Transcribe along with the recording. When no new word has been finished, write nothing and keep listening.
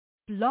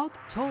Blog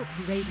Talk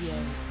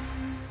Radio.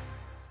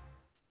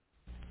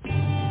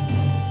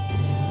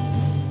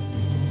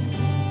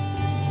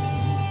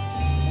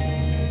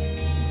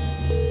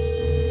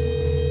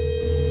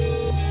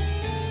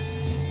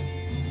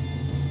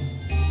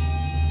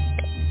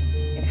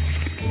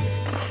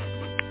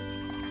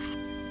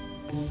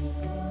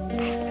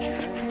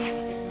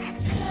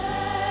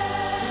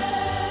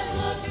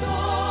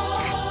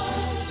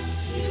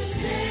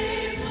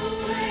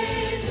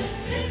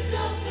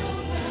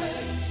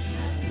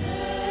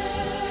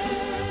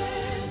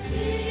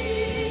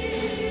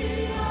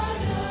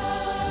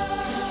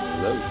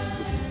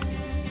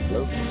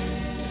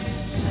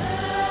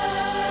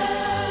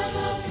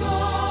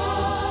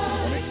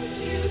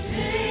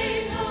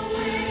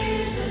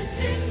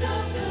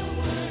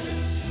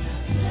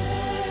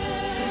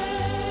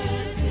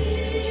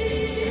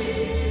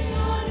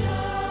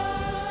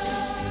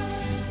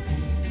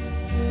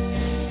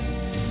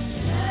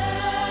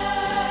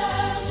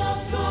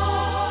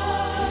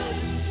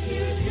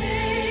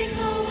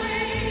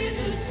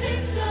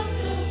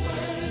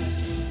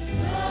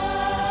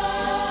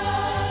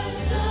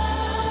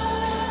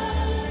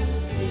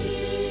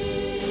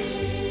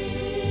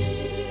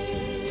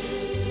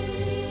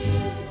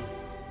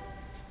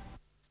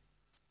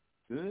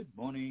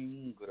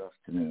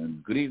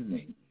 Good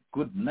evening,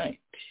 good night,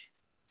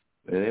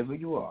 wherever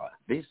you are.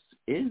 This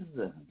is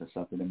the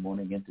Saturday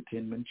Morning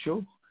Entertainment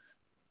Show.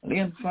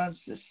 Leon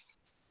Francis,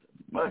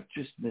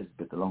 Marcus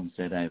Nesbitt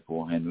alongside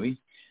Ivor Henry.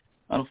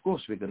 And of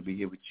course, we're going to be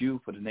here with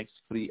you for the next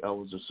 3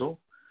 hours or so.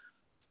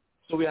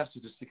 So we ask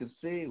you to stick and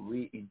say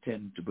we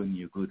intend to bring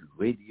you good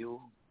radio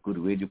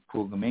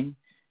programming.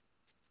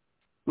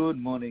 Good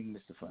morning,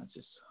 Mr.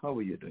 Francis. How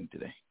are you doing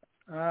today?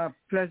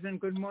 Pleasant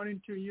good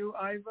morning to you,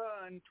 Ivor,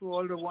 and to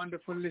all the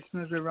wonderful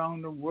listeners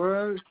around the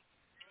world.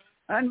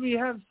 And we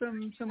have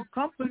some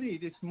company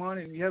this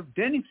morning. We have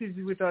Dennis is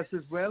with us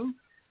as well.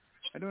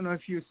 I don't know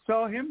if you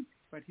saw him,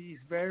 but he's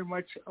very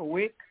much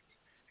awake.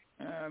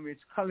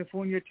 It's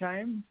California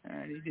time,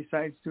 and he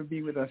decides to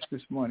be with us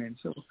this morning.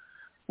 So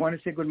I want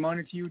to say good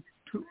morning to you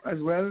too, as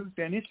well,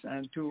 Dennis,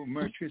 and to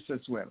Mertrice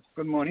as well.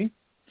 Good morning.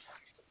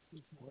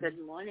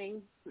 Good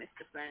morning,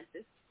 Mr.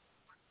 Francis.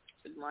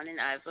 Good morning,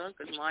 Ivor.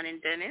 Good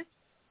morning, Dennis.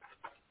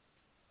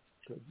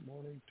 Good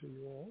morning to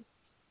you all.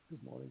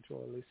 Good morning to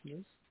our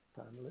listeners,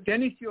 panelists.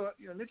 Dennis, you're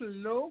a little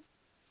low.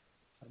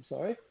 I'm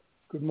sorry.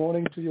 Good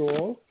morning to you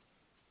all.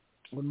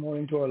 Good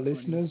morning to our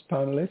listeners,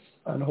 panelists,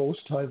 and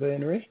host, Ivor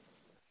Henry.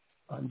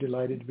 I'm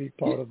delighted to be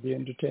part of the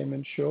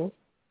entertainment show,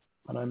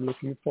 and I'm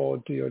looking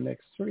forward to your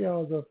next 3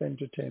 hours of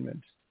entertainment.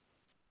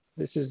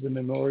 This is the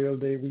Memorial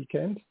Day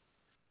weekend,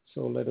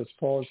 so let us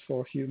pause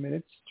for a few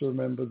minutes to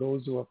remember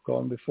those who have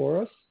gone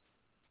before us.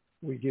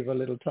 We give a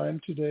little time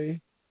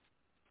today,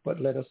 but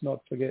let us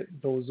not forget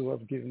those who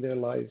have given their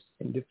lives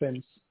in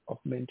defense of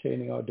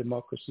maintaining our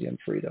democracy and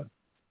freedom.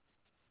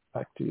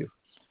 Back to you.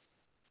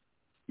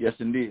 Yes,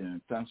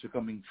 indeed. Thanks for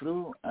coming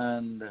through,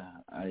 and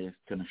I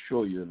can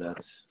assure you that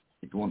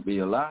it won't be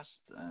your last,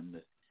 and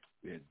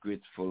we are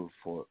grateful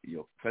for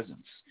your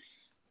presence.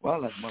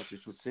 Well, as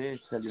Marcus would say,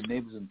 tell your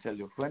neighbors and tell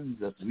your friends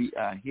that we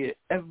are here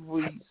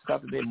every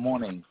Saturday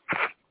morning,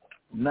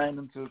 9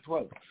 until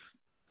 12.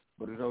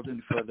 But without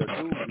any further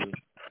ado, we'll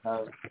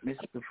have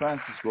Mr.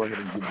 Francis go ahead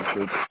and give the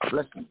first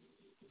blessing.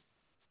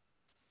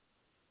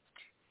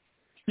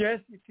 Yes,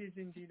 it is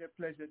indeed a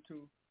pleasure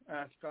to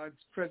ask God's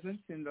presence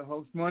in the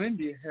house morning.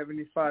 Dear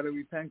Heavenly Father,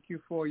 we thank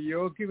you for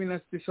your giving us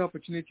this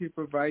opportunity to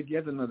provide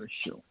yet another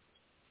show.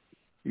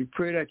 We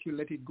pray that you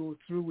let it go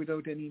through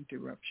without any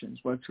interruptions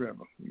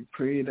whatsoever. We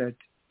pray that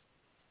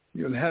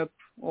you'll help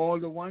all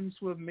the ones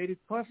who have made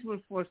it possible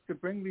for us to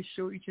bring this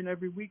show each and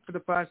every week for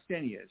the past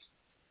 10 years.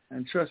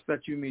 And trust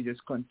that you may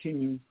just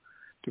continue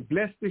to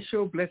bless the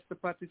show, bless the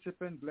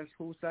participant, bless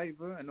host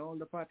Ivor and all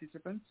the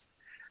participants,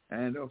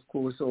 and of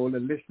course all the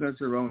listeners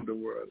around the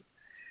world.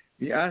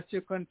 We ask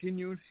your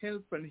continued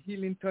help and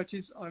healing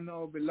touches on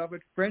our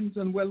beloved friends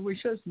and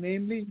well-wishers,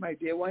 namely my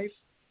dear wife,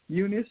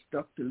 Eunice,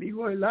 Dr.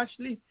 Leroy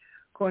Lashley,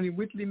 Connie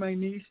Whitley, my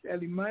niece,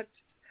 Ellie Matt,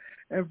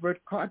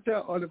 Everett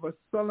Carter, Oliver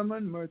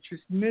Solomon,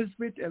 Mertrice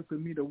Nesbitt,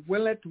 Elfamida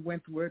Willett,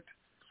 Wentworth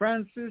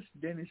Francis,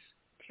 Dennis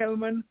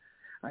Kellman,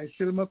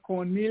 Isilma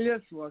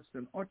Cornelius,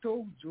 Roston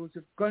Otto,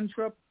 Joseph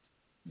Guntrup,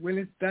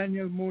 Willis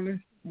Daniel,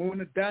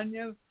 Mona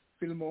Daniel,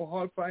 Philmore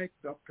Hallpike,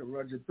 Dr.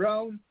 Roger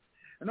Brown,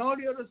 and all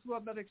the others who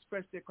have not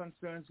expressed their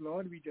concerns,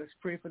 Lord. We just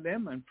pray for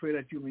them and pray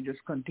that you may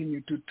just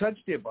continue to touch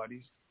their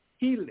bodies,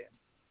 heal them.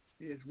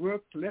 There's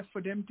work left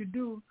for them to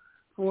do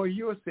for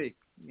your sake.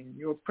 In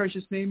your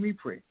precious name we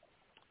pray.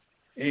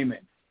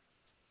 Amen.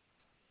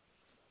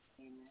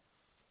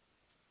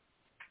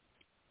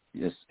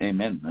 Yes,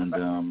 amen.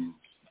 And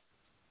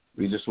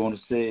we just want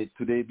to say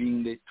today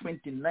being the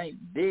 29th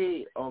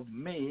day of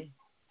May,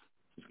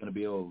 it's going to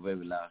be our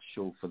very last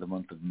show for the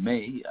month of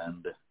May,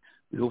 and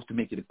we hope to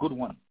make it a good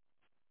one.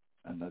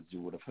 And as you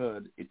would have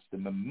heard, it's the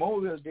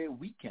Memorial Day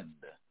weekend.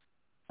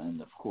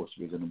 And of course,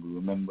 we're going to be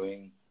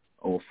remembering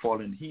our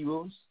fallen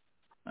heroes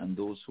and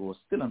those who are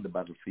still on the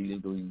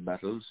battlefield doing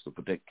battles to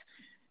protect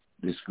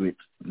this great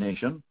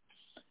nation.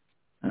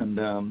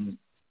 And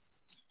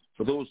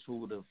for those who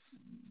would have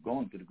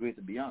gone to the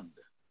greater beyond,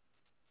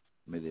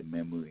 may their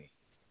memory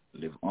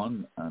live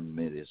on, and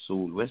may their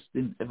soul rest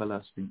in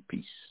everlasting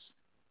peace.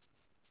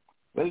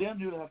 Well, Leon,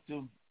 you'll have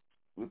to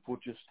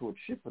report your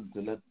stewardship and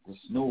to let us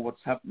know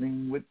what's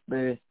happening with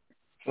the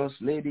First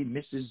Lady,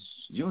 Mrs.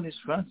 Eunice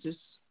Francis,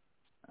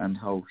 and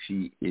how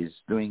she is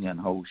doing and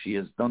how she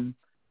has done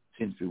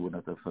since we would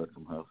not have heard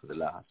from her for the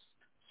last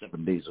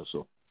 7 days or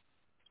so.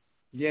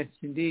 Yes,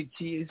 indeed.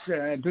 She is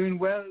doing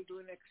well,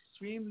 doing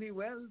extremely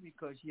well,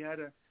 because she had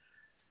a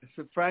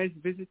surprise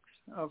visit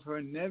of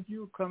her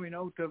nephew coming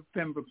out of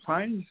Pembroke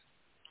Pines.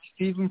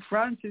 Stephen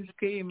Francis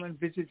came and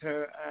visited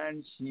her,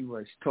 and she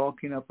was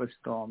talking up a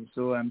storm.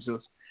 So I'm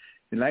just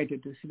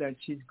delighted to see that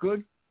she's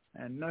good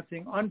and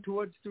nothing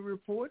untoward to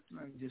report.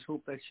 I just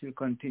hope that she'll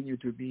continue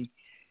to be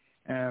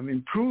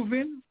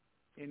improving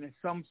in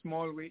some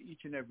small way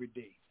each and every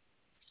day.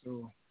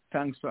 So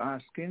thanks for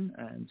asking,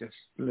 and just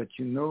to let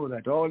you know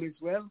that all is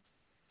well,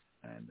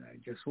 and I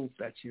just hope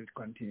that she'll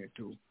continue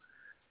to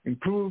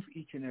improve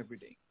each and every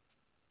day.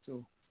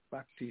 So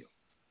back to you.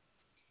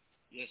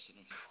 Yes, and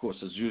of course,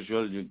 as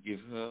usual, you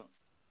give her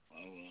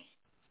our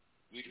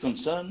great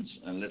concerns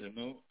and let her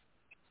know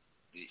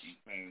the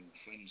inquiring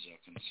friends are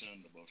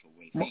concerned about her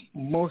well-being.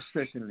 Most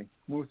certainly.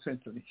 Most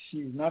certainly.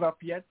 She's not up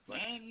yet, but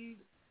and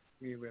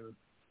we will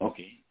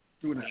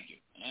do that. Thank you.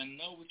 And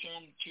now we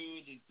turn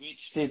to the great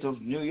state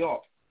of New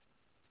York.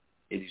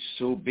 It is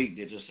so big,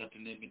 they just have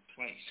to name it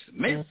twice.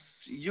 Miss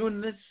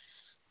Eunice.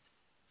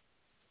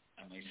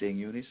 Am I saying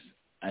Eunice?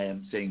 I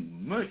am saying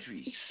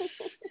Mercury.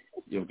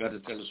 You've got to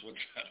tell us what's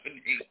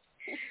happening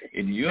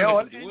in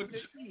Eunice of the Woods.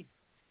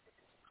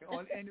 They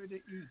all end with the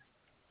E.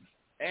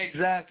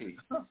 Exactly.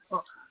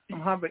 I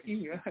have an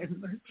E.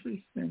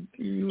 Mercury and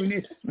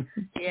Eunice.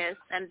 Yes,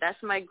 and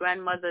that's my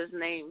grandmother's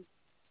name.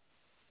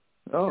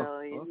 Oh, so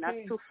it's not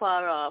too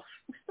far off.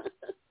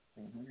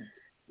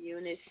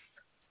 Eunice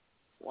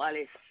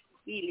Wallace.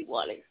 Ely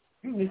Wallace.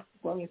 Eunice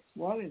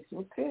Wallace.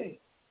 Okay.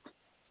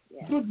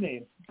 Yeah. Good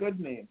name. Good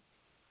name.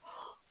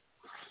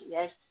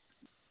 Yes,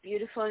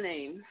 beautiful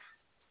name.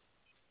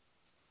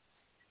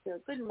 So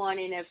good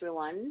morning,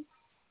 everyone.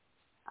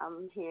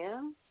 I'm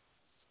here.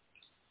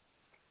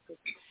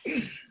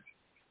 It's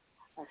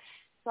a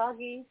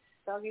soggy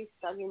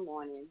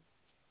morning.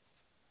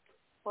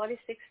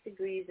 46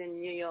 degrees in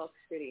New York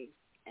City,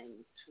 and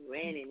it's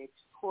raining. It's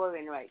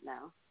pouring right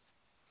now.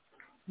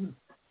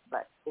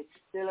 But it's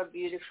still a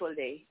beautiful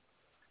day.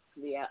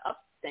 We are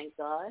up, thank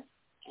God,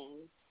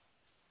 and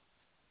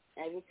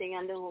everything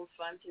on the home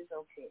front is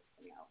okay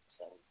for now.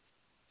 So,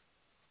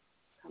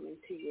 coming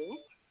to you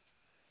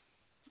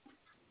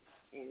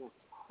in a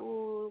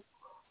cool,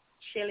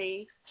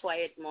 chilly,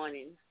 quiet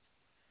morning.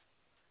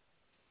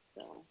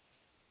 So,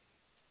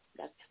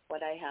 that's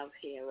what I have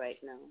here right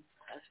now.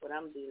 That's what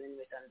I'm dealing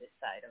with on this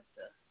side of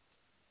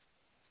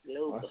the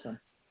globe. Awesome.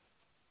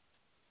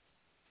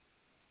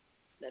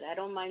 But I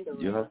don't mind the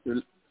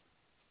rain.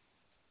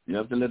 You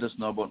have to let us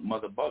know about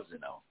Mother Bobsy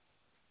now.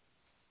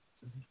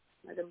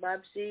 Mother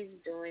Bobsy's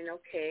doing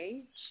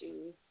okay.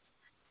 She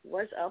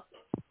was up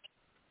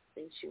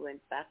since she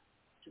went back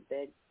to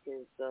bed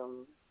because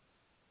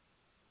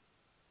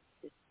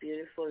this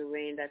beautiful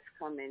rain that's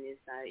coming is,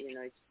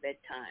 it's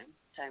bedtime,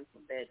 time for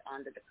bed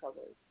under the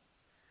covers.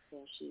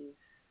 So she's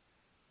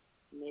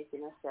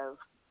making herself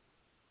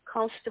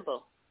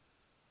comfortable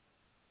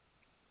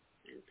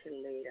until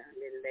later. A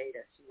little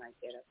later, she might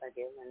get up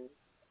again and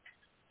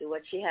do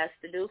what she has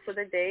to do for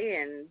the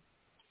day, and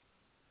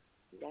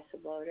that's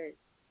about it.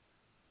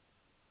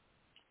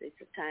 It's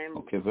a time.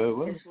 Okay, very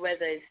well. This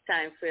weather is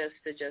time for us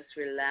to just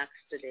relax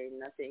today.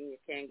 Nothing. You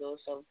can't go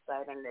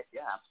outside unless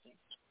you have to.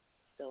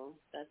 So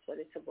that's what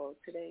it's about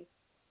today.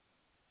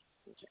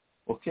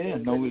 Okay,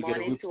 and now we'll get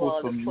a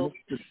report from you.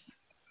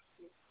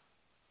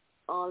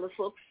 All the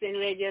folks in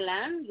Radio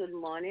Land, good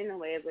morning,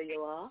 wherever you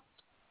are.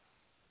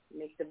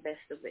 Make the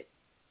best of it.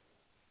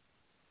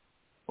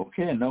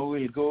 Okay, now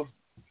we'll go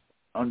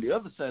on the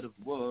other side of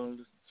the world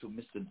to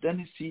Mr.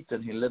 Dennis Heath,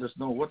 and he'll let us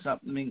know what's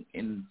happening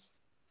in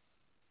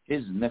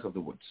his neck of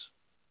the woods.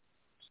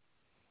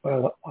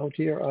 Well, out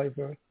here,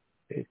 Ivor,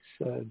 it's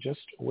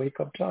just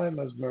wake-up time,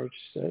 as Merch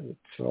said.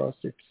 For us,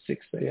 it's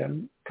 6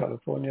 a.m.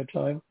 California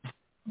time.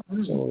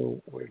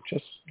 So we're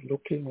just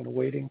looking and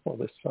waiting for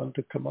the sun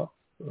to come up.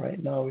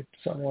 Right now, it's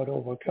somewhat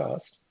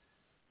overcast,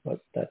 but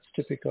that's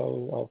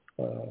typical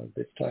of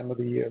this time of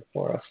the year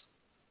for us.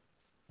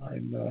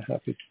 I'm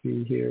happy to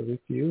be here with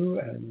you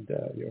and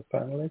your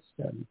panelists,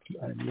 and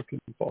I'm looking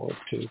forward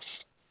to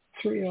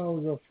 3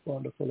 hours of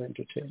wonderful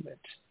entertainment.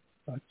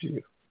 Back to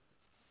you.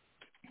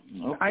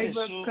 Okay,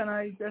 Ivor, can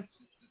I just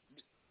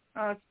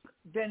ask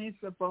Dennis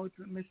about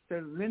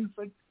Mr.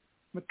 Linford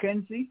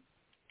McKenzie?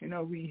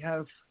 We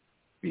have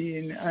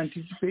been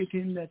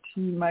anticipating that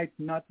he might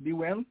not be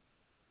well.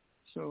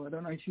 So I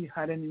don't know if you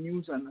had any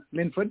news on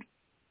Linford.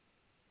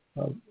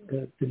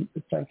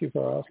 Thank you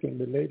for asking.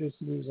 The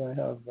latest news I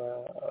have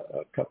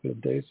a couple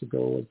of days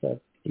ago was that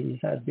he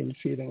had been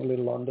feeling a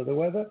little under the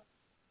weather,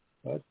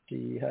 but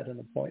he had an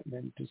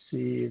appointment to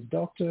see his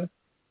doctor,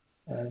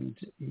 and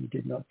he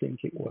did not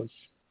think it was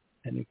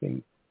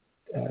anything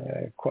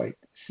quite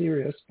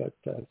serious, but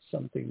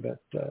something that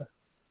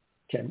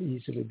can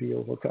easily be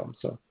overcome.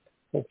 So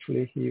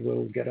hopefully he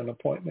will get an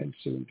appointment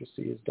soon to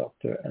see his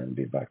doctor and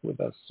be back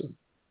with us soon.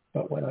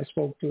 But when I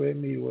spoke to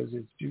him, he was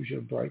his usual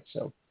bright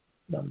self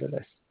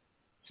nonetheless.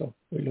 So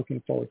we're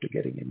looking forward to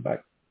getting him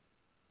back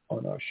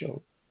on our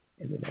show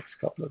in the next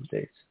couple of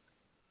days.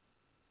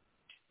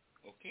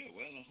 Okay,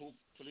 well,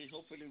 hopefully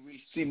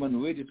we'll see him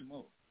on radio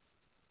tomorrow.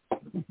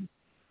 And,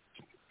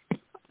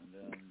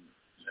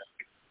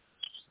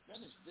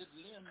 Dennis, did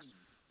Liam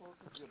go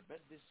to your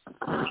bed this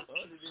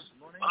early this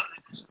morning?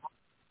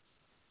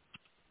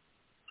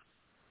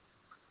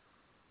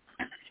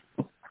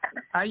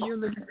 Are you a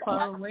little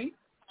far away?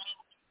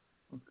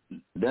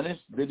 Dennis,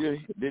 did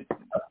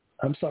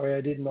I'm sorry,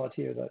 I did not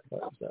hear that.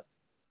 What was that?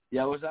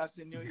 Yeah, I was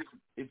asking you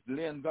if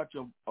Leon got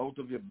you out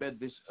of your bed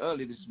this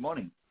early this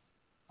morning.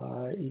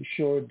 He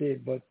sure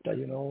did, but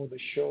the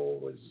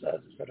show has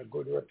got a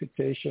good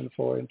reputation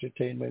for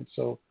entertainment,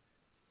 so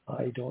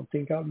I don't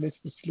think I'll miss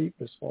the sleep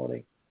this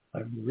morning.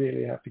 I'm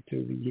really happy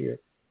to be here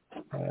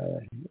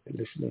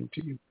listening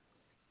to you.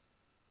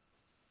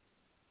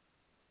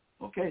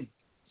 Okay.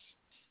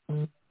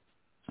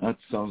 That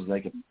sounds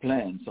like a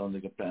plan.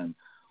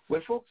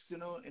 Well, folks,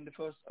 in the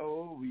first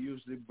hour, we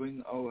usually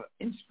bring our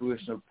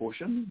inspirational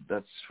portion.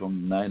 That's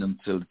from 9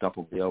 until the top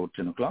of the hour,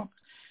 10 o'clock.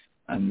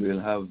 And we'll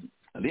have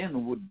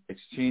Leon would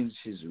exchange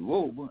his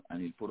robe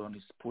and he'll put on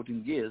his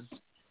sporting gears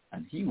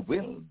and he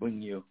will bring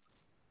you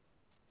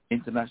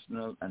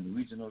international and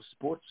regional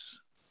sports.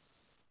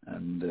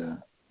 And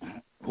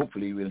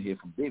hopefully we'll hear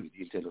from David.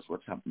 He'll tell us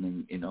what's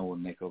happening in our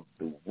neck of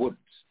the woods.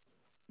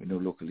 We know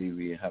locally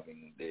we're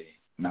having the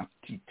MAP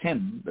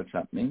T10 that's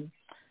happening,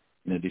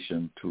 in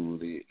addition to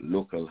the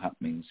local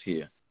happenings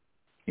here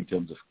in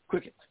terms of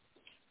cricket.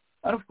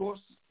 And of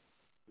course,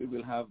 we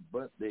will have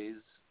birthdays,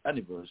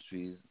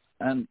 anniversaries,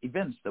 and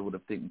events that would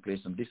have taken place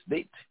on this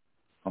date.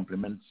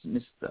 Compliments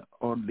Mr.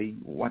 Audley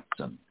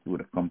Watson, who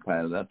would have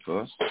compiled that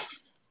for us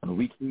on a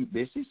weekly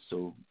basis.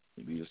 So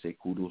we will say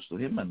kudos to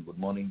him and good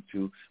morning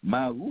to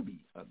Ma Ruby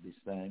at this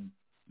time.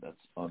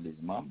 That's Audley's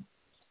mom.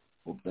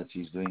 Hope that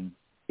she's doing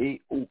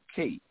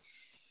A-OK.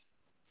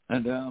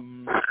 And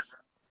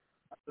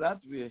that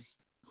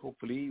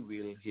hopefully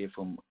we'll hear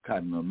from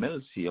Cardinal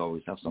Mills. He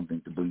always has something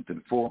to bring to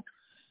the fore.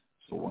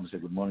 So I want to say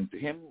good morning to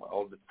him,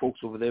 all the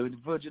folks over there in the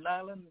Virgin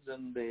Islands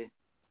and the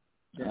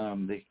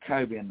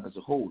Caribbean as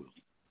a whole.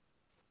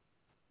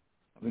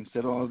 Having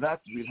said all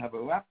that, we'll have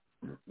a wrap.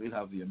 We'll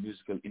have your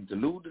musical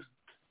interlude.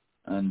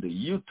 And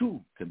you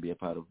too can be a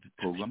part of the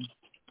program.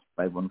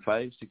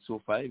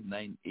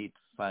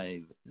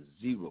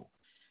 515-605-9850.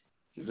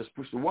 You just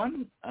push the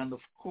 1, and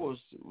of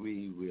course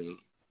we will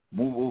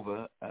move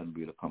over and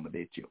we'll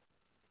accommodate you.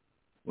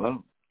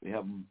 Well, we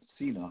haven't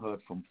seen or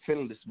heard from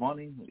Phil this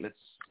morning.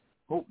 Let's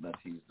hope that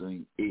he's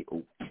doing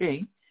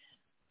A-OK.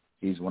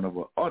 He's one of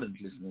our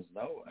ardent listeners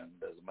now,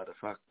 and as a matter of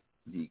fact,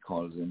 he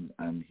calls in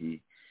and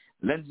he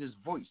lends his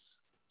voice.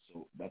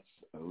 So that's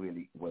a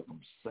really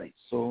welcome sight.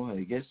 So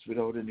I guess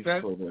without any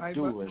further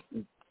ado,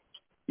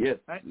 yes.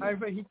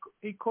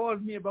 He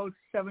called me about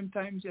 7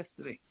 times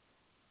yesterday.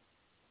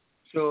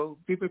 So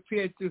be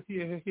prepared to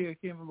hear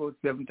him about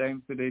 7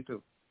 times today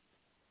too.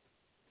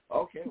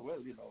 Okay, well,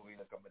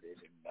 we'll accommodate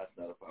him. That's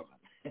not a problem.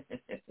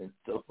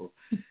 So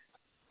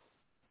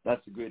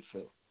that's a great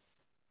film.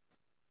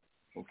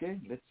 Okay,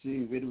 let's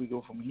see. Where do we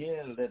go from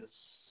here? Let us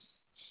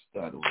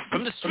start over.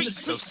 From the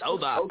streets of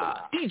Sauber,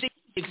 DJ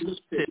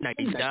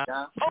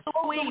all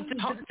the way to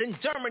Hudson,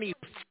 Germany,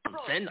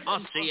 France, and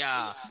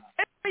Austria.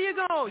 There you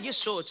go. You're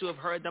sure to have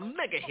heard the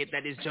mega hit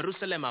that is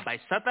Jerusalem by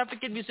South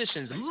African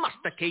musicians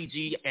Master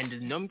KG and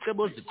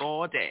Nomkabo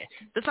Zgode.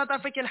 The South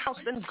African house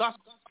and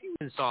gospel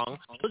song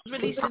was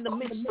released in the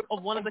midst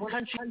of one of the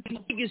country's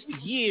biggest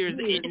years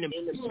in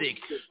music.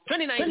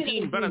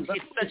 2019 brought us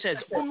hits such as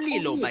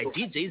Umlilo by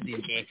DJ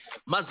Zinke,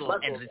 Muzzle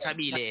and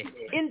Zitabile,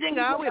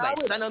 Indingawe by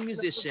Sana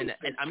Musician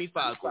and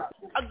Amifaku,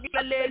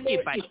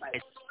 Aguilera by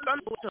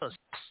Santos,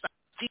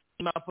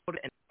 and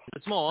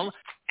Small,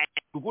 and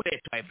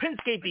Gugulet by Prince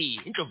KP,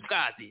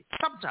 Introgazi,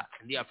 Sabta,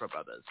 and the Afro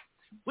Brothers.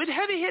 With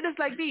heavy hitters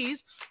like these,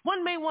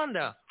 one may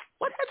wonder,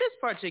 what had this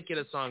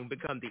particular song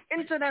become the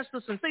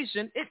international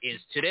sensation it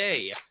is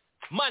today?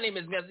 My name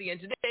is Messi,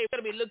 and today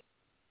we're going to be looking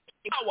at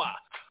the power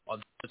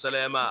of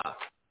Jerusalem.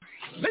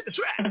 Play the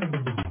track.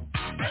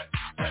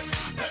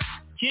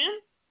 Kim?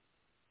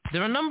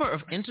 There are a number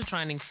of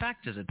intertwining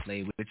factors at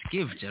play which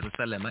give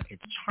Jerusalem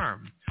its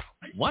charm,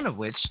 one of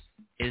which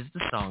is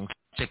the song's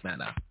subject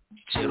matter.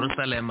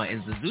 Jerusalem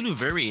is the Zulu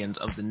variant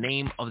of the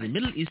name of the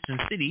Middle Eastern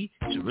city,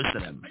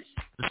 Jerusalem.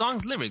 The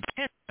song's lyrics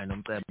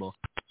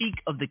speak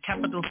of the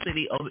capital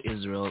city of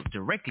Israel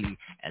directly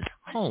as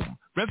home,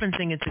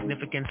 referencing its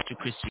significance to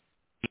Christianity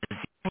as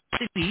the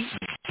city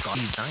God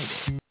designed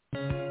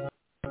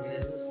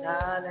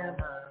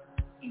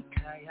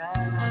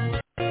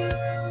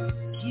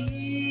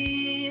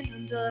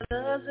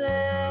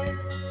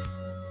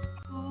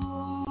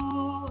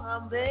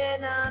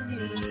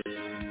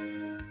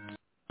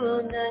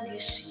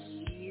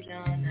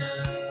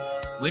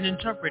When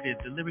interpreted,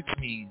 the lyrics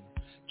mean,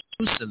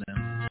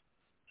 Jerusalem,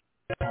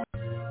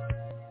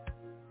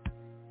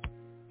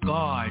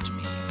 guard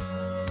me,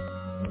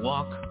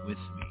 walk with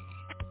me.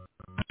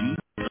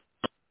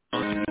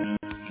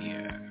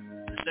 Here.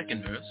 The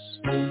second verse.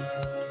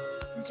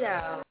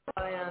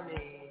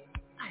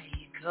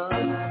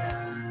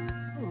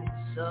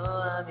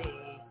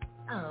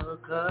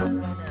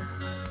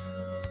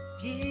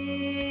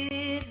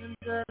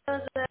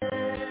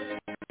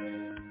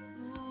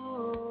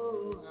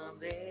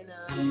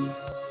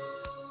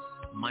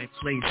 My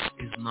place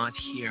is not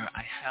here.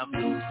 I have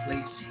no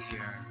place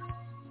here.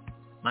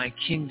 My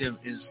kingdom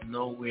is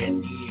nowhere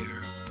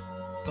near.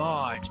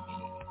 Guard me.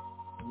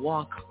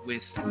 Walk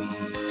with me.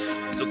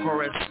 The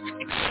chorus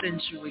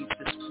accentuates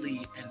this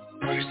plea and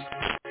verse.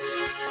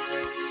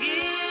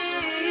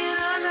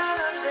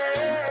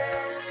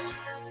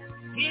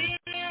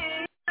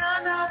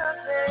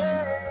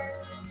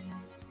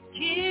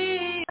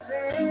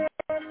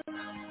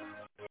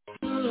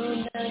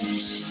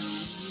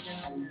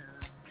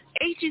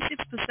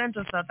 %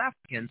 of South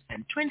Africans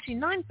and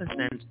 29%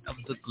 of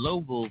the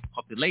global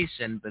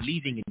population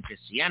believing in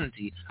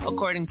Christianity,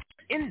 according to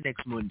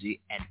Index Mundi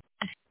and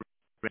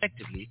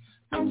respectively,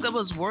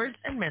 Nomsabo's words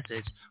and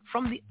message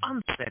from the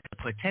onset have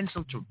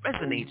potential to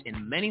resonate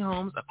in many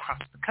homes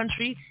across the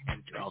country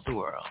and throughout the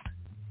world.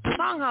 The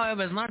song,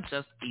 however, is not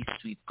just a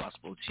sweet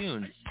gospel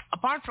tune.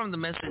 Apart from the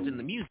message in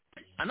the music,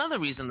 another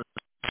reason the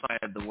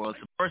inspired the world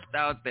to burst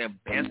out their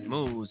best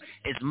moves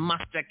is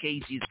Master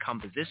KG's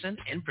composition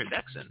and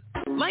production.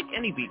 Like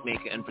any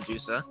beatmaker and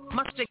producer,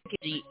 Master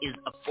KG is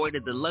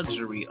afforded the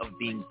luxury of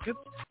being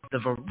equipped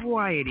with a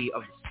variety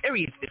of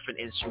various different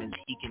instruments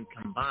he can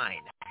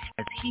combine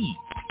as he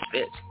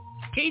fits.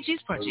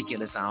 KG's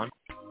particular sound,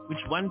 which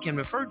one can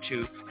refer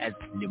to as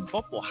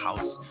Limpopo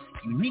House,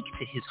 unique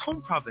to his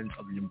home province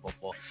of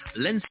Limpopo,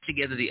 blends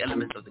together the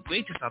elements of the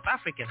greater South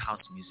African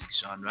house music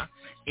genre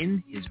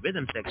in his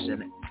rhythm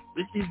section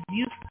with his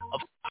use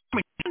of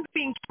harmony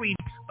being carried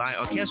by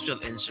orchestral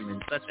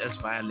instruments such as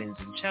violins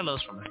and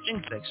cellos from the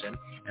string section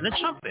and the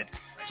trumpet,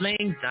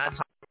 playing jazz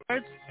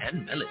chords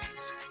and melodies.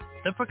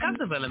 The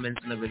percussive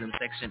elements in the rhythm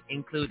section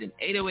include an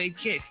 808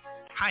 kick,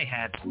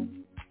 hi-hat,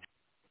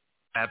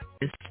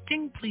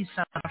 distinctly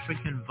South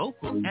African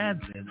vocal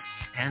ad-libs,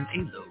 and a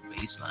low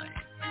bass line.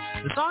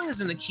 The song is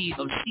in the key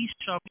of C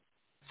sharp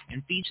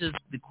and features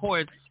the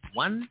chords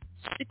 1,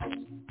 6,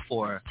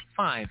 4,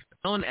 5,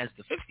 known as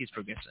the 50s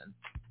progression.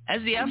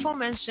 As the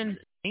aforementioned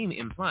name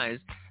implies,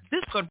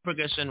 this chord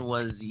progression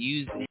was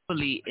used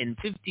heavily in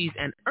 50s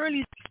and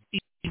early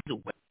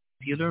 60s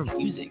popular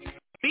music,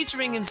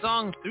 featuring in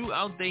songs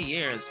throughout the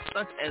years,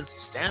 such as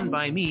Stand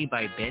By Me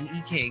by Ben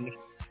E. King,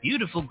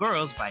 Beautiful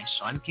Girls by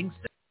Sean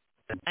Kingston,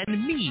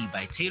 and Me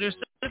by Taylor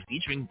Swift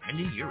featuring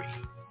Brendan Urie.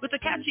 With a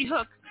catchy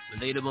hook,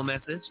 relatable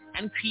message,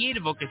 and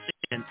creative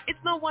orchestration, it's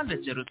no wonder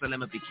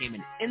Jerusalem became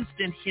an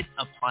instant hit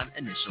upon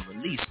initial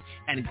release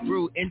and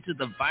grew into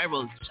the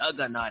viral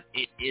juggernaut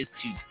it is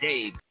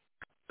today.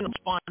 It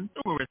spawned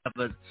numerous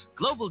others,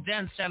 global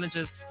dance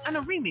challenges, and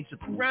a remix with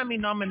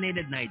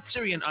Grammy-nominated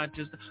Nigerian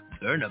artist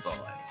Burna Boy.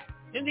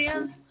 In the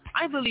end,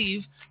 I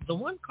believe the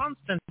one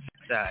constant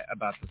factor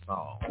about the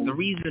song, the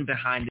reason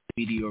behind its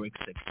meteoric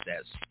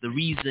success, the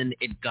reason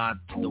it got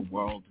the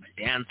world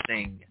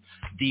dancing,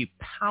 the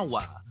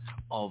power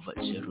of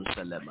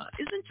Jerusalem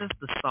isn't just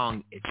the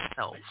song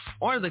itself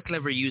or the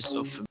clever use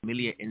of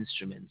familiar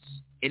instruments.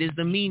 It is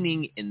the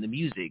meaning in the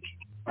music.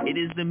 It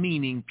is the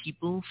meaning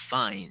people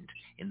find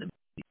in the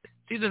music.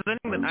 See, the thing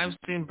that I've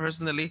seen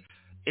personally,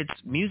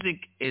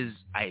 music is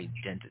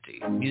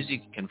identity.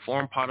 Music can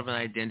form part of an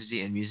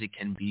identity, and music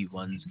can be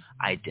one's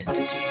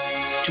identity.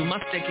 To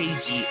Master KG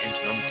and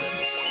Nomsa,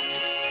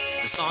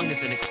 the song is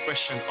an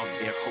expression of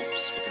their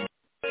hopes.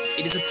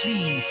 It is a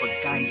plea for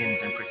guidance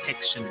and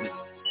protection with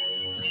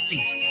the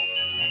faith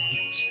that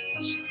it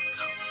shall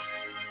come.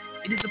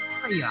 It is a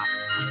prayer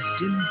on a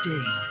dim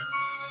day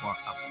for a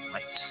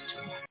bright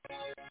tomorrow.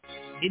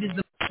 It is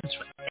the message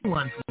for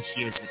anyone who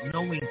hears it,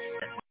 knowing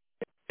that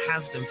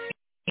has them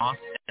feel lost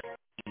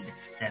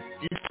that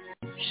this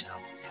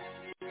shall pass.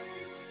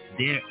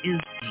 There is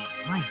a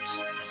light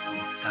that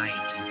will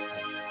guide you.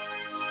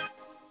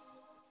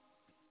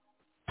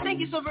 Thank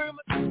you so very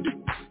much.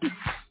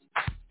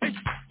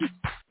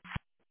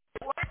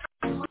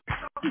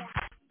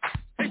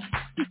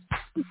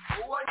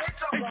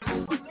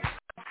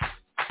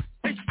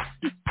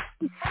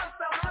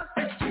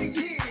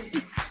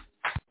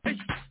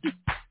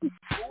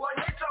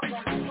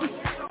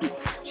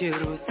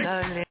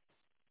 Jerusalem,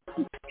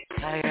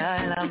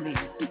 Ayalami,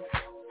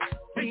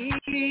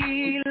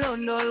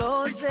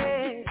 Ilondoloze,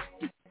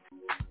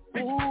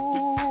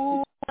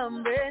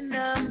 uhambe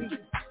nami,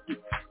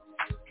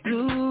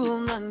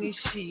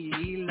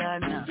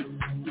 dungangishilana.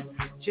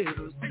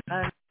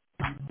 Jerusalem,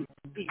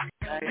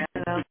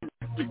 Ayalami,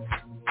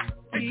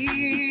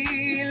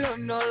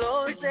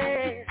 Ilondoloze,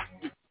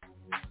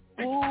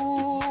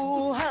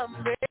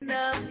 uhambe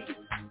nami,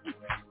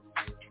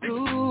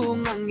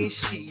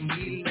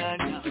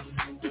 dungangishilana.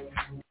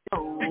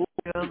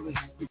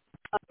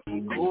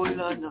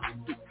 Kolana,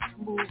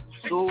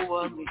 uso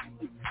wami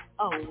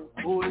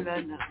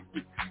awukholana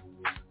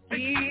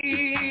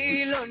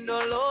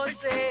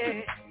ilondoloze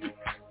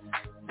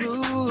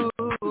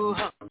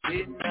uhambe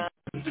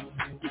nami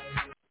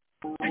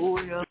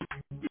uya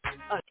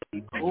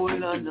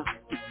awukholana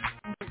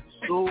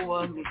uso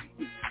wami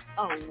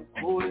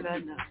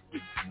awukholana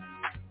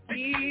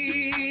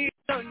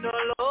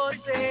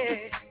ilondoloze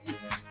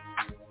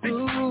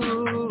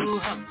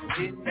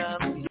uhambe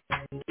nami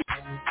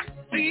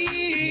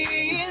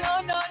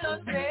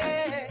ilondoloze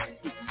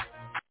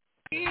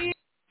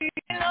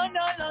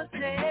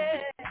ilondoloze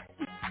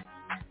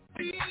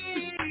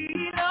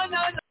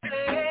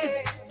ilondoloze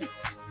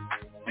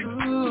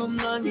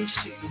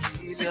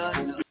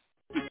umangishilana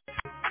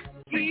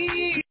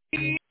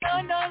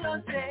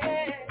ilondoloze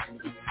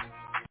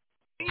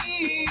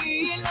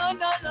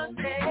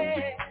ilondoloze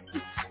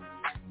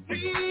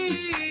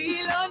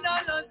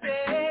ilondoloze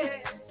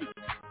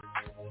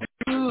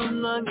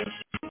umangishilana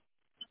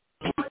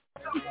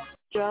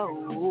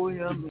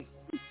yami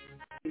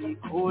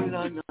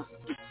ikholana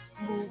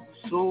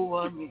buso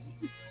wami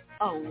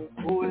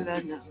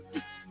awukholana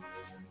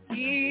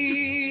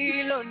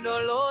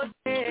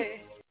ilondoloze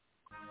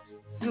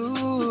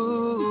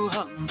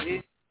uhambe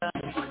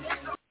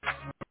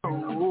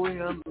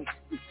yami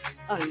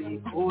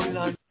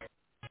ayikholana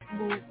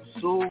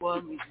buso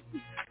wami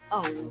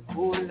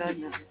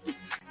awukholana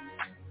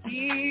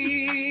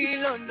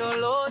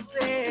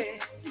ilondoloze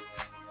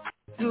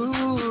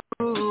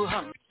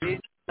uhambe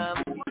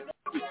nami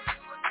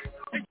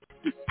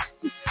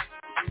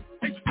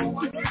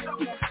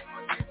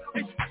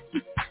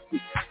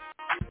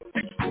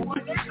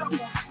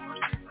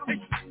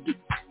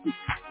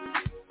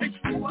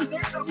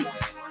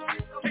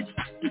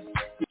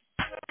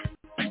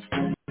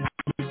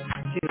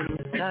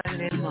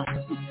Jerusalema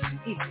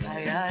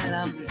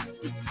ikayalami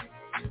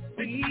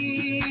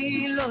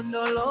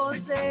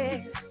ilondoloze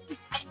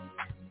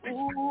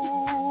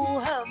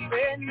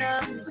uhambe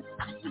nami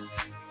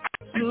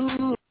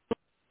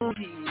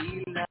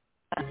zuhila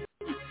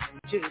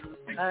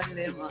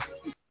Jerusalema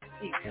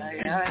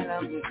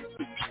ikayalami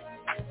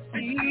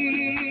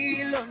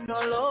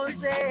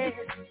ilondoloze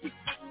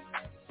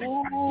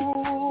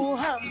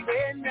uhambe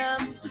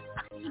nami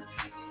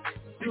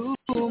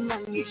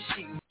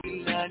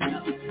umangishilana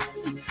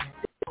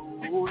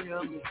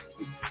yami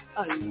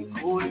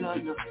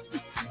ayikholana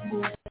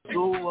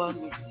buso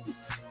wami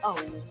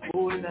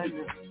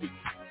awukholana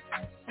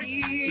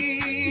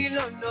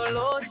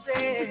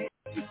ilondoloze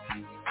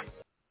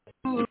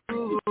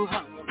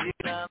uhambe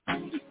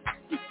nami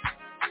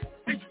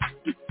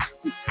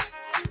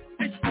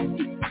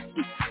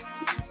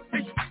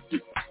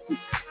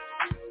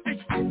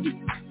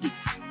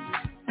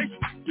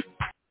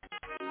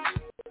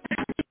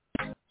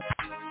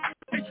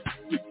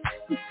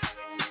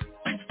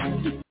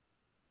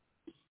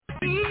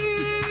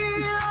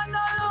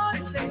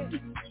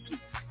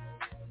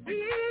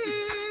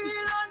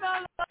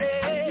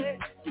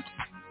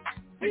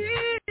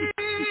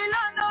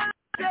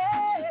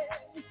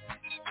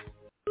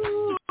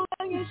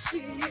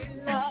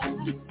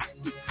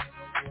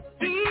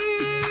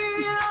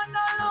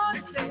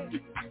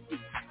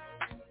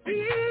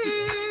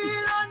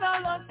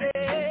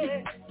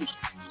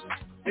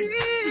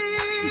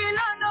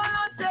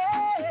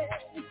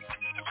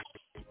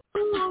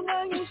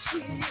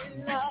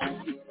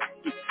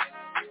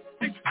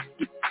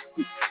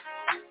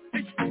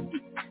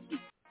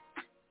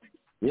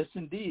Yes,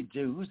 indeed,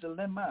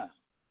 Jerusalem.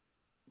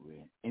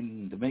 We're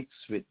in the mix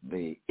with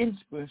the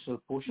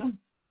inspirational portion,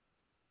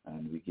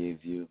 and we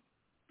gave you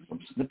some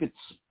snippets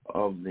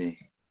of the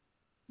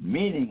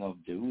meaning of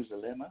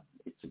Jerusalem.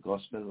 It's a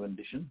gospel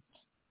rendition.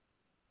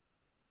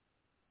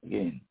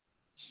 Again,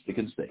 stick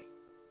and stay.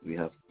 We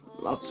have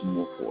lots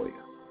more for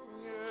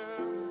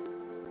you.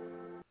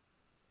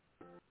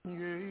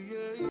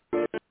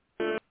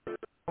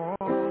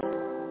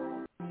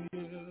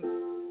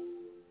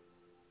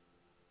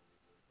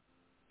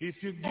 If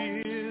you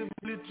give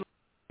little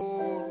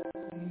more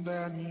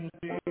than you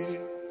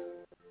give,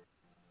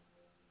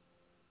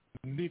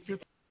 and if you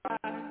try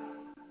to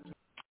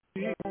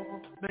give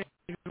more than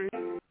you give,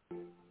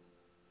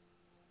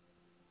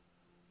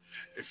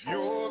 if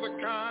you're the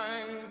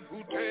kind who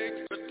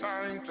takes the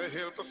time to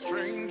help a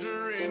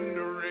stranger in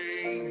the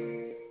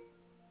rain,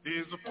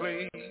 there's a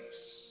place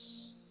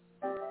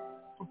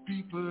for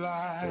people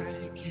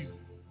like you.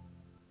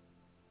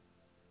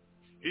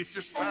 If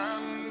you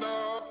stand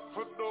up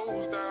for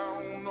those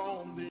down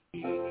on the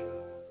knees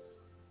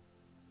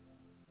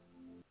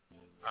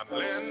and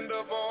lend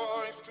a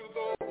voice to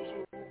those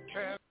who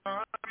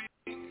cannot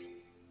speak,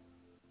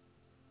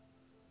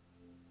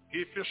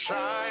 if you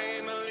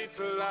shine a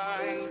little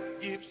light,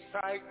 give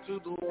sight to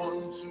the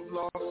ones who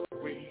lost the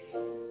way,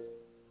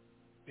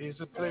 there's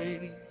a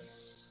place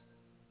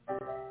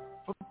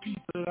for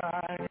people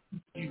like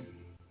you.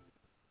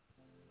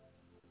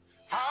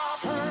 I've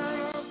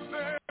heard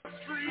their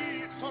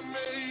streets are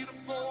made of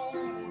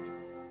gold,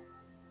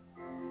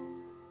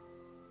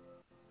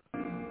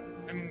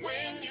 and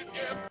when you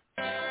get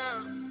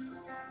there,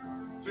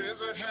 there's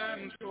a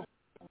hand to hold.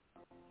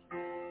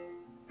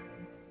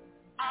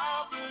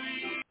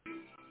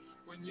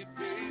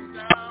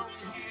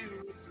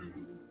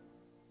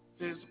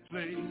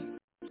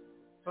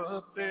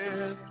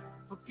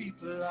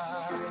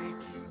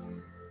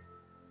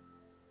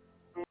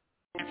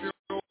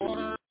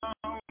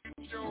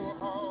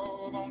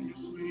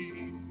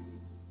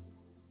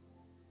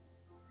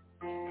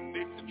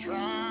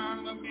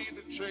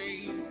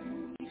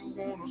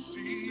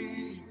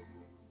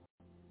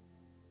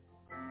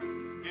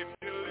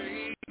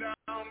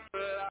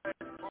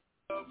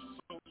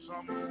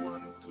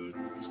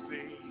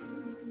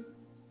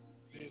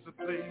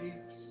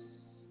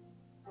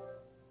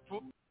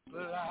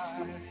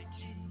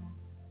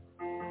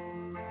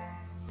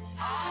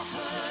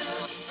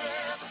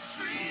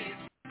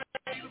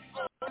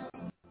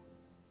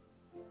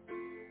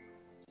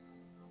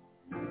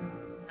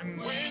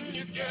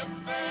 get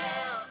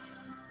there,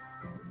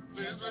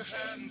 there's a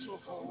hand to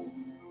hold.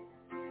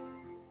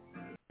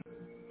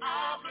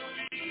 I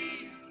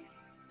believe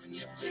when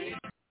you take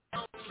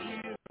out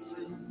here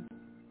through,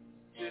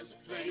 there's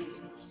a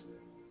place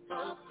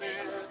up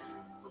there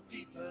for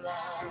people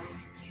like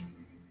you.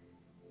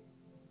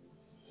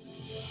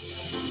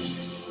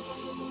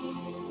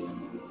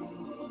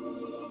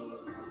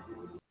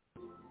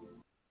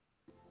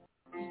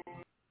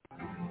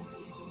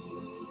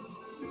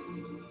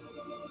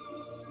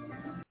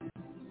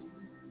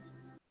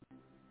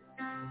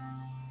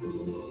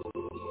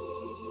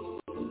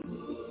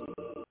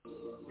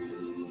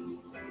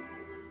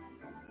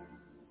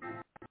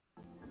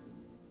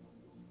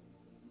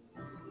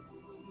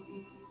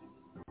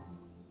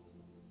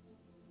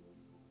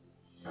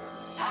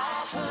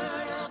 I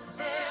heard up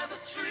there the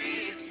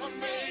trees are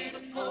made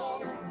of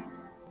gold.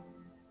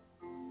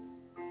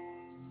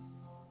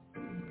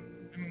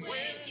 And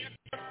when you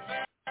get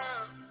there,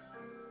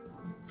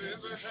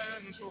 there's a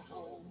hand to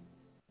hold.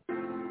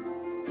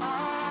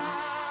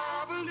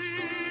 I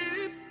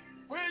believe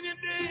when your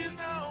days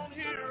down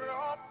here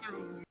are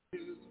through,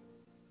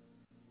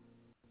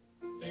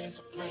 there's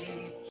a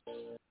place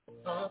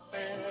up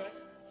there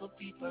for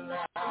people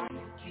like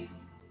you.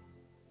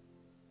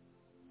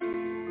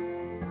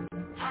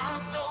 I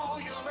know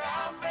you're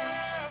out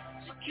there,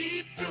 so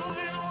keep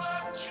doing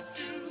what you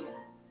do.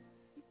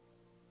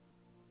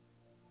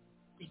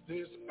 'Cause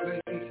there's a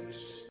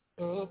place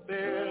up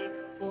there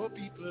for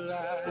people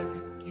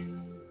like you.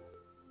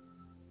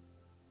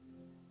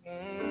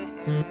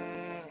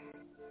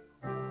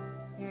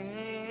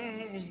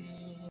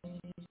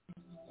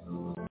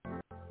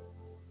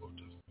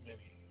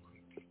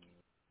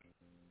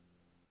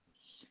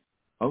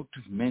 Out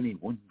of many,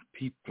 one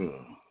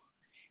people.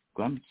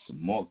 Grant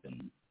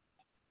Morgan.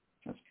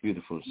 That's a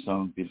beautiful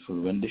song, beautiful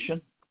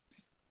rendition.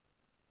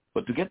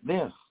 But to get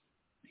there,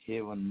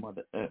 here on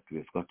Mother Earth,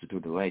 we've got to do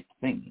the right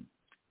thing.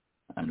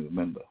 And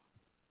remember,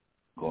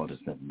 God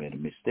has never made a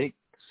mistake.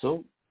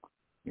 So,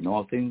 in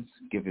all things,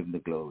 give him the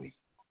glory.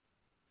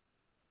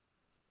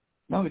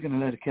 Now we're going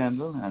to light a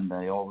candle, and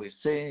I always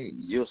say,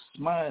 your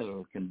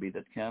smile can be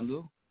that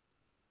candle.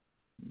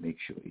 Make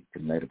sure you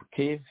can light up a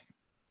cave.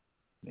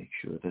 Make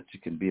sure that you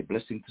can be a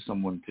blessing to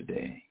someone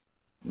today.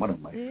 One of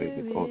my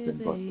favorite orphan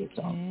gospel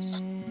songs.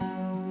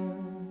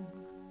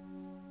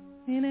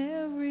 In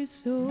every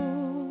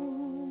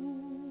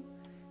soul,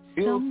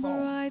 some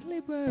brightly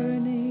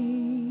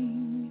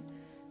burning,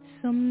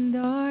 some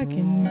dark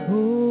and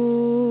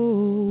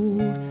cold.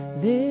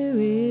 There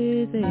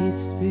is a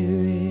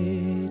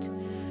spirit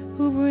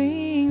who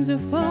brings a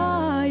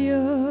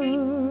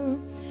fire,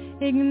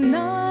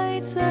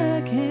 ignites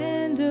a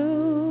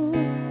candle,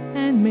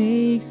 and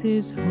makes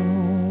his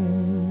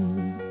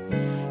home.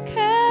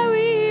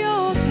 Carry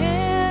your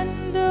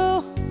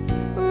candle,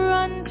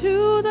 run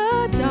to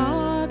the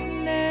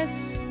darkness,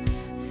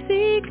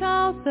 seek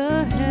out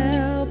the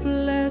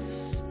helpless,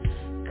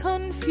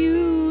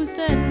 confused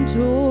and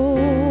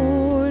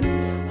torn.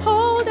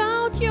 Hold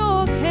out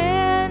your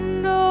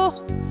candle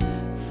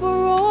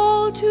for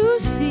all to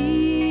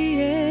see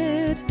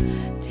it.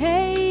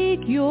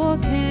 Take your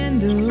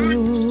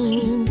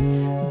candle,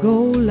 go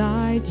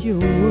light your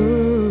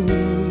world.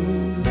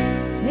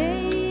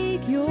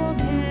 Take your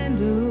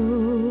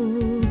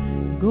candle,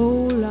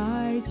 go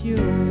light your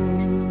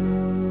world.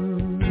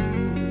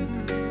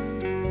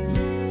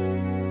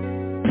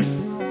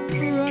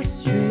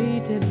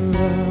 Frustrated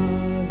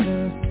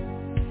brother,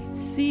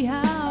 see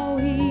how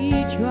he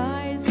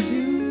tries to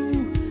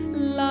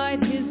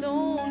light his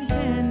own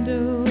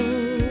candle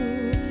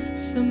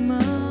some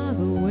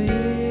other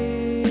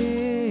way.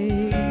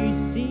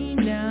 See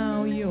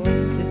now your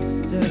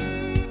sister,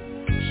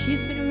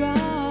 she's been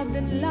robbed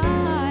and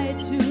lied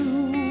to,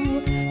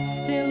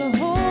 still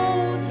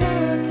holds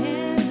her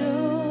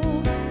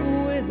candle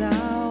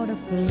without a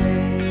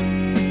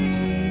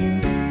flame.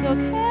 So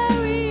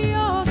carry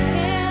your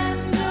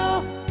candle,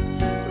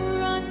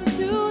 run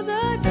to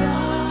the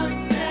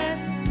darkness,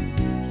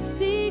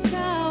 seek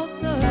out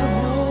the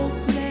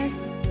hopeless,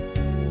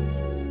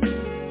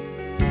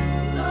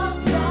 the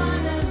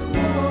one and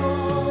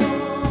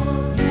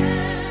more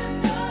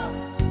candle,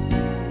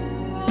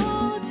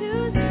 all to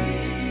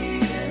see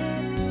it.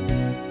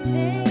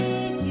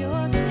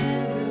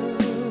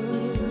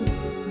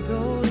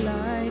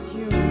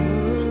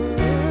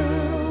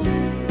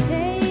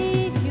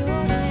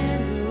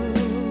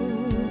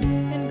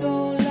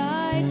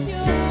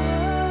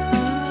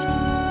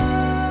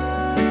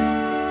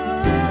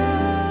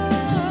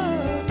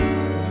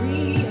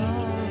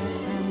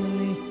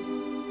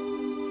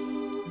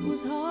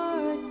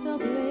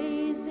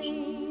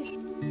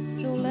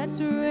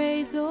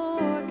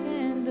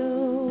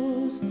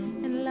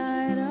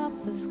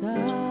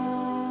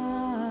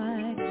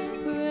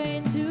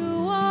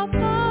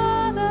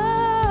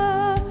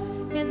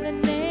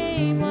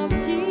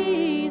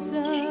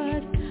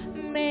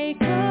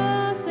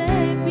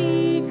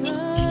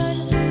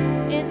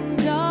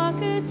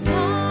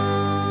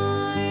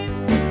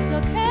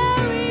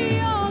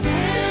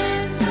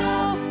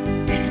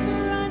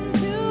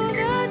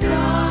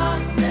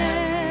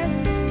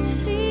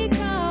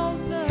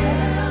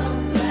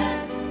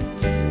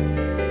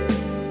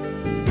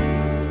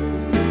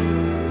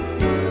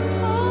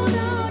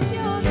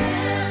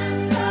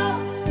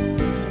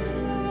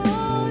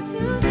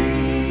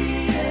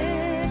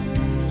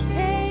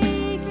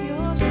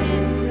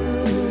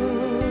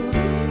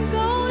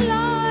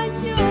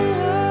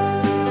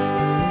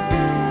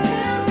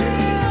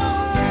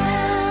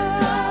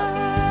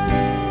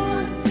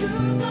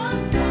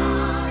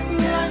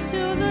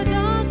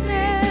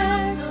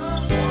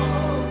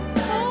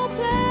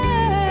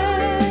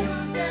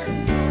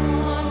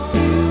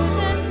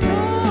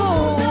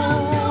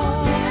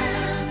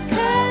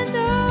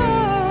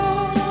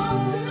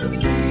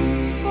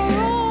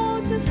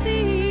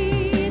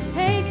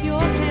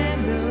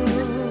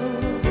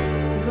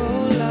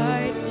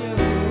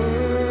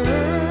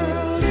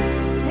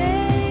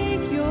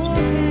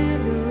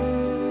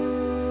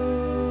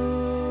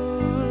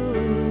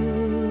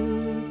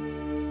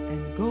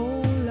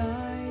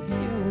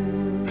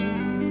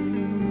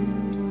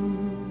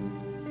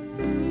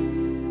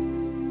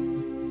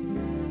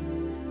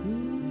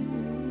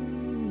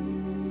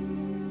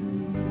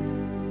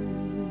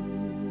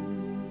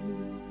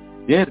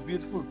 Yeah, the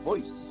beautiful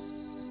voice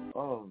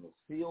of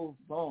Theo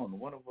Thorne,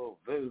 one of our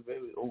very,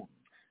 very own.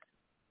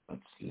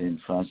 That's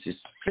Lynn Francis'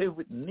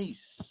 favorite niece,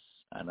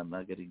 and I'm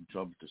not getting in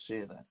trouble to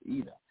say that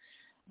either.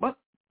 But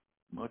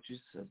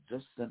Marchis has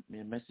just sent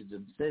me a message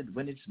and said,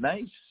 when it's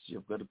nice,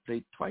 you've got to play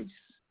it twice.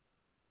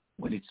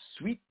 When it's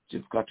sweet,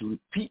 you've got to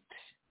repeat.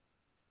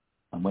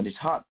 And when it's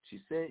hot, she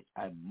said,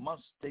 I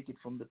must take it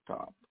from the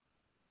top.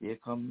 Here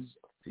comes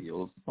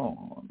Theo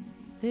Thorne.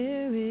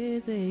 There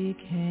is a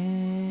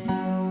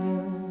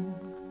candle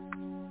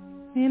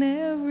in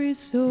every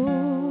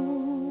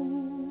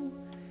soul,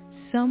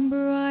 some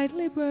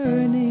brightly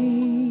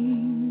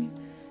burning,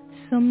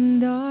 some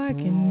dark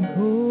and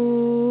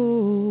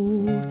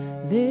cold.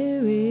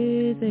 There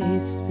is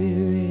a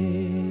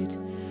spirit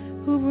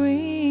who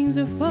brings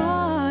a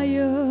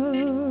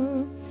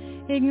fire,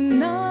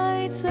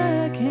 ignites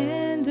a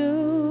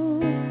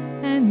candle,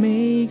 and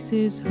makes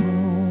his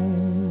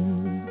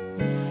home.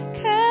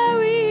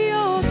 Carry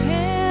your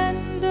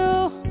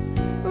candle,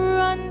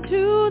 run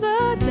to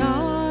the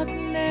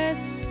darkness,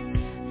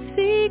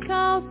 seek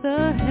out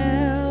the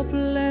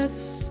helpless,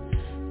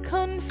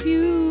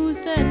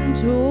 confused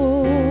and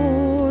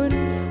torn.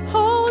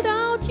 Hold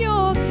out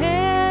your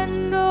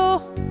candle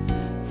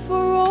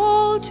for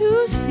all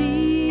to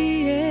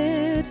see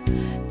it.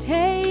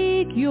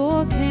 Take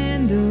your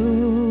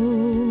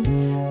candle,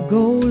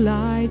 go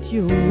light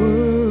your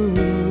world.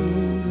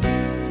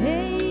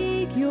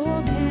 Take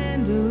your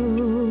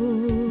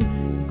candle,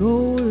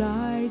 go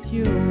light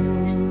your world.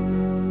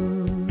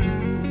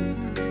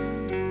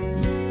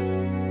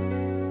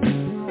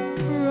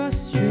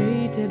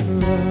 Frustrated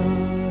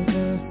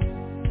brother,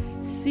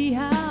 see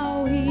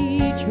how he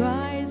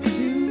tries to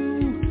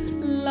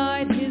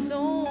light his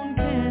own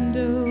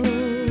candle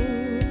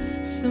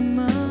some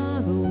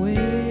other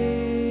way.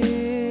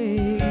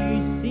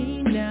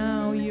 See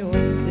now your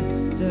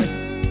sister,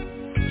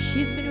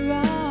 she's been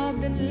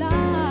robbed and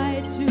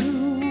lied to,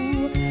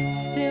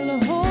 still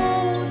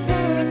holds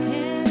her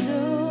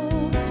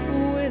candle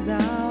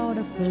without a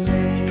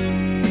flame.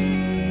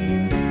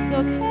 So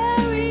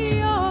carry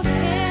your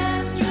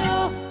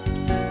candle,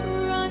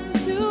 run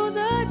to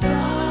the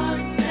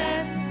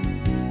darkness,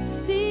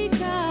 seek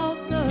out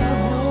the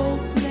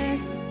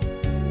hopeless,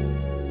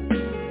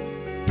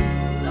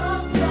 the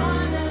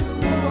bright and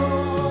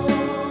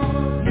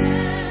bold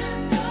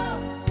candle,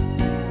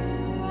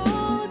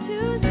 all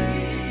to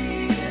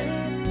see it.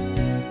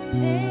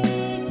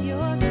 Take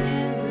your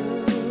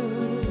candle,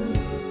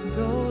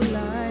 go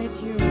light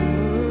your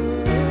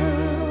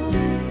world.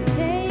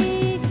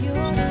 Take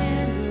your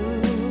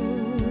candle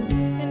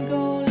and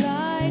go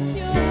light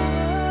your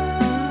world.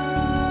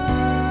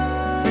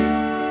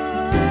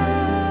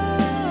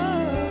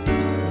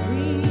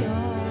 We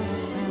are a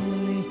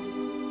family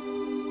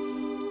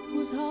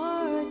whose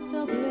hearts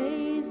are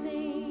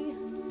blazing,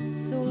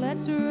 so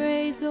let's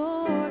raise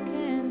our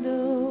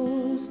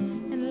candles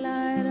and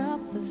light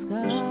up the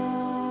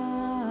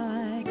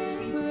sky.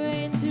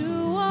 Pray to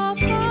our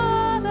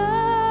Father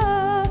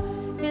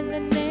in the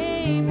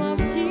name of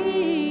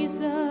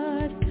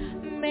Jesus.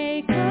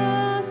 Make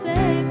us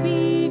a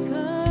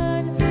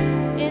beacon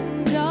in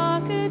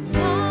darker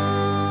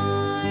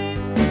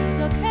times.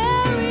 So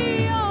carry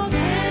your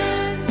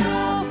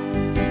candle,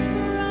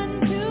 run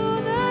to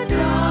the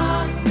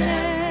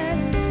darkness,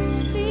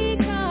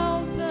 seek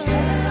out the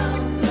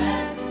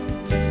helpless.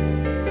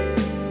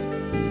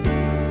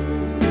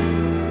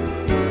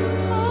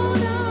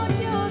 Hold out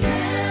your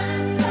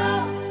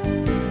candle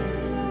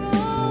for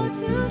all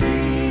to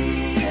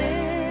see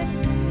it.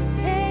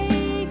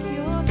 Take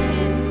your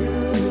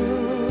candle,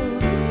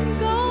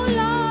 go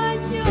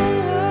light your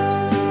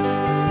world.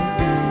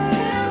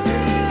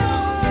 Carry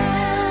your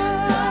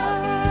candle,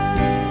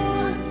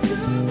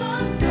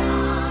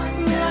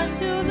 run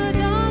to the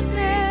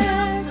darkness,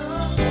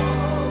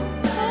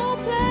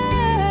 hopeless,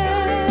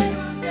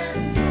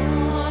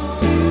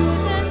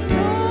 confused and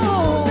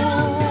torn.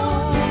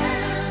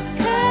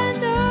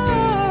 Candle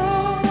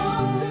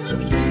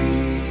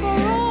for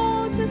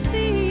all to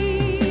see.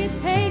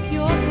 Take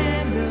your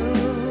candle,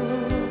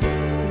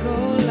 go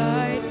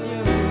light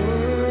your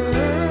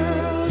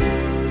world.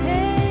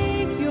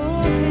 Take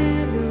your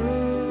candle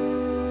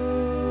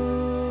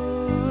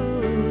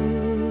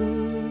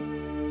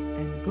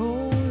and go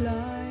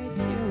light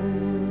your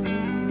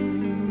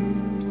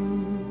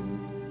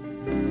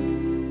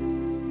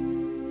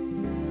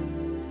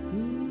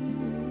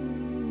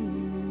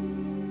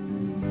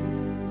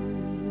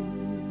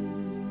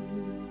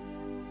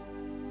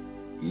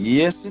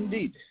Yes,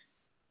 indeed.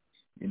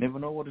 You never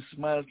know what a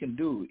smile can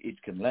do.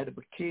 It can light up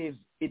a cave.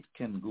 It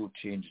can go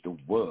change the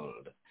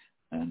world.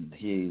 And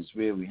here is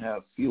where we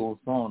have Theo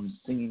Thorne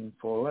singing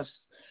for us.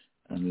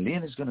 And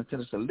Lynn is going to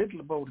tell us a little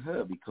about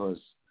her because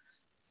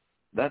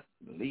that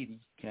lady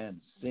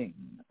can sing.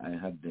 I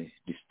had the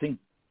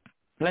distinct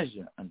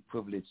pleasure and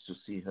privilege to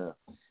see her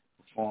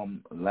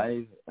perform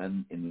live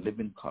and in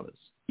living colors,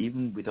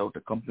 even without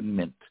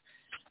accompaniment,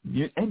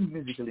 any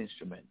musical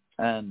instrument.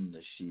 And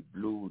she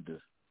blew the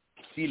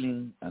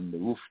ceiling and the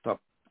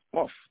rooftop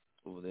off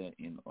over there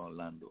in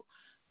Orlando.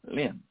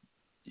 Lynn,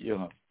 you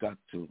have got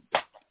to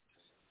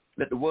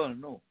let the world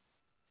know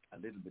a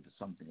little bit of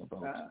something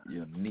about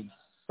your niece.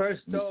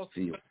 First Miss off,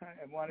 Field.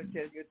 I want to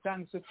tell you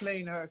thanks for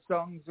playing her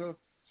songs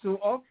so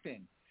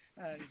often.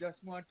 And just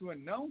want to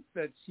announce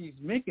that she's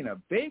making a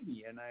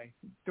baby, and I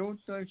don't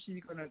know if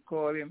she's going to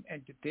call him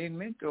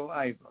Entertainment or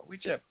Ivor,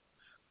 whichever.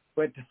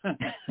 But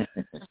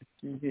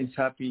she is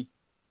happy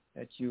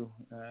that you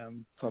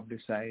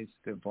publicized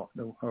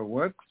her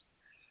work.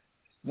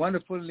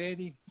 Wonderful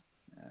lady.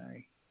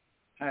 I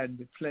had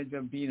the pleasure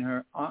of being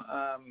her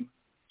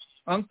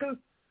uncle,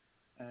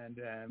 and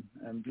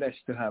I'm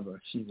blessed to have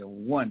her. She's a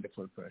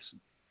wonderful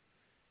person.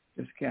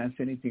 Just can't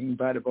say anything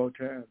bad about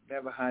her. I've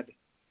never had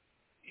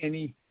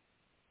any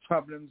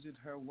problems with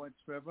her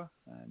whatsoever,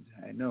 and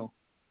I know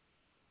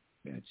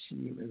that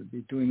she will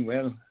be doing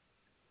well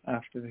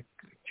after the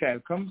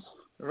child comes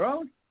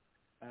around.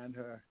 And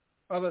her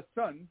other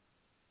son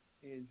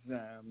is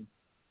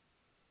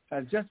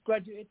has just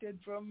graduated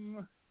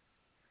from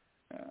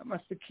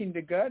Master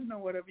Kindergarten or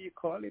whatever you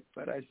call it,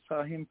 but I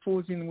saw him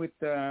posing with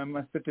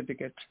a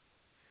certificate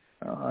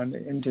on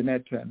the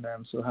internet, and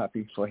I'm so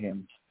happy for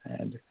him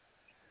and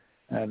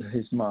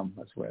his mom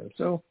as well.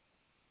 So,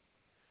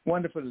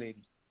 wonderful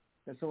lady.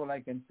 That's all I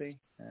can say,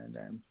 and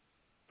I'm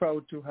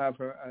proud to have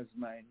her as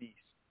my niece.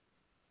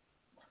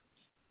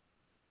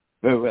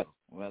 Very well.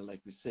 Well,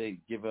 like we say,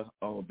 give her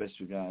our best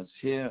regards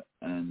here,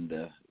 and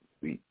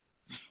we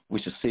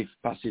wish a safe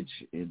passage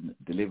in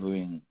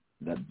delivering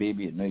that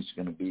baby. I know it's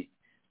going to be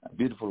a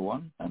beautiful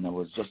one, and I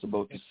was just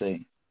about to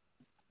say,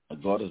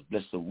 God has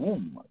blessed the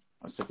womb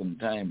a second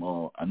time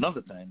or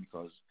another time,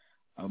 because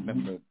I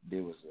remember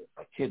there was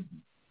a kid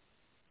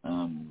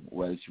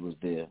while she was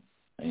there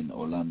in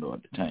Orlando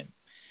at the time.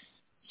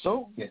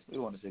 So, yes, we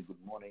want to say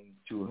good morning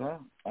to her.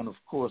 And, of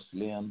course,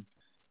 Leon,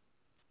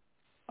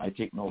 I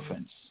take no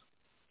offense.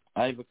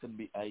 Ivor can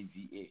be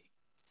IVA.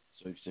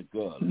 So if it's a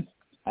girl,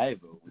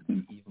 Ivor would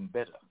be even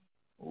better.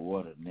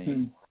 What a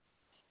name.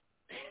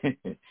 Give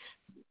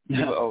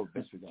her our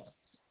best regards.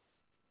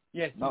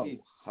 Yes, now,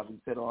 indeed.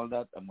 Having said all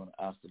that, I'm going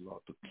to ask the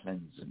Lord to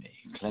cleanse me.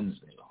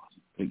 Cleanse me, Lord,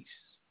 please.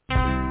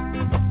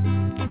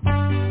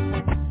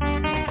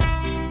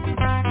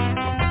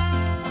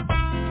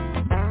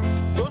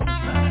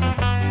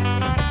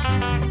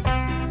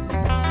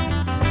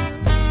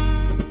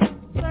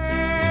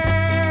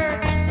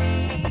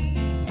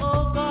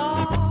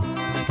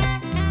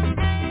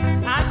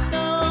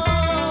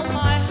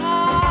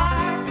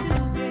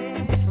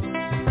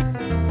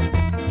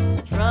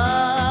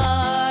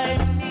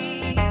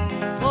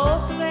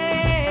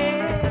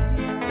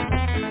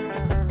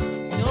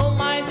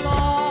 My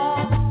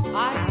God.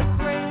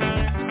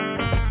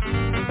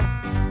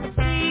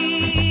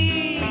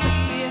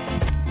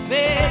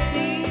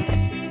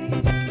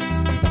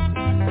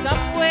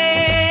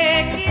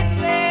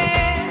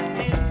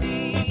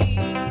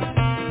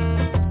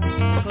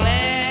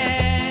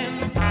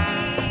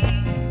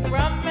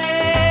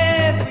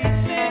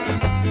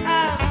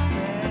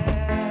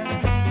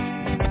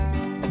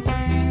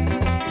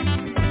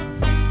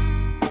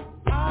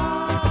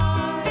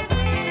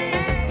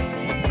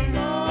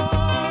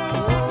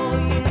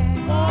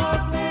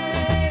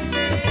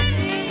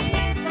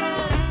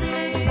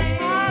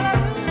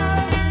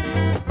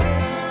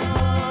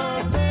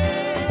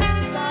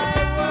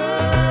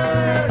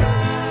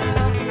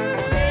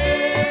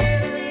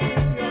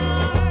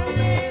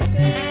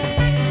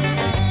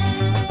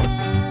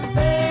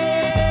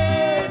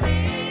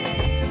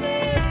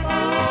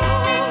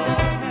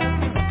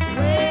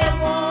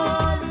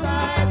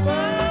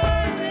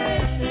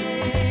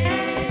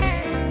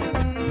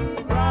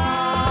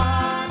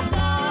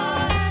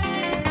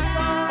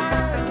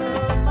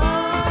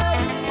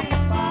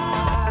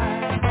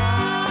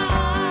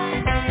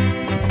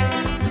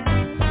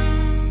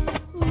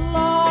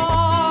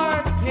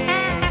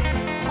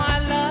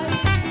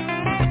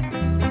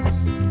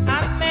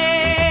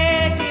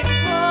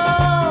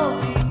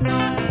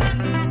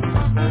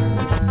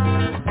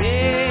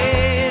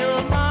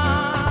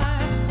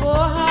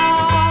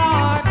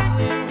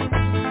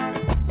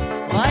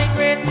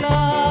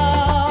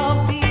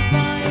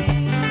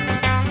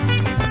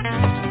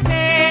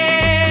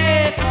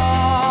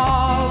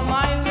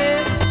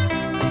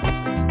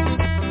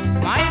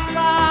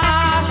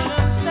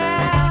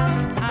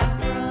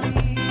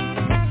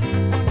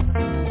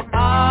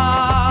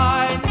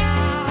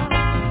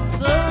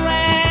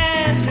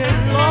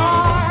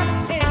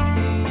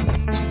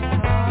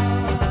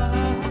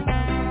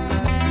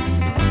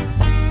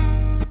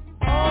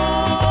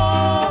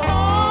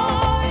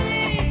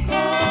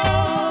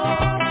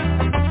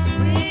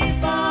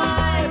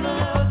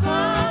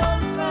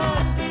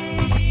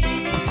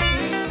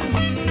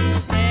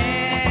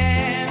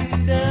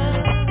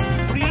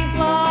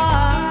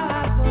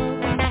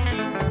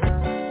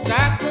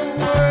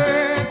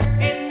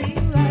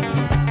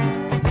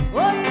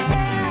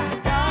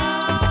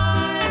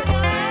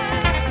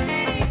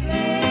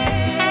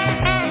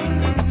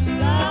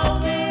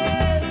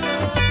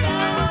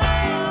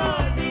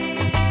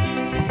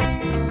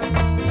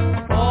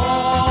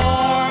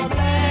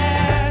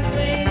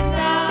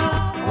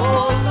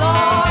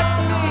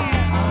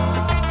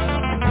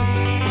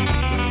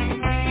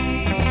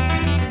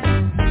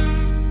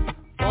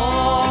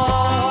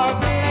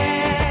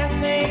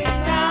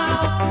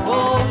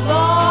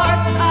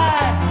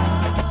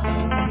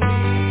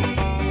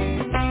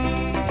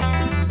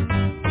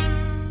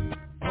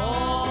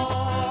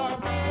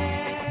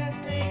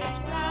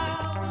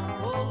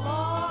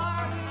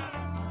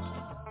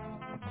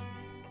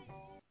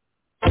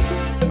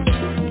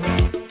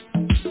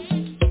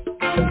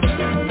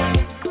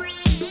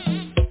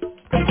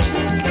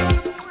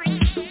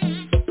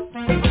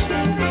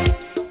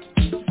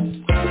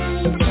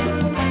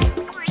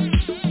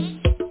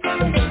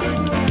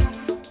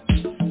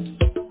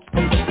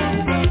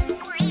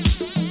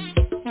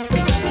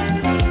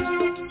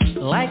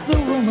 Like the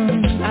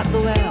woman at the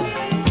well,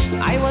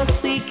 I was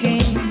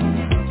seeking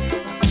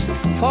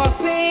for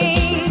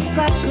things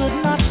that could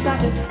not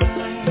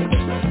satisfy.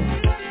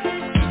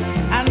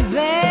 And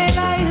then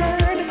I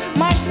heard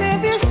my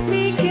Savior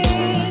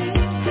speaking,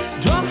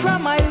 draw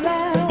from my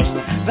well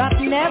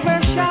that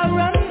never shall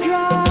run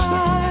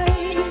dry.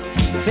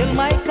 Fill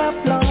my cup,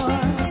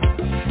 Lord,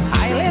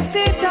 I lift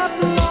it up,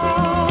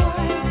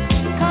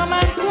 Lord. Come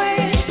and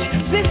quench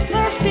this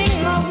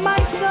thirsting of my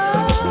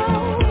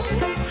soul.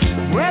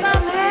 Bread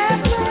of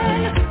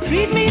heaven,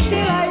 feed me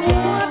till I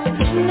want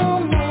no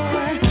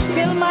more.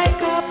 Fill my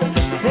cup,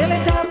 fill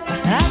it up,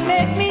 and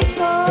make me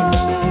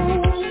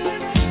full.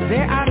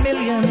 There are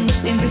millions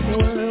in this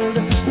world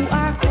who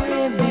are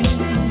craving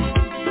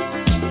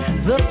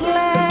the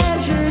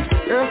pleasures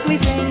earthly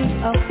things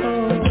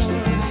afford,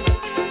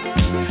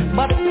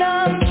 but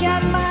none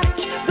can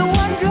match the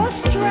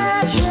wondrous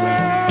treasure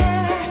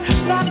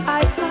that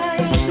I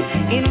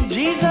find in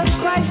Jesus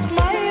Christ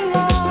my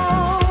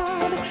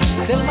Lord.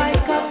 Fill my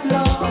cup,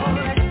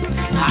 Lord,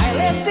 I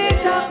lift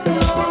it up,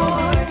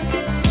 Lord.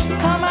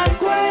 Come and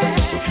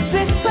quench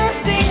this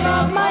thirsting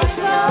of my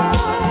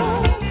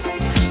soul.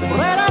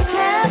 Bread of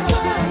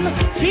heaven,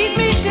 feed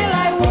me till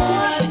I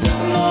want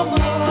no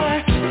more.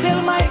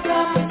 Fill my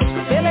cup,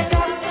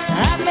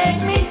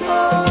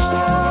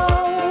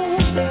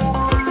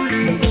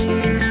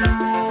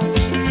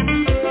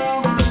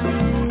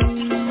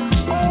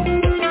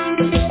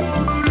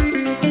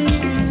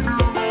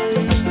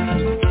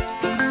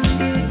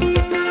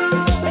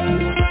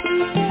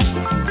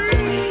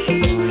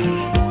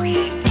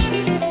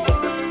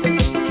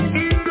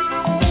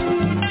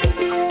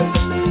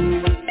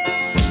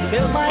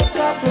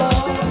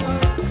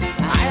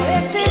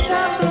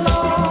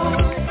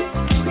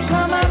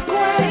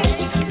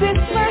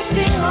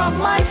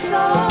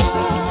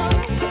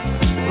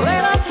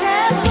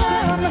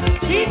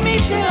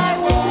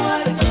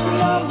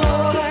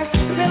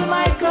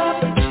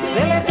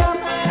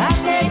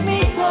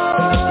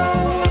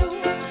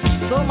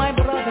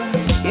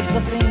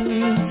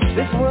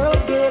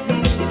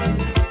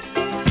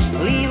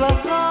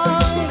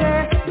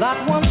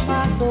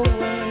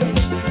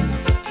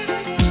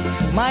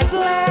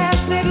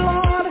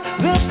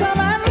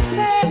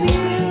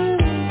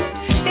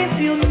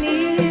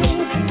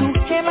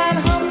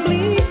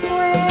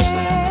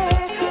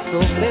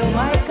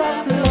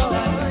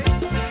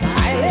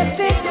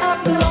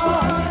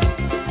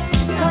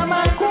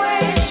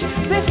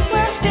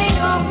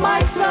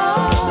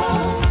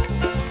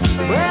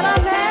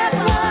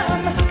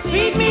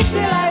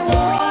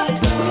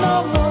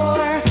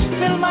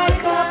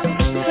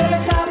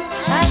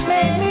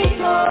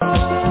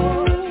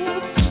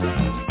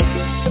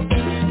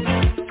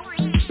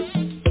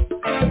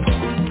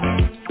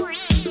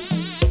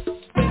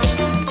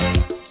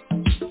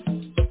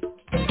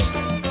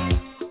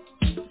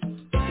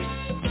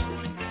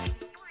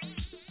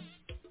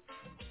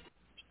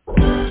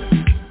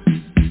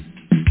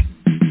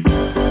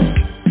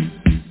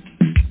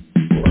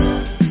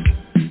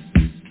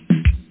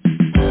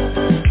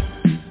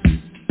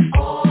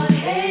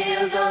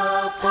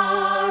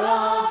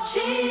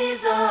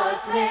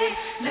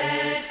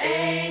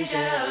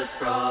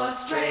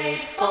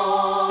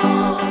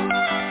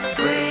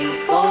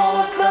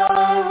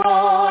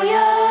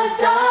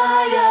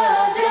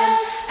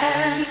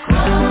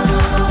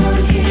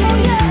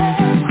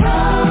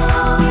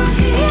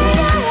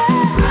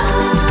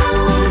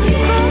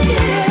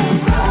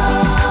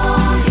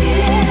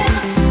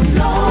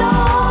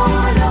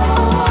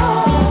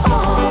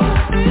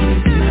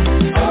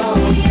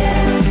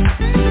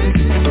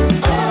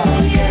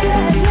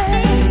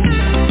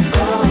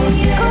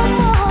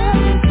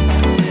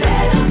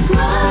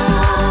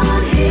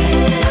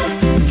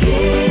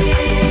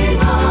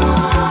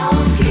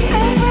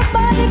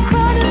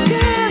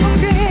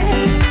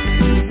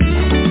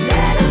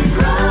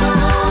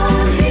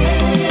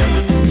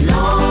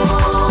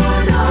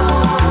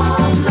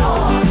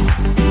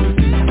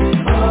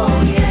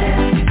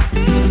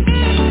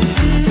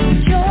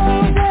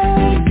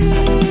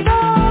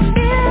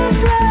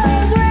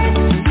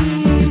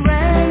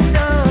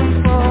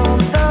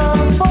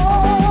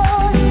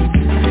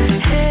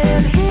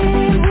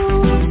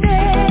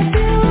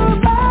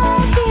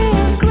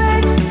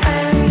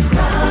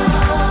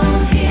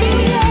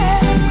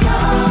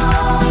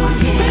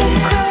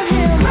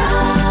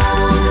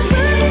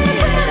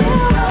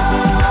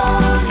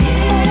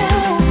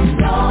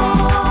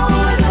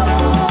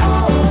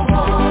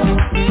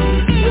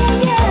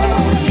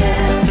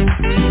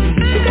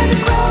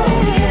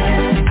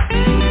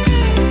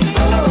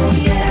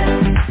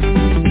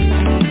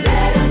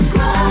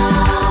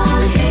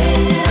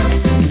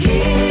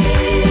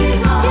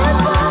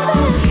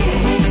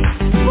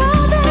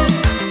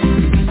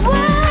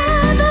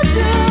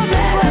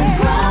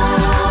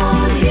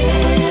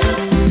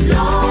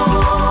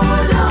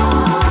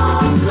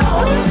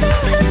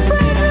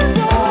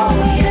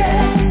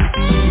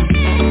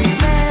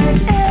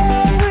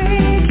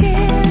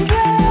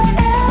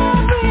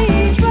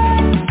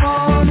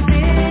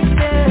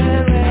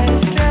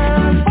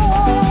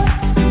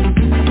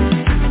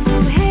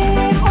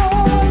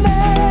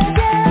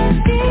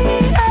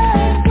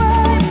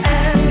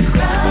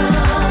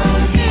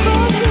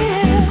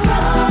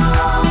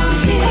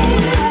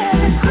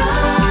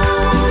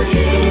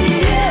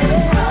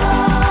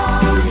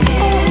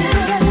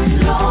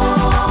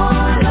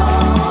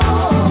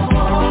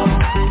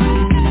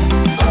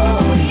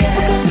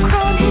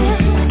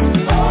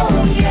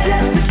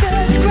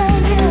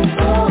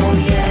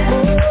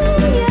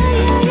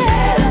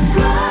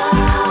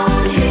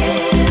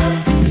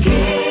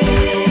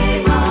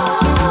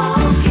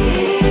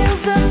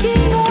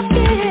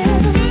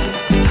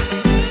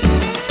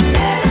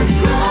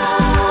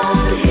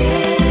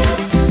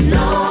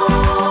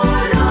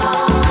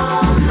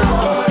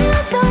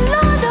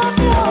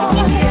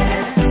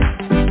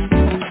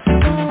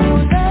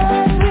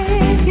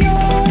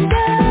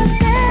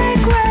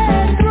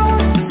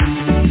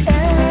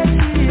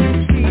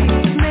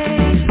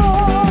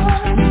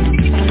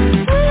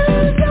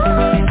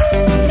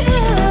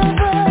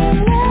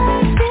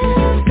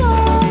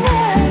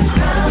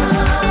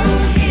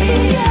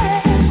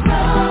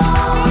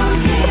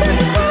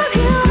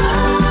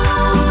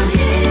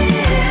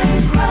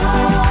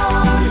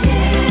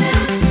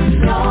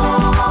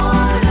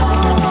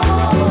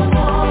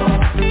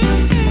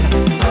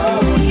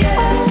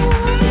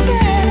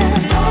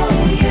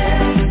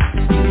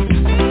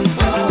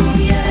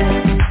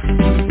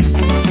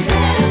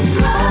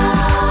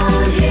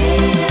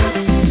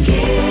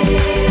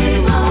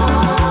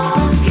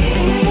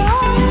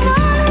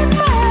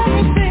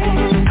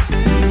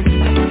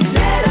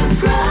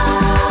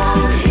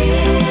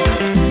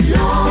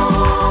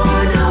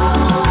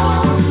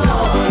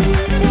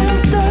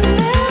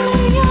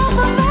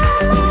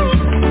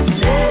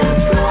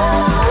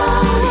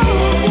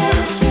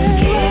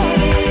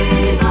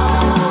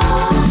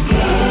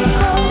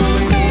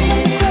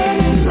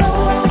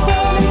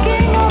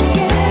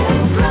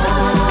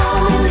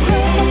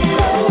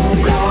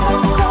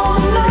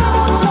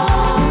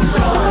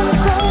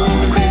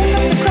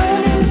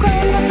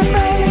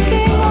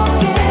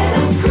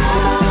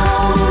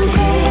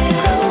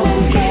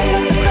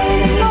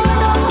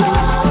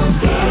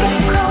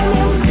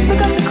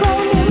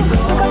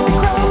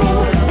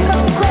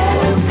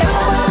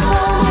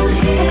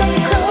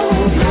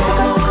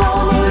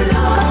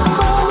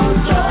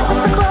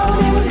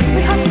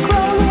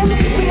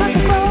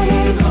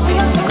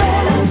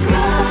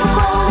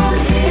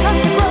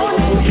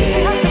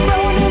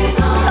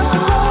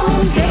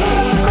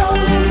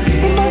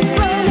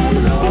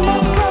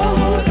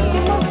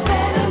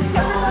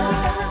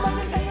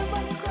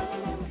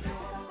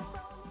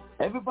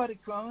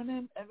 Everybody crown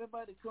him.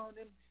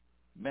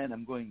 Man,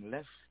 I'm going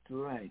left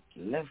to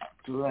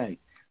right.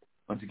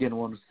 Once again, I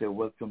want to say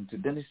welcome to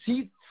Dennis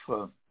Heath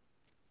for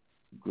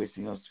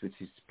gracing us with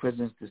his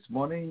presence this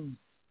morning.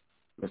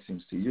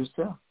 Blessings to you,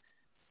 sir.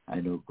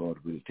 I know God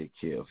will take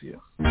care of you.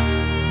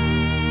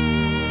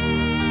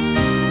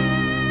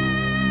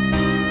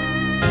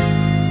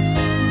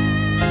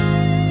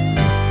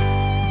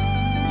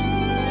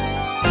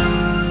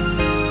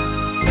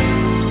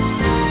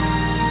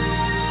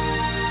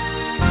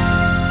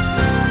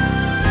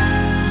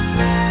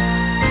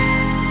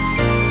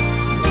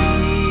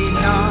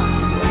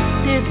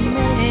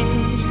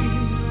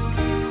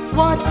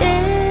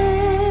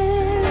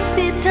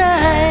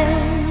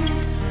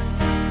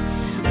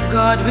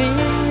 God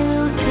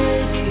will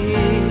take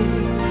care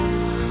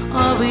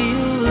of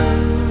you.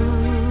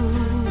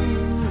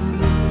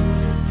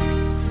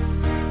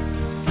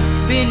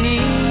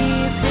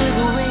 Beneath his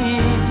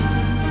wings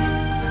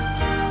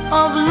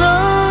of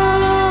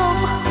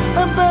love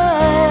abide,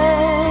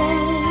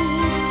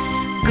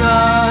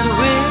 God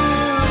will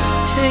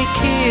take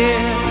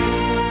care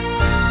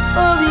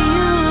of you.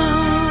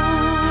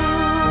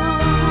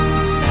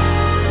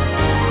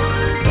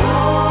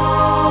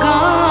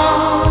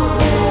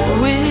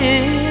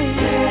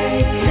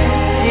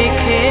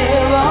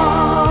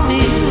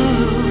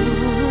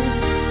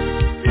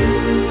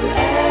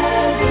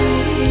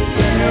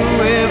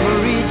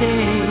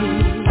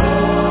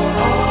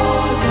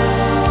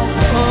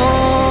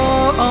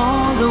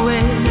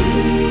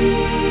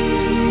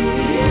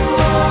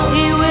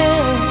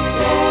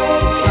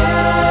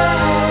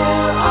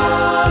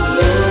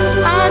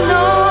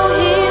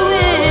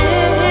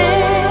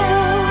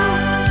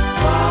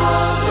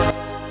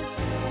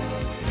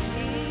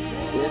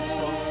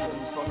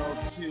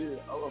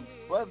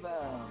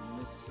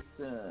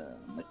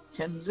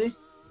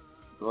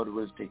 God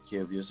will take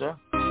care of you, sir.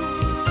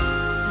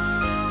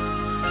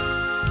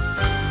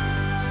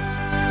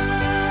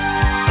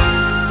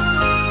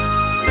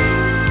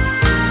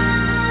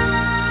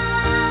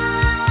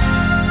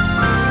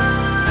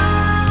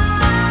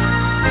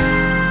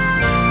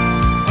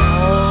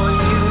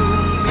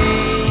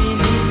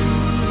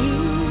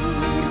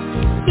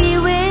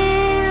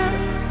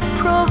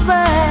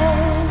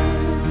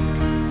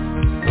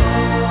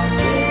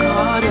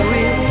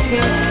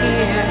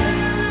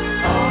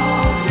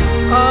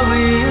 Of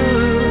you.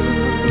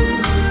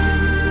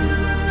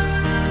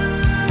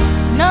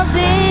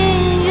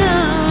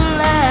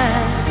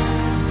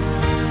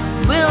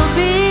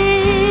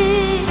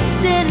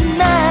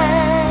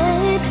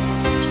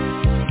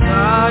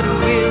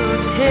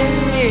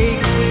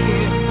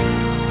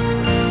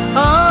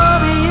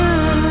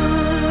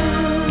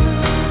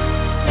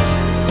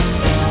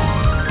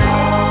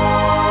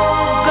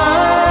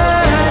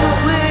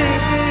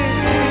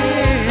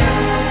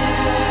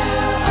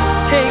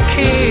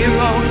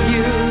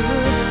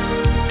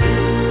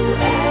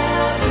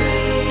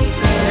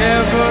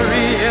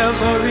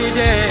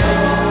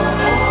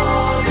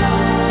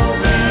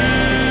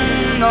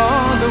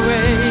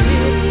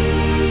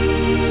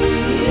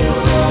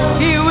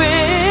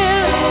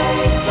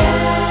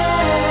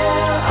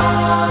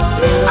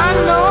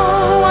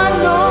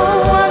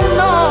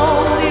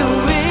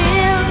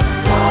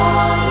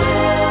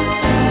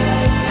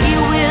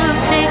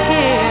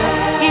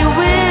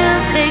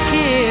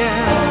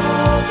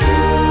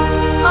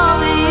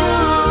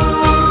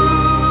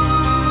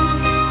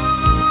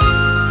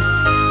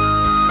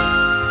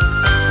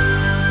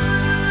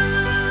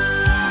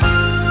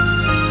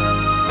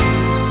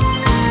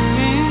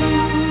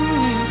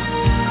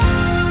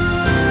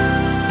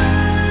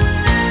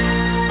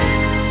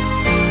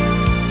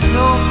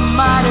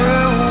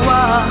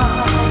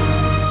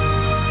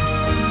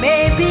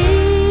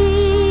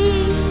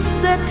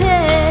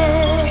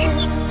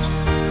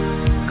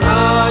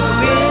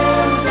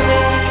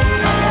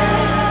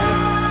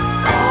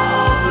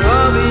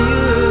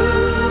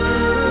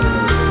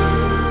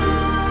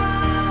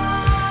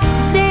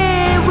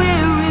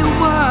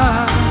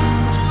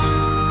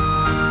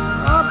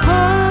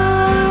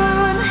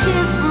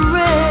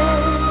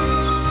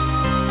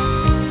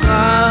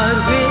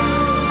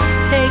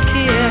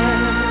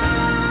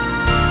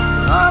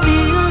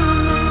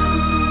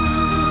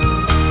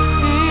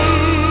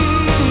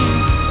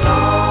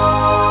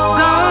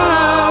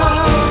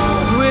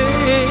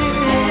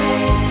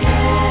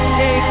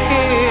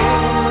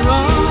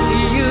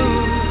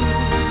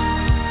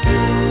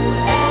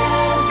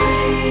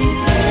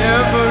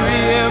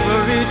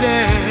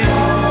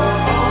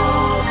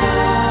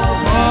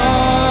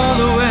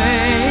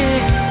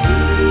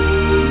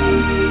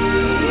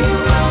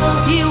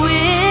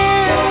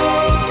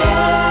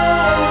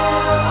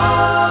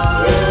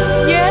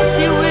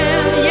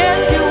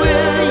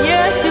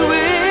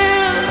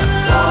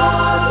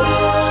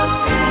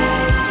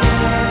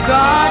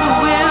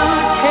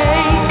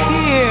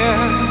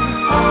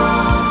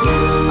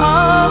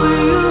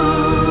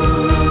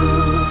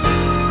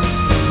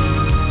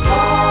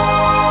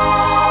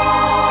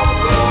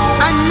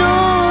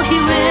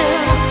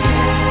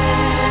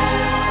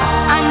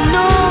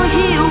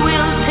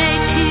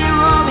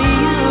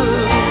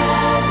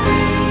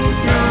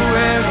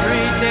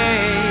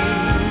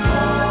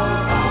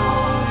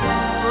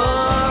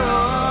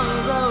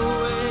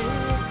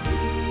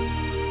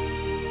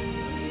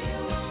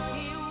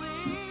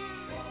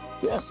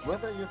 Yes,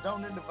 whether you're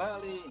down in the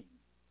valley,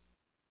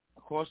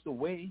 across the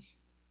way,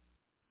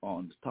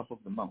 on the top of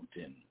the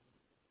mountain,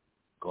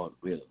 God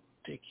will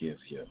take care of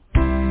you.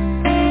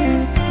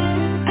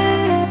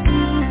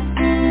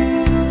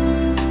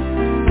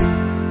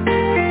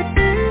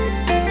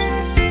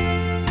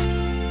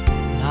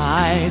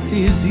 Life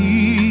is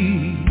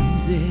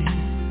easy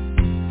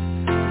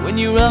when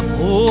you're up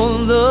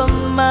on the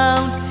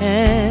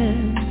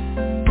mountain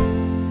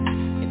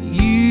and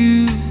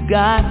you've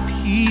got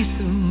peace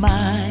of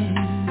mind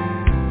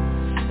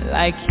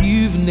like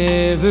you've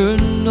never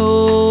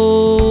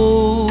known.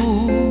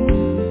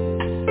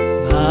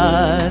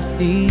 But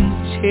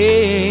things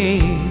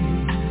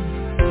change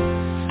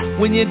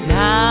when you're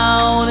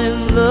down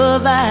in the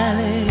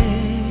valley.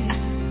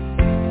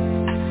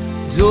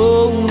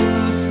 Don't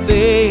lose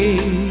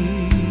faith,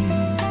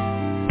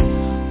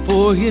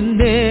 for you're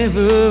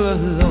never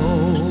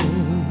alone.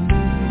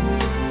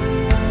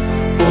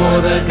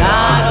 For the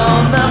God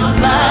on the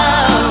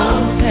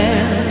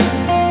mountain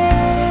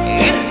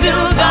is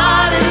still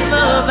God in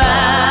the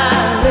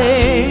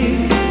valley.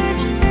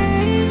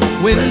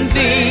 When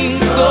things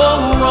go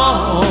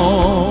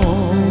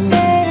wrong,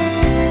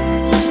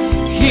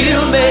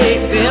 He'll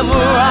make them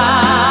right.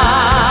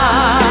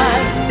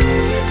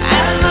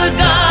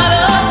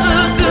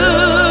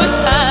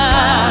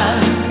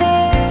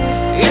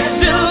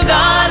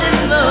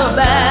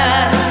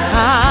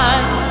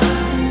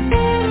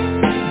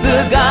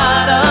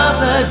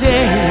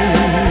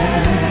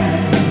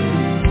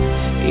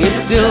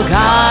 Still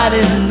God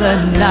in the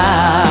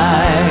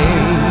night.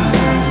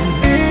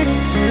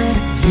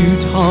 You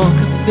talk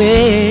of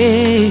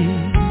faith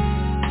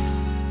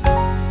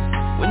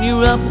when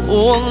you're up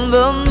on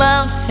the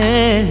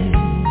mountain,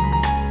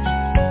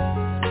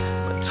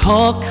 but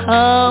talk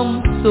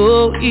comes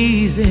so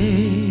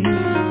easy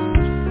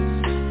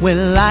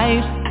when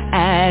life's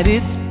at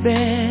its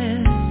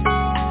best.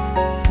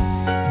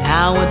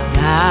 Now it's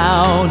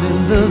down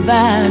in the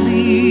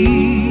valley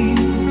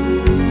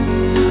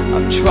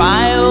of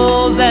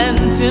trials and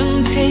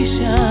temptations.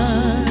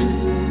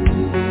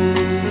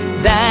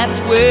 That's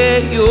where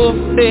your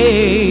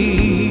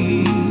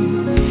faith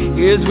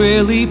is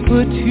really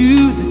put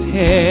to the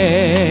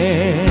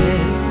test.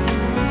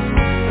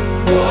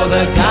 For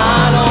the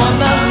God on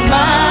the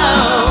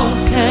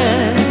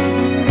mountain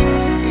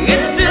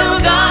is still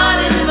God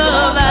in the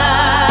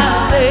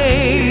valley.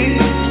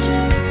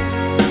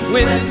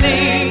 When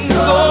things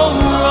go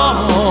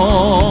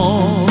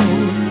wrong,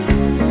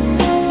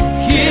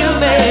 He'll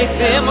make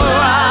them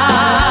right.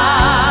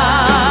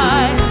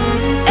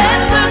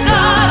 And the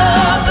God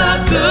of the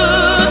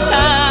good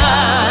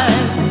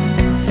times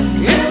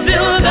is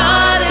still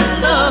God in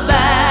the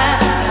bad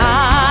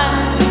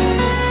times.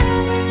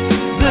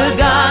 The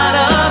God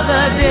of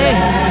the day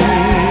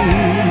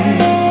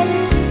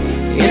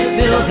is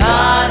still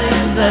God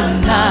in the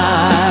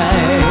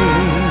night.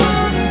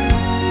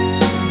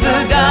 The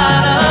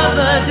God of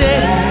the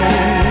day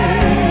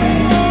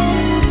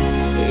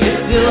is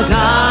still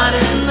God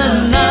in the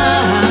night.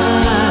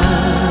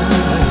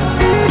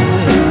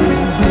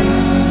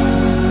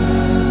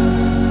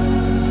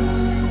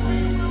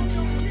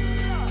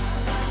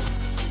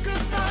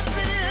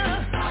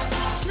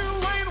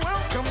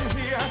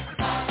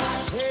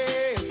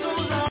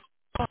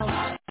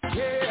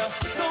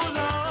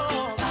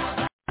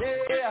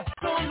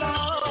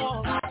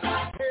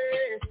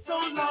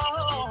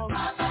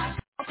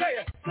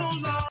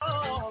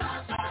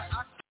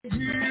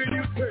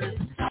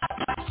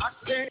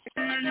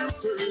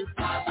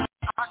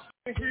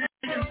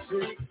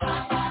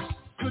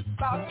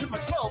 Goodbye to my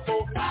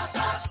trouble.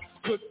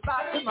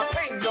 Goodbye to my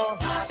pain, y'all.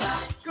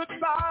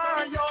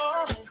 Goodbye,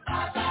 y'all.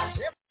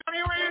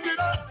 Everybody raise it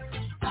up.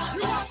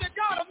 You are the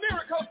God of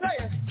miracles, say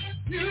it.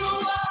 You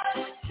are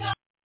the God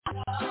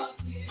of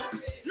miracles.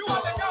 You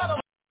are the God of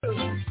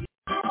miracles.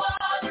 You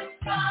are the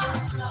God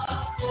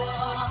of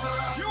miracles.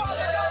 You are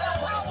the God of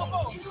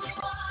powerful. You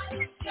are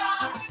the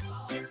God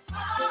of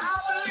power. I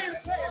believe,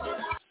 say it.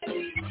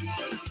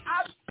 I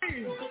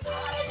believe.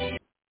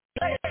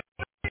 Say it.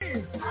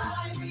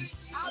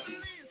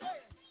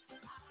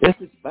 Yes,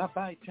 it's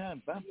bye-bye time.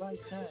 Bye-bye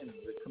time.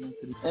 We're coming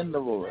to the end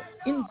of our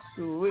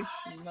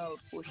inspirational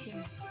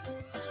portion.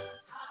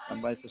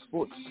 And right for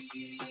sports.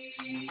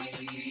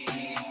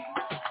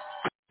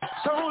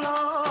 So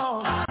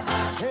long.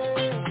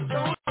 Hey,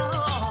 so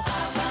long.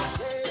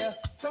 Yeah,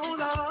 so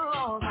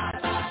long.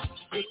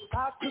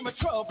 Goodbye to my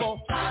trouble.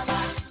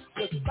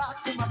 Goodbye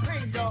to my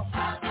pain, y'all.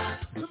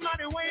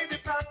 Somebody wave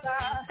it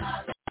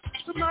outside.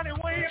 Somebody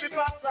wave it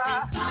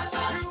outside.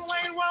 You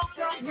ain't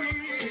welcome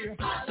here.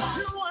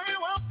 You ain't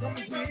welcome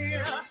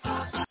here.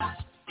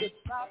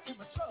 Goodbye to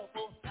my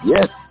trouble.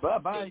 Yes,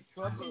 bye-bye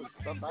trouble.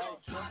 Bye-bye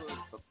trouble.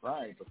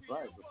 Bye-bye,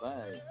 bye-bye,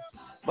 bye-bye.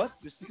 But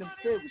we still can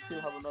stay. We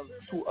still have another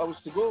 2 hours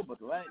to go.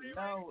 But right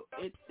now,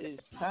 it is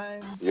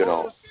time you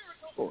know,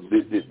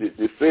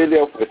 the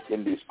failure of West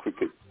Indies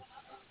cricket,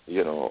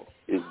 you know,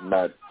 is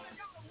not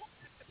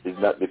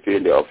the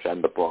failure of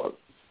Shanda Paul.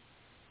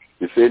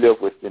 The failure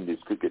of West Indies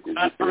cricket is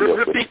the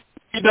failure of...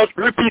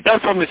 Repeat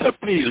that for me, sir.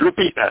 Please,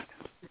 repeat that.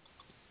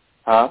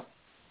 Huh?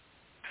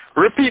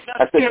 Repeat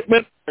that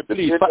statement,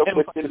 please.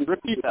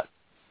 Repeat that.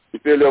 The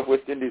failure of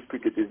West Indies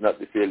cricket is not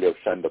the failure of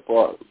Shanda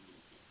Paul.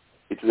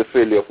 It's the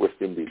failure of West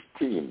Indies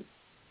team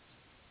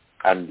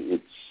and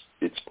its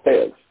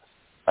players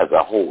as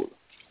a whole.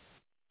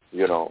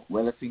 You know,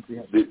 well, I think we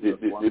have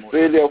the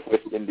failure of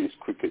West Indies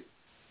cricket,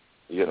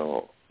 you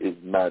know, is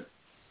not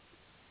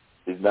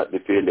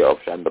the failure of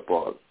Shanda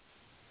Paul.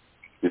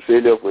 The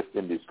failure of West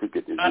Indies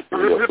cricket is the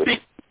failure of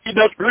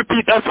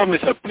Repeat that for me,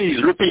 sir.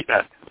 Please repeat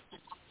that.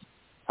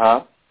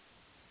 Huh?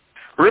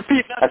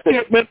 Repeat that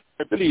statement,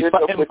 please.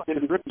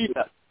 Repeat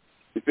that.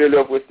 The failure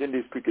of West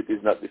Indies cricket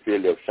is not the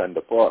failure of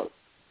Shanda Paul.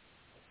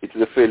 It's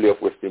the failure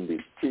of West Indies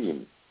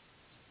team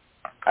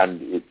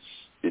and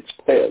its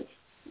players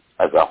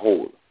as a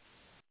whole.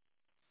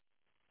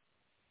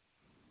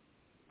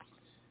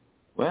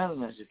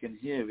 Well, as you can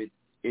hear,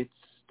 it's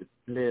the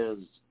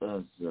players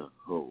as a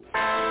whole.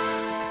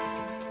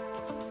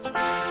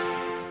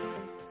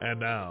 And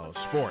now,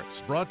 sports,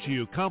 brought to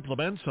you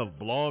compliments of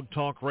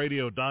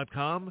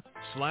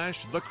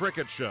blogtalkradio.com/The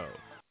Cricket Show.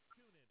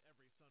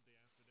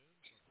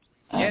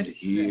 And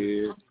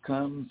here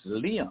comes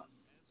Leon.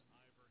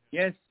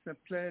 Yes, a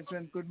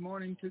pleasant good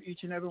morning to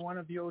each and every one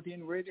of you out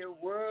in Radio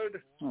World,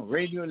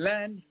 Radio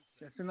Land.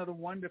 Just another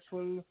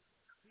wonderful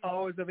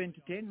hours of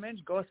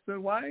entertainment,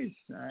 gospel-wise.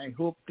 I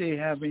hope they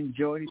have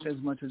enjoyed it as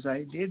much as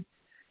I did.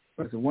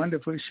 It was a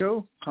wonderful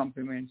show.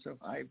 Compliments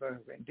of Ivor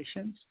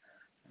renditions.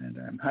 And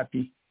I'm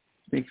happy.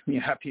 Makes me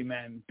a happy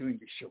man doing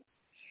the show.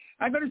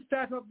 I'm going to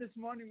start off this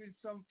morning with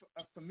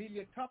a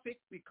familiar topic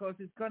because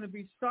it's going to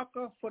be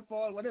soccer,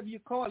 football, whatever you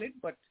call it,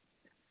 but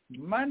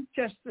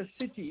Manchester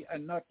City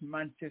and not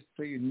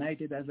Manchester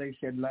United, as I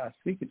said last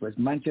week. It was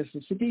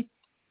Manchester City.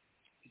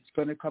 It's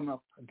going to come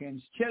up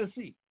against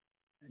Chelsea.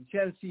 And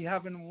Chelsea,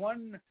 having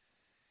won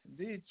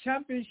the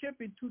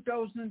championship in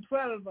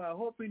 2012, are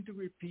hoping to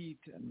repeat.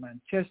 And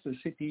Manchester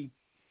City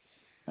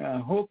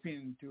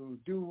hoping to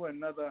do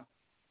another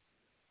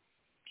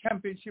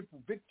championship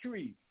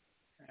victory.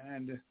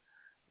 And,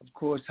 of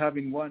course,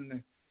 having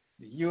won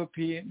the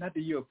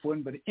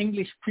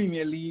English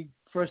Premier League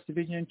First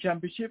Division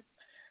Championship,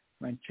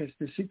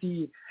 Manchester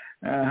City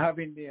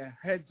having their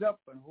heads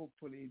up, and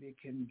hopefully they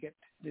can get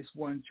this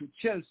one to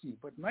Chelsea.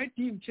 But my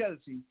team,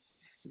 Chelsea,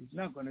 is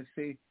not going to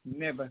say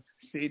never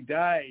say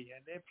die.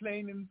 And they're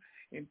playing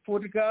in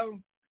Portugal,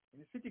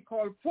 in a city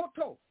called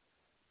Porto.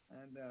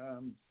 And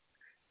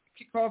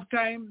kickoff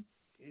time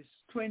is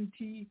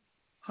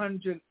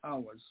 2000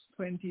 hours.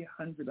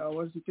 2000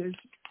 hours it is.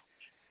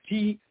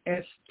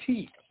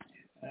 PST.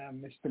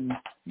 Mr.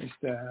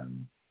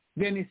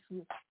 Dennis,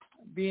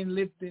 being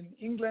lived in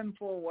England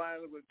for a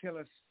while, will tell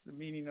us the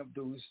meaning of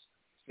those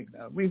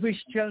signals. We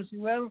wish Chelsea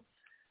well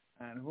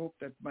and hope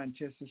that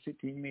Manchester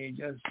City may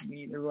just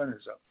be the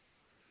runners-up.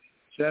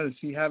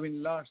 Chelsea,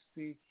 having lost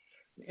the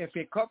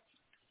FA Cup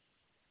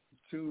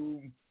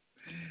to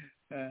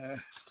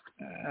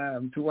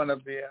one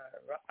of the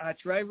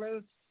arch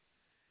rivals,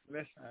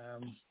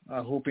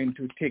 are hoping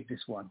to take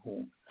this one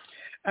home.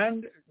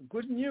 And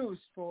good news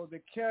for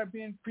the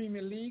Caribbean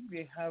Premier League,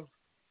 they have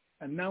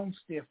announced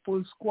their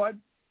full squad.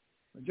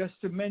 Just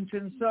to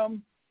mention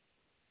some,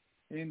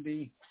 in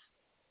the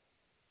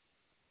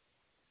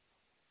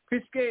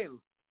Chris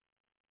Gale,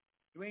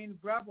 Dwayne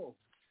Bravo,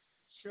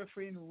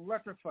 Sheffrin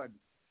Rutherford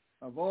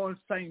have all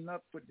signed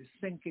up with the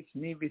St. Kitts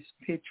Nevis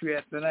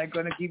Patriots, and I'm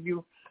going to give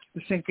you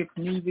the St. Kitts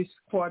Nevis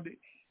squad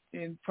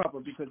in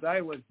proper because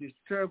I was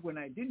disturbed when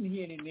I didn't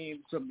hear any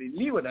names from the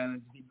Leeward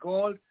Islands be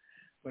called,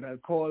 but I'll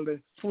call the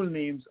full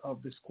names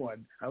of the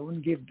squad. I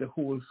wouldn't give the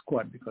whole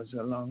squad because it's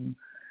a long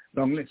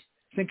list.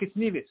 St. Kitts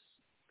Nevis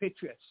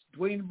Patriots,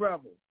 Dwayne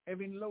Bravo,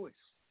 Evan Lewis,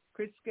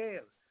 Chris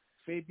Gale,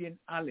 Fabian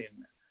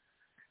Allen,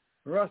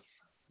 Russ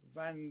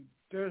Van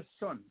Der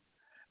Son,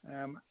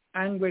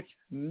 Angret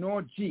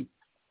Norji,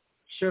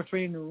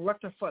 Sheffrin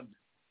Rutherford,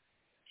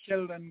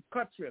 Sheldon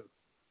Cottrell,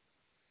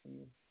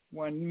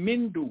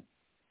 Mindu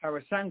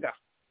Arasanga,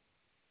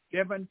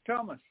 Devon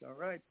Thomas, all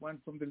right, one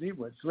from the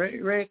Leewards,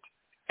 Ray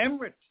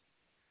Emmerich,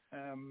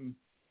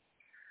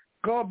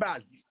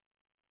 Gorbad,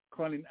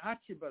 Colin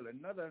Archibald,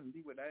 another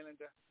Leeward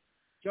Islander,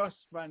 Josh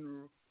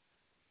Van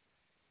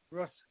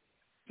Ross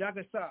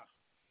Jagassar,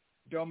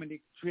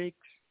 Dominic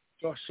Drake,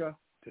 Joshua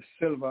De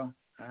Silva,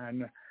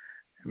 and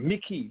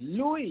Mickey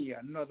Louis,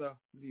 another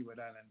Leeward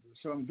Islander.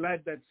 So I'm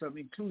glad that some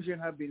inclusion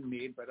have been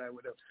made, but I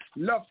would have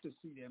loved to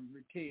see them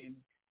retain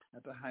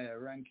at a higher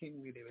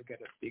ranking where they will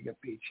get a bigger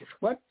paycheck.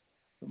 But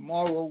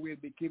tomorrow we'll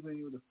be giving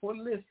you the full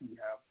list. We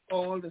have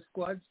all the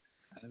squads,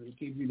 and we'll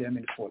give you them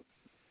in full.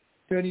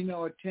 Turning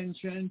our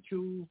attention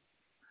to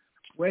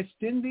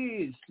West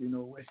Indies. You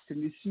know, West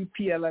Indies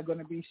CPL are going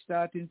to be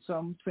starting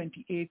some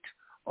 28th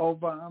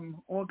of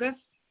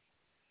August.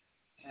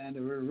 And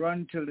it will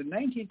run till the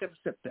 19th of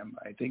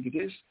September, I think it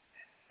is.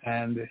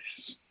 And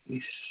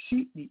the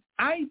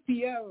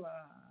IPL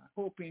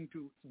hoping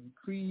to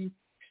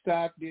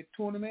start their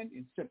tournament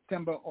in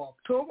September or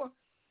October.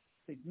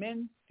 It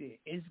meant there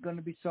is going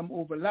to be some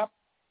overlap,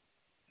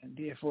 and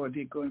therefore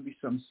there's going to be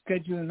some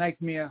schedule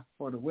nightmare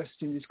for the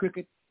West Indies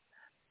cricket.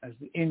 as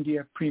the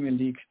India Premier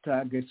League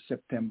targets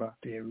September,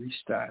 they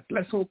restart.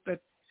 Let's hope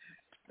that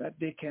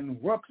they can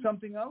work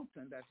something out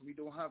and that we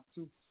don't have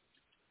to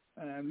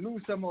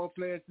lose some more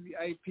players to the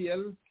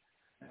IPL.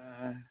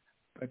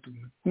 But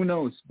who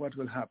knows what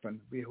will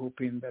happen. We're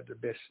hoping that the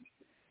best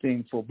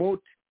thing for both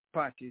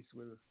parties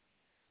will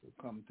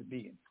come to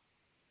being.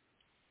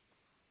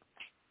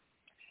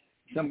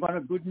 Some kind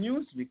of good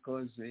news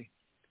because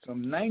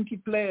some 90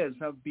 players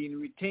have been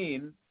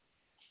retained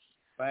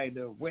by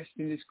the West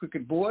Indies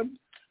Cricket Board,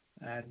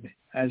 and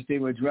as they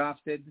were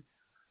drafted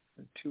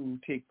to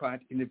take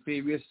part in the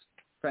various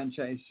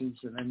franchises,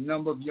 and a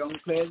number of young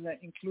players are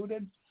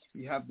included.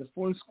 We have the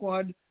full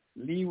squad: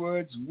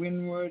 Leewards,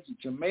 Windwards,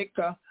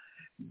 Jamaica,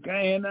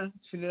 Guyana,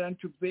 Trinidad and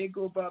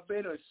Tobago,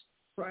 Barbados,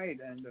 Pride,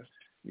 and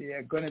we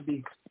are going to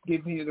be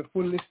giving you the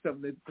full list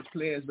of the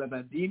players that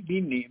are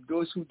being named.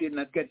 Those who did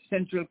not get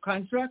central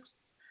contracts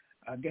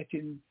are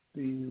getting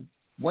the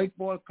white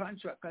ball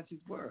contract, as it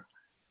were.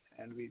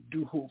 And we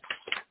do hope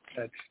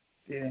that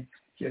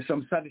there's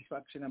some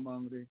satisfaction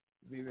among the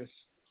various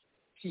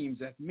teams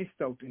that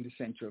missed out in the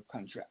central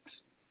contracts.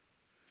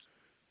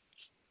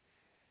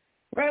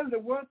 Well, the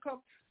World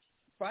Cup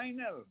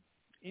final,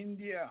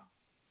 India,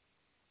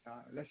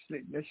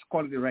 let's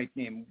call it the right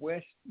name,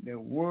 the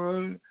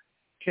World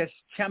Test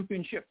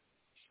Championship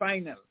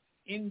final,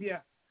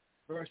 India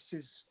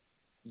versus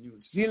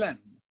New Zealand.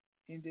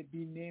 India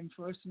being named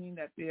first, meaning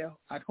that they are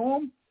at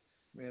home.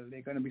 Well, there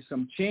are going to be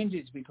some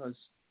changes because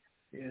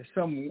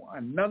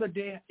another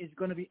day is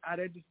going to be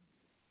added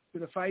to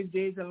the 5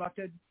 days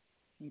allotted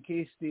in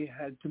case they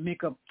had to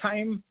make up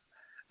time,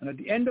 and at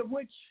the end of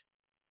which,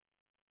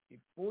 if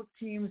both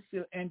teams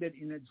still ended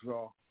in a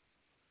draw,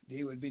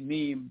 they will be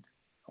named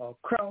or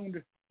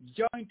crowned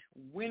joint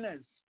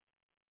winners.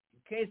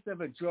 In case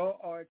of a draw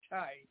or a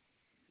tie,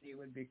 they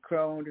will be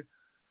crowned,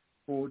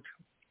 both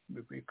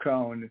will be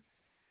crowned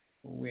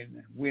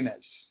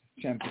winners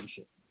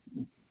championship.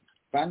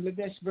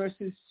 Bangladesh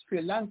versus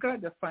Sri Lanka,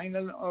 the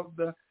final of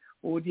the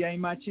ODI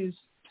matches.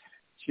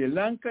 Sri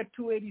Lanka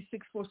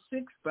 286 for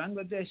 6,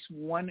 Bangladesh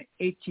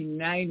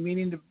 189,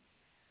 meaning the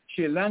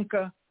Sri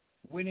Lanka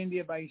winning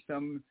there by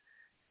some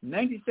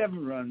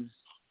 97 runs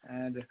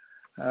and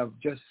have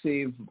just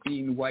saved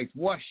being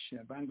whitewashed.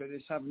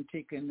 Bangladesh haven't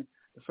taken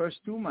the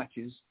first two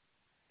matches,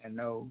 and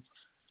now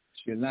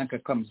Sri Lanka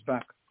comes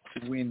back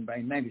to win by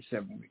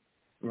 97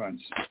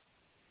 runs.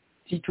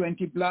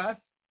 T20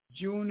 Blast,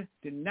 June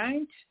the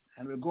 9th,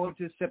 and we'll go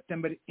to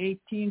September the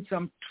 18th.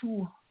 Some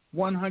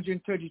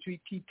 133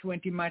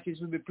 T20 matches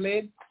will be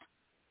played.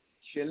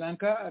 Sri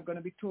Lanka are going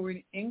to be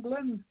touring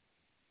England.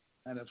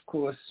 And, of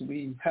course,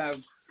 we have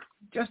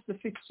just the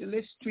fixture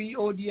list, 3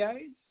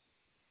 ODIs,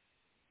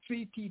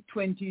 3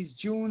 T20s,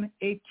 June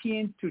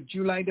 18th to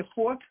July the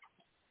 4th.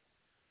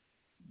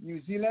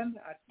 New Zealand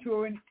are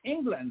touring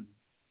England.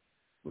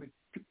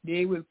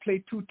 They will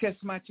play 2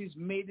 test matches,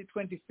 May the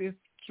 25th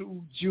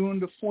through June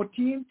the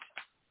 14th.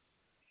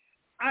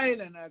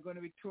 Ireland are going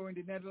to be touring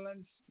the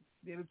Netherlands.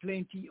 They will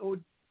play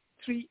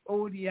 3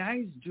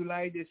 ODIs,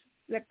 July the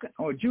 2nd,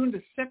 or June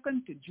the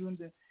 2nd to June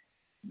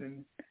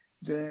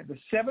the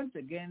 7th.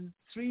 Again,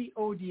 3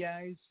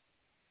 ODIs,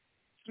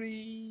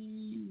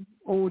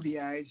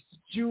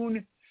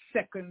 June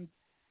 2nd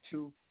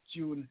to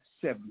June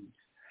 7th.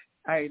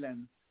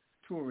 Ireland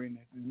touring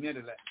the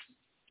Netherlands.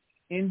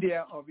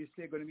 India,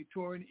 obviously, are going to be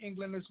touring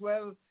England as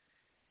well,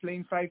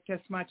 playing 5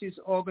 test matches,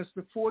 August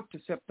the 4th to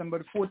September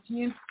the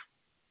 14th.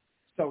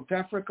 South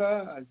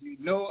Africa, as you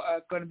know,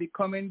 are going to be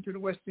coming to the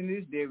West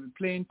Indies. They will be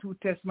playing 2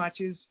 test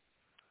matches,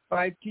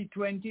 5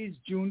 T20s,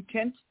 June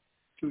 10th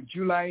to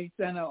July.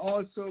 Then are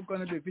also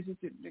going to be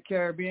visiting the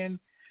Caribbean.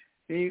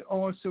 They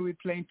also will be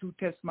playing 2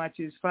 test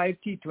matches, 5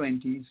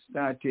 T20s,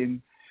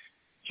 starting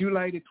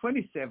July the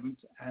 27th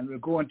and will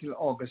go until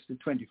August the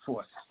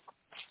 24th.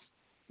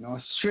 In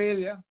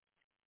Australia,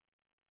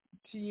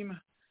 the team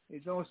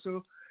is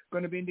also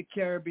going to be in the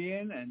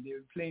Caribbean, and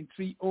they're playing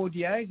 3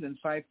 ODIs and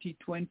 5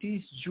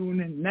 T20s,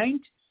 June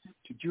 9th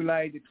to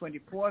July the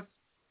 24th.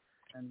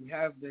 And we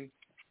have the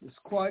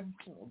squad,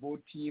 both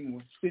teams,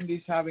 West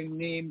Indies having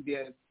named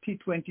their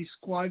T20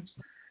 squads,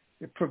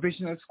 the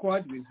provisional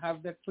squad. We'll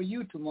have that for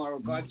you tomorrow,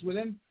 God's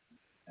willing.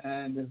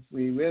 And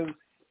we will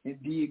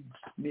indeed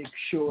make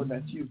sure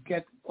that you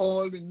get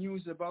all the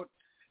news about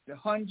the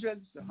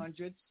hundreds.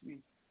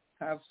 We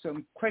have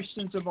some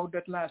questions about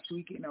that last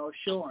week in our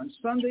show on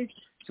Sunday,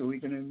 so we're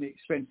going to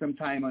spend some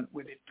time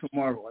with it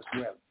tomorrow as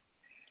well.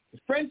 The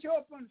French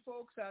Open,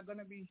 folks, are going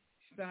to be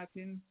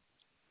starting,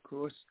 of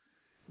course,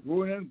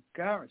 Roland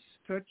Garros,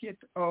 30th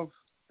of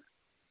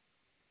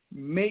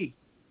May,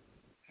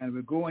 and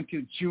we'll go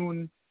until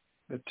June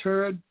the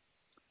 3rd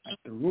at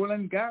the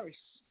Roland Garros,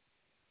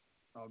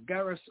 or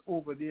Garros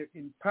over there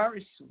in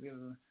Paris.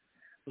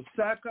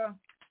 Osaka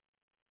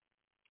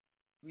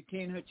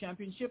retain her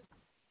championship.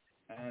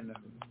 And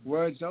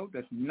words out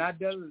that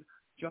Nadal,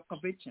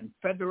 Djokovic, and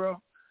Federer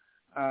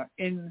are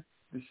in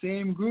the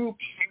same group.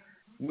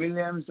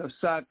 Williams,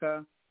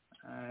 Osaka,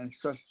 and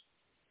so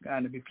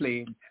going to be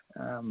playing.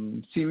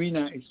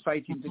 Serena is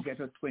fighting to get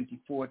her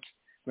 24th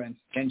Grand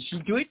Slam. Can she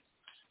do it?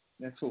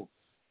 Let's hope.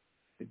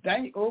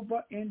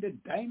 Over in the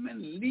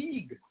Diamond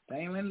League,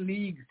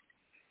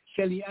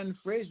 Shelly Ann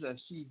Fraser,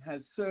 she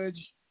has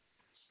surged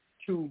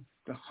to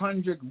the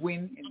 100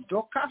 win in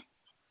Doha,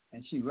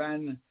 and she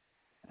ran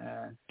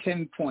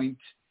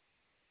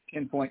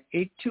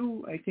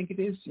 10.82, I think it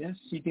is. Yes,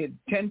 she did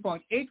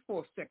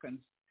 10.84 seconds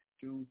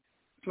to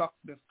clock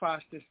the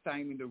fastest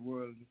time in the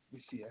world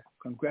this year.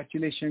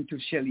 Congratulations to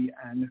Shelly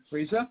Ann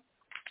Fraser.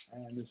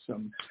 And there's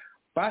some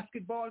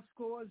basketball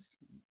scores.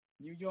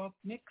 New York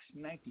Knicks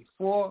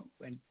 94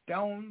 went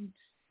down.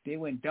 They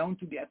went down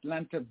to the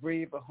Atlanta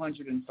Braves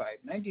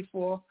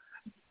 105-94.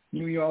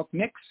 New York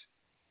Knicks,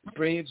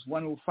 Braves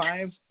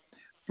 105.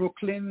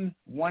 Brooklyn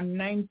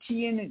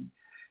 119.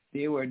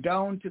 They were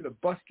down to the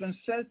Boston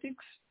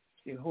Celtics.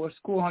 They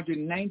score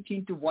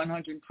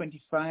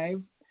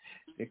 119-125.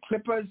 The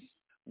Clippers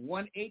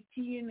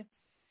 118,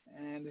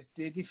 and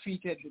they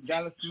defeated the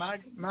Dallas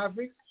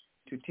Mavericks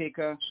to take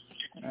to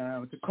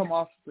come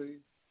off the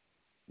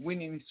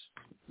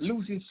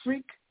losing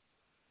streak.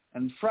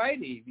 And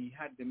Friday we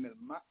had the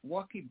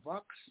Milwaukee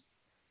Bucks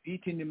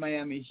beating the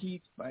Miami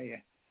Heat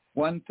by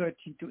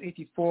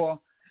 130-84,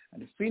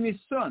 and the Phoenix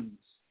Suns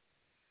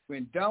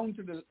went down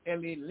to the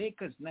LA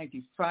Lakers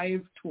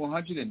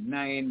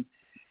 95-109,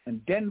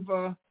 and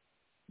Denver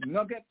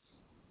Nuggets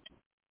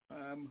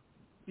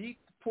beat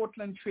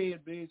Portland Trail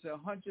Blazers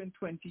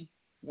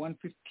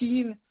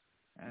 120-115,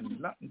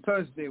 and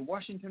Thursday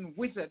Washington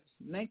Wizards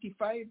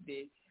 95.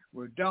 They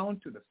were down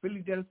to the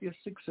Philadelphia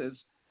Sixers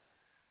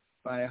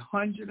by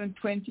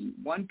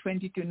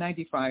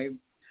 120-120-95,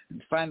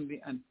 and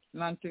finally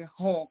Atlanta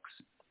Hawks,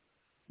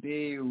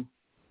 they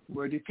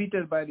were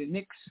defeated by the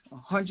Knicks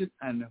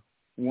 101-92.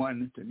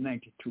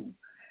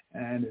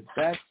 And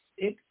that's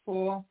it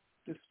for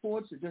the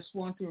sports. I just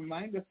want to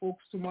remind the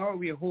folks, tomorrow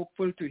we are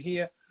hopeful to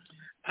hear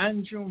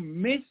Andrew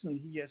Mason.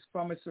 He has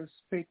promised us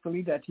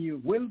faithfully that he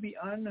will be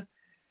on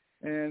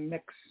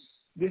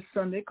this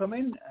Sunday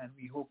coming, and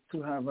we hope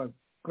to have a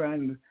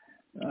grand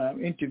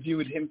interview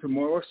with him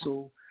tomorrow.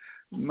 So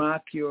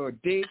mark your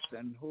dates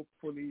and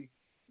hopefully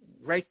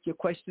write your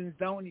questions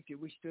down if you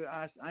wish to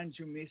ask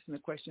Andrew Mason a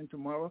question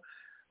tomorrow.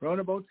 Around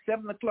about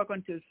 7 o'clock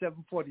until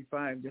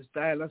 7:45, just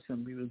dial us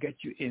and we will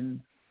get you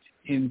in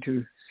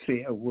to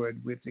say a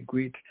word with the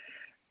great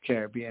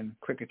Caribbean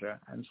cricketer.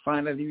 And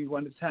finally, we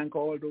want to thank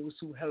all those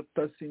who helped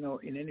us,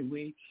 in any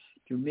way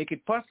to make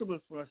it possible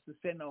for us to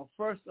send our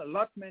first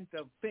allotment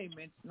of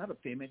payments,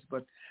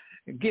 but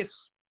gifts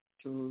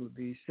to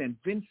the St.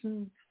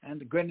 Vincent and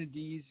the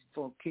Grenadines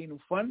Volcano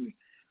Fund.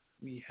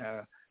 We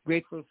are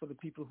grateful for the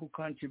people who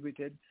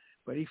contributed.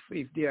 But if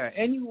there are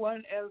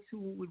anyone else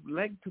who would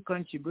like to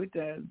contribute,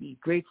 I'll be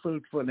grateful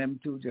for them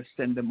to just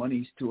send the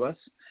monies to us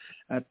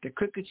at the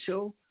Cricket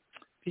Show,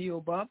 P.O.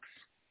 Box.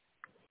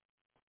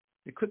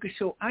 The Cricket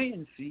Show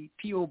INC,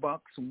 P.O.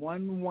 Box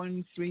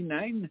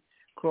 1139,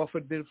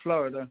 Crawfordville,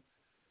 Florida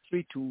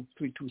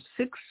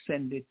 32326.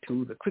 Send it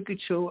to the Cricket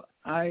Show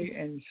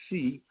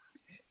INC,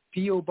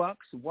 P.O.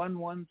 Box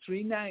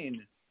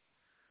 1139,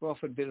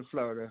 Crawfordville,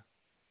 Florida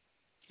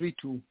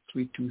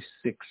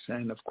 32326.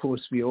 And of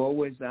course, we're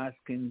always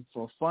asking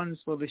for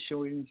funds for the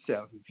show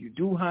itself. If you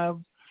do have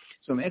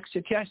some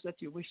extra cash that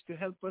you wish to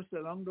help us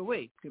along the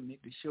way to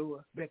make the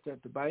show better,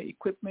 to buy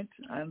equipment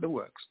and the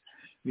works.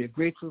 We are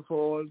grateful for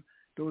all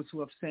those who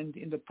have sent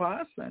in the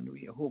past, and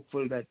we are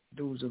hopeful that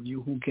those of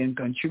you who can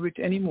contribute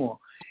any more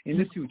in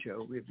the future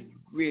will be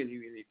really,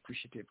 really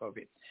appreciative of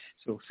it.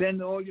 So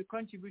send all your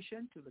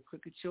contribution to the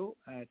Cricket Show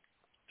at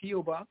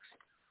P.O. Box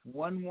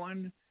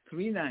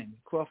 1139,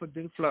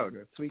 Crawfordville,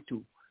 Florida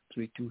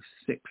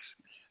 32326.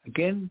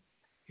 Again,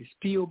 it's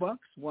P.O.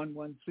 Box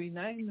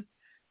 1139,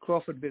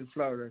 Crawfordville,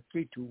 Florida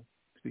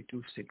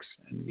 32326.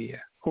 And we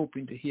are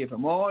hoping to hear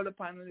from all the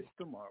panelists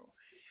tomorrow.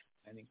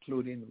 And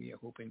including, we are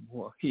hoping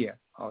we'll hear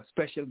our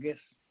special guest,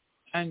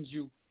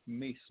 Andrew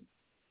Mason.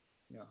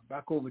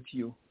 Back over to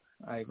you,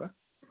 Ivor.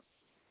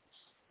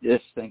 Yes,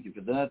 thank you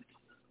for that,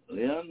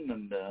 Leon.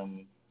 And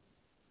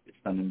we're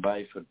standing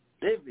by for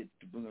David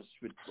to bring us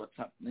with what's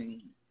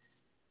happening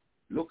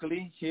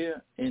locally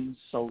here in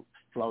South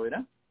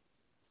Florida.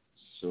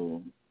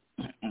 So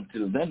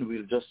until then,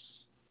 we'll just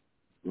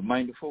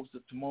remind the folks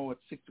that tomorrow at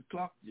 6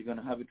 o'clock, you're going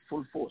to have it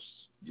full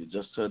force. You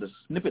just heard a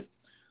snippet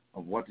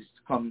of what is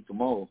to come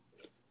tomorrow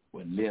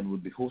when Leon will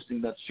be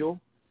hosting that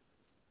show.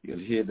 You'll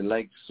hear the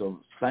likes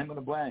of Simon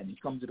O'Brien. He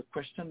comes with a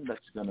question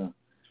that's going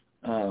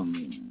to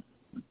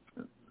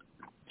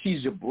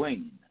tease your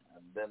brain.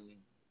 And then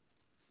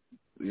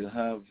we'll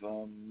have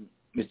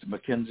Mr.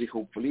 Mackenzie,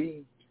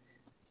 hopefully.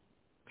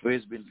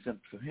 Prayer's been sent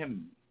to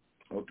him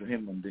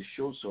on this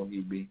show, so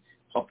he'll be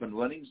up and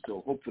running.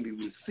 So hopefully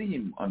we'll see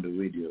him on the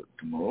radio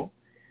tomorrow.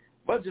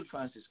 Virgil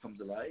Francis comes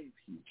alive.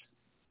 He's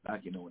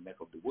back in our neck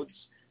of the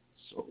woods.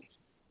 So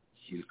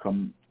he'll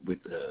come with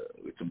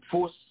some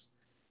force.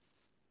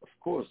 Of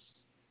course,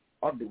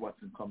 Audley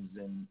Watson comes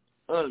in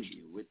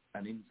early with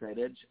an inside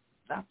edge.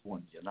 That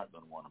one you're not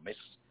going to want to miss.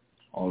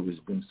 Always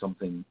bring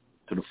something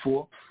to the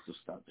fore to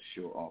start the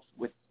show off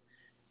with.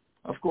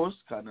 Of course,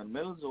 Cardinal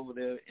Mills over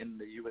there in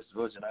the U.S.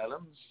 Virgin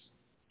Islands.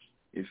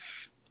 If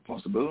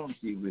possible,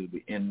 he will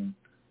be in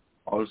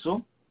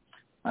also.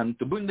 And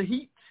to bring the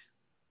heat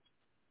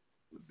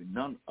would be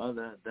none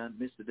other than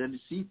Mr.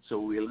 Dennis Heat. So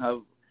we'll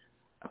have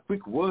a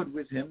quick word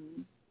with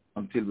him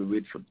until we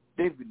wait for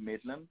David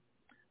Maitland,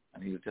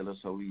 and he'll tell us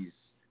how he's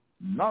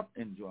not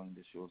enjoying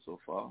the show so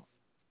far.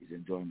 He's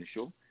enjoying the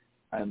show.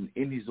 And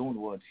in his own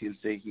words, he'll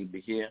say he'll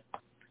be here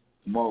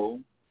tomorrow,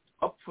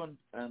 up front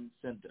and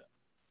center.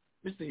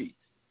 Mr. Heat,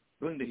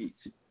 bring the heat.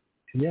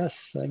 Yes,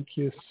 thank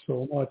you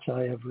so much.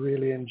 I have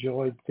really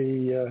enjoyed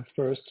the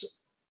first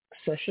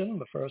session,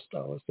 the first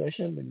hour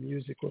session. The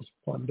music was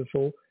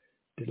wonderful.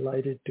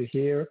 Delighted to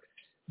hear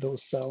those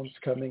sounds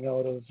coming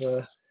out of,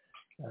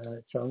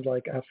 it sounds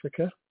like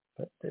Africa,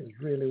 but there's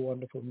really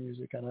wonderful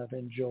music, and I've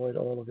enjoyed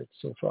all of it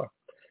so far.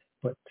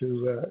 But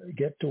to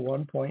get to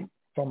one point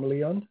from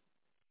Leon,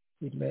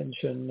 he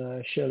mentioned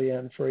Shelly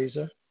Ann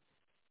Fraser.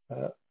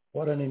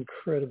 What an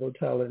incredible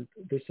talent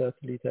this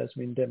athlete has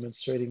been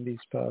demonstrating these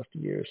past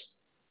years.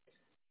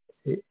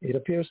 It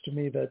appears to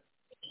me that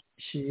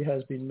she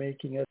has been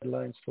making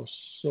headlines for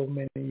so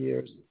many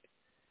years.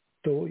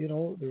 Though,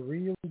 the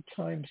real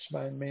time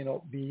span may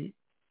not be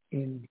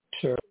in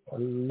terms of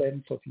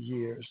length of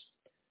years,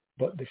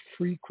 but the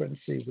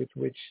frequency with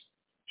which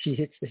she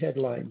hits the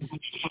headlines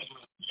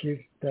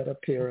gives that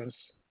appearance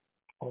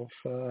of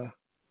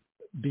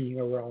being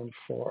around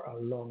for a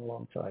long,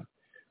 long time.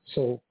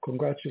 So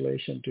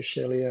congratulations to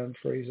Shelly Ann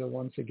Fraser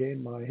once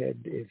again. My head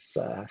is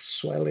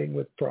swelling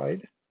with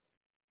pride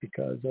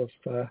because of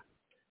the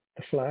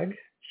flag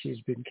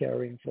she's been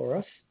carrying for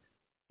us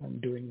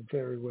and doing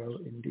very well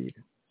indeed.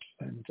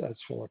 And as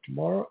for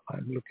tomorrow,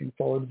 I'm looking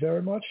forward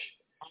very much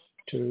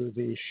to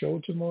the show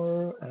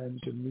tomorrow and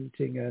to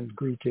meeting and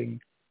greeting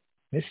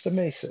Mr.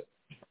 Mason.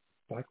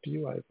 Back to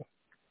you, Ivor.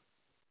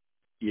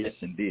 Yes,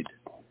 indeed.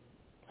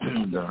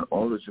 And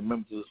always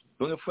remember to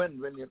bring a friend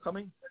when you're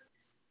coming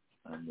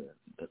and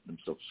let them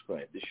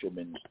subscribe. This show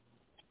been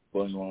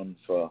going on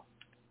for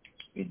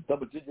in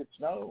double digits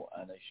now,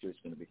 and I'm sure it's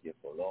going to be here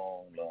for a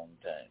long, long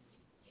time.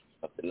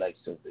 Of the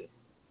likes of the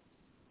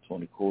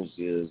Tony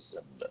Coziers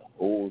and a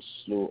whole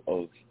slew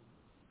of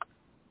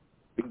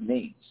big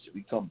names to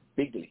become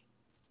bigly.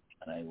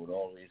 And I would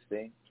always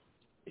say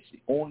it's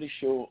the only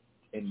show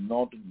in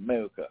North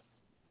America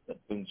that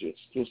brings you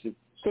exclusive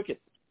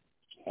cricket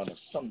on a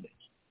Sunday.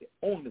 The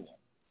only one.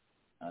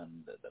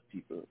 And the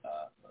people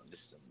are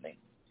listening.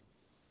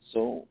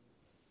 So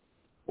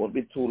won't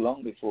be too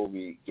long before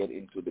we get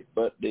into the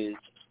birthdays,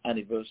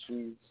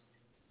 anniversaries,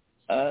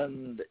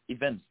 and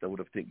events that would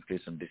have taken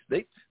place on this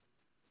date.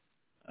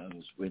 I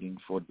was waiting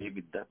for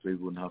David. That way we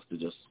wouldn't have to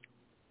just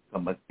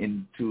come back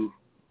into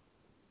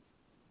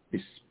the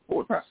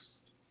sports.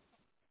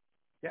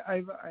 Yeah,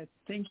 I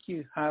think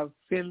you have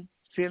Phil.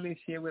 Phil is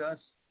here with us,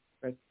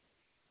 but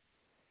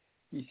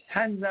his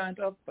hands aren't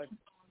up, but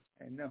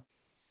I know.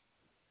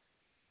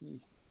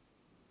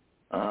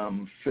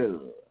 Phil,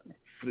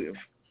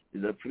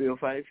 is that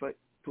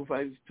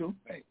 305-252?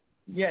 Right.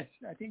 Yes,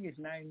 I think it's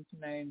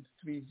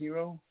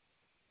 9930,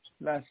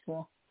 last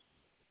four.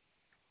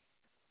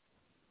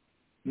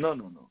 No,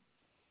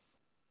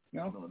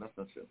 that's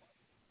not Phil.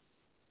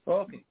 Oh,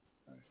 okay.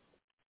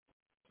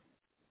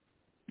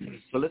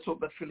 So let's hope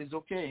that Phil is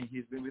okay.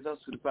 He's been with us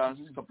for the past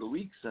couple of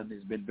weeks, and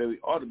he's been very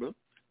audible.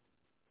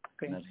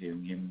 Okay. Not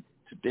hearing him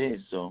today,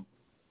 so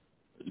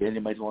Lenny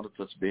might want to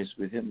touch base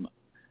with him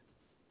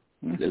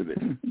a little bit.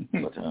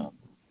 But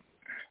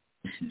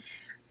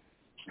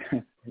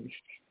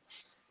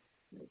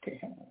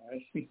okay,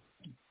 I see.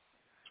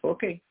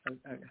 Okay.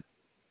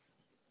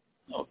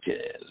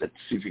 Okay, let's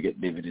see if we get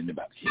David in the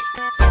back here.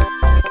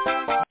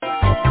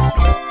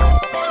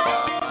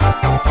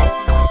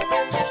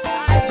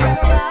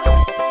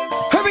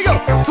 Here we go.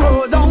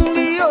 Throw down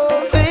the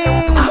old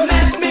thing. I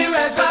make me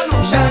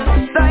resolution.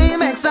 Next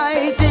time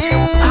exciting.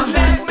 I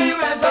make me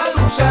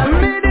resolution.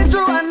 Made it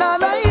to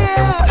another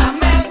year. I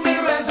make me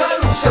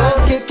resolution. So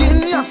kick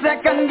in your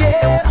second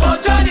gear.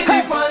 Oh, Johnny,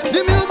 hey,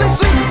 the music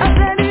sweet as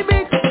any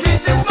beat.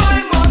 This is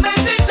my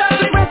moment in time.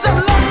 To spread some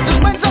love, to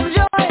spread some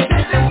joy.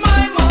 This is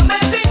my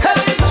moment in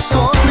time. So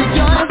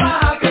rejoice. Have a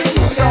happy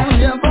new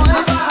year.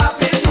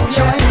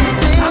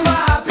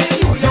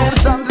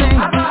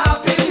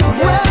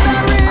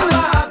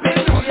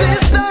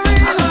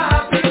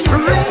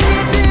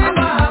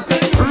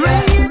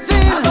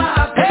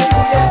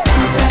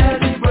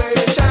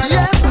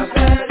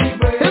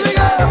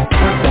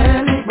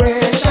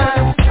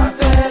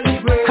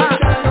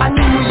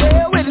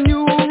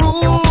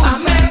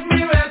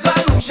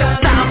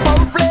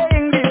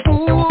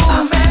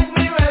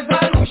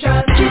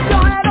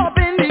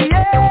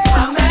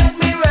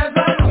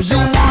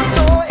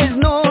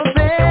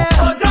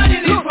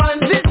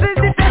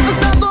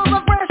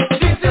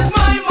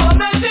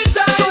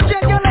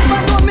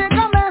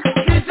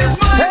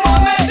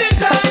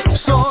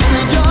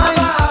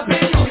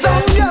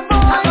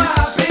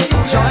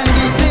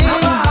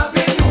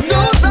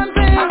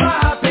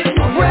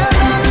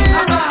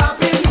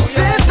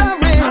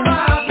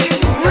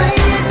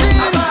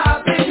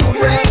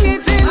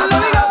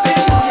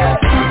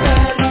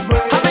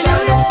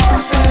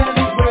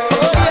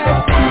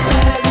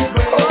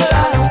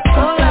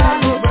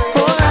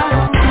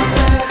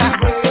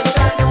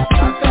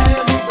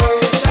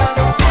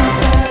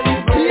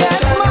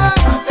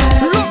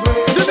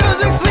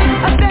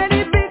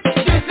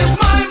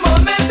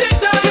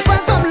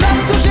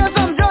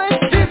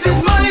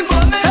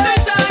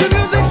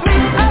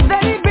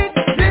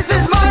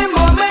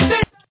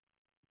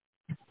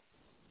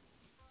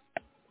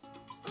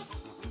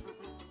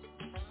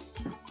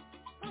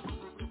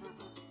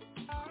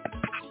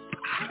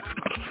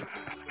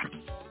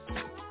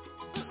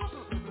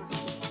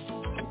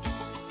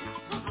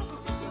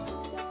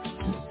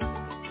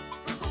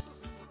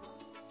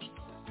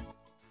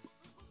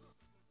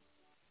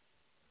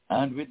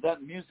 And with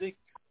that music,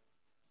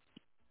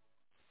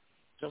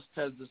 just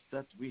tells us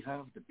that we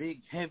have the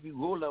big heavy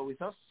roller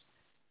with us,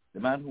 the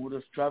man who would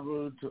have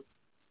traveled to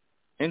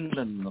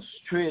England,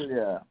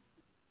 Australia,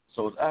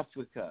 South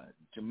Africa,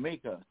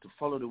 Jamaica to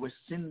follow the West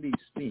Indies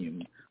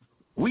theme.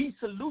 We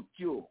salute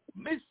you,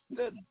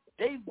 Mr.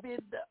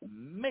 David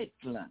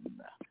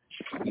Maitland.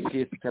 He's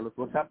here to tell us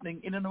what's happening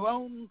in and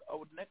around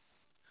our neck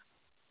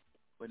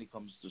when it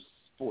comes to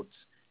sports,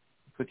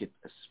 cricket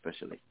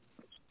especially.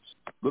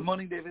 Good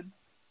morning, David.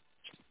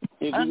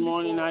 Hey, good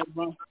morning,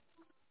 Ivor.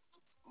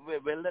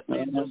 Well, let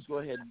me just go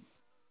ahead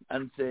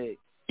and say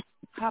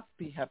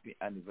happy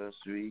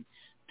anniversary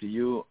to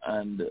you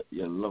and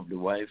your lovely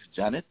wife,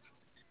 Janet.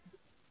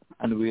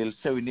 And we'll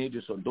serenade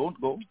you, so don't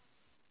go.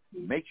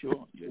 Make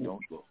sure you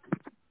don't go.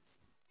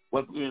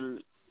 Well,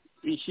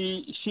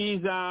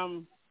 she's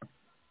I'm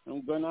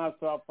gonna have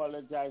to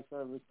apologize for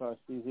her because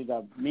she's in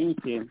a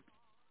meeting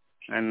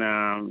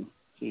and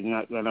she's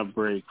not gonna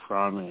break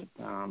from it.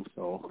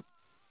 So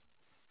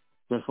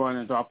just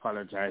wanted to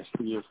apologize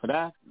to you for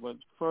that. But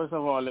first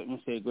of all, let me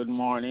say good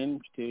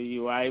morning to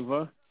you,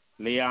 Ivor,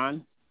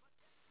 Leon.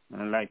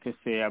 And I'd like to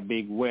say a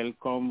big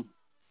welcome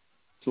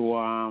to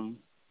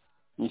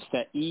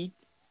Mr. E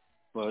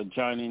for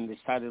joining the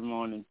Saturday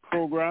morning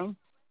program.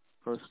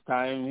 First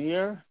time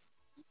here.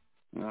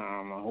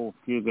 I hope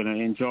you're going to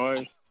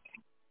enjoy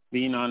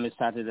being on the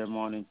Saturday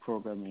morning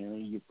program here.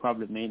 You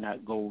probably may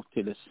not go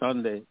to the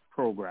Sunday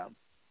program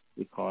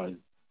because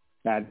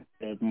that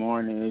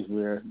morning is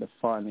where the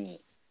fun is.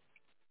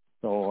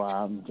 So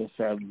just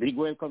a big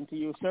welcome to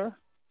you, sir.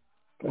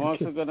 I'm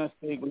also going to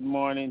say good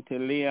morning to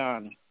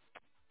Leon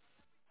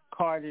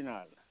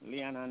Cardinal.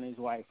 Leon and his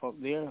wife up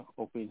there,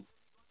 hoping,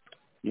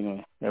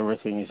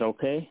 everything is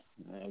okay.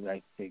 I'd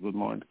like to say good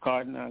morning to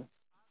Cardinal,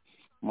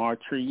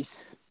 Martrice,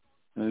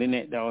 and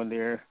Lynette down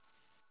there,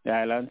 the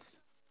islands.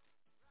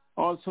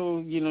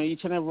 Also,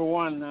 each and every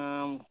one,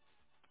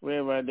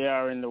 wherever they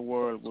are in the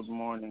world, good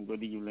morning,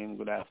 good evening,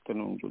 good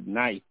afternoon, good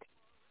night,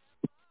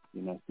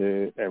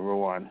 to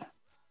everyone.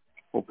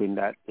 Hoping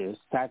that this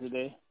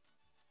Saturday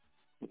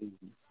is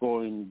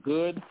going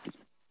good,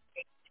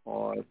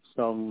 or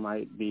some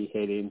might be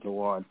heading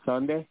towards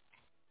Sunday.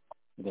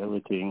 But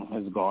everything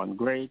has gone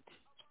great.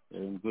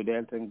 They're in good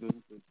health and good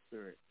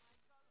spirit.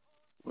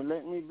 Well,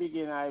 let me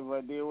begin,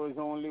 Ivor. There was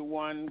only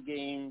one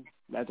game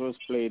that was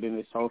played in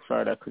the South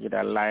Florida Cricket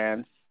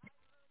Alliance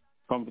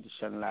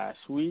competition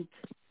last week.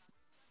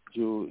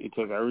 It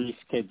was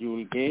a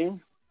rescheduled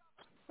game,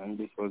 and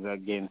this was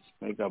against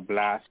Mega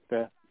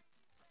Blaster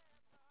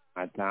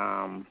at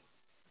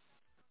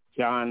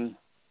John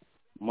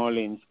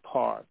Mullins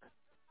Park.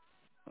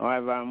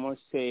 However, I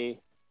must say,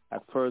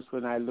 at first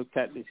when I looked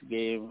at this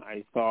game,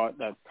 I thought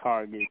that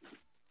Target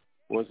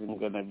wasn't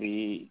going to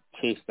be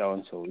chased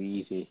down so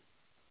easy.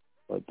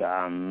 But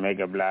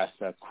Mega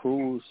Blaster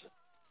cruised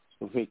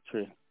to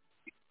victory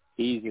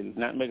easily.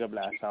 Not Mega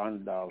Blaster,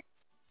 underdog.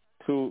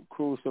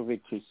 Cruise to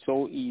victory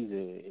so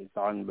easy, it's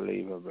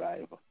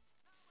unbelievable.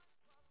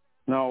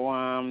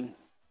 Now,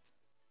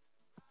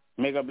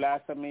 Mega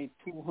Blaster made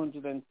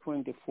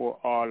 224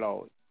 all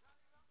out.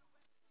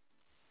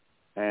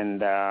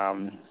 And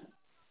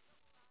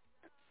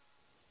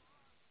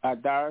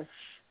Adarsh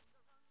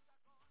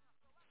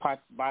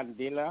Pat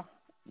Bandila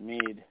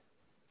made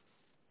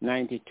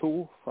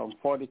 92 from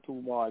 42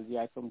 balls. He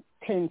had some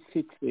 10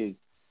 sixes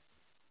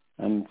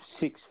and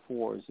 6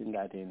 fours in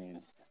that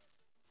innings.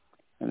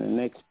 And the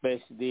next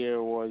best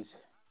there was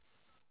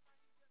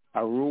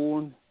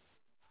Arun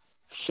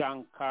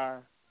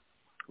Shankar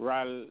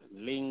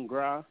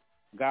Ralingra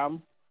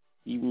Gam.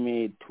 He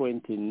made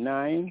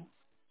 29.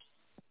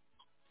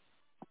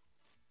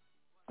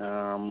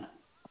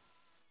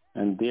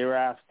 And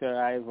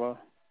thereafter, Ivor,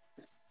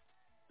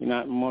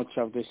 not much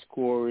of the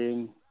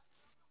scoring.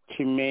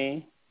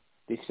 Chime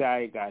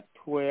Desai got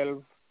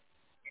 12.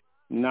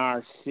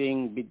 Nar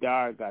Singh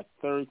Bidar got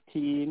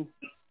 13.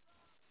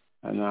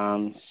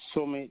 And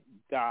Sumit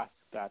Das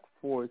got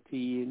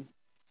 14.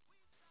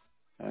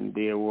 And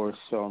there were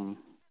some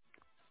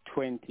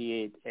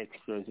 28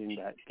 extras in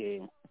that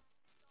game.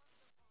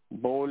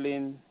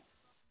 Bowling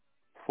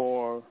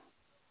for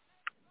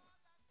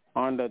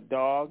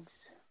underdogs,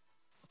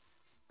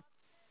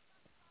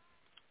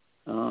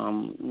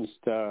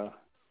 Mr.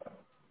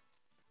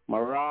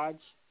 Maraj,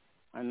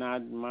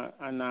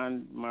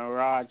 Anand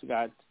Maraj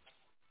got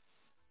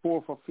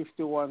 4 for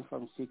 51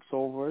 from 6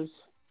 overs.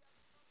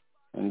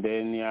 And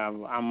then you have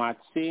Amat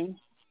Singh.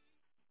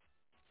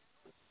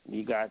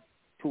 He got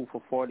 2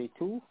 for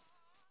 42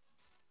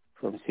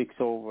 from 6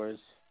 overs.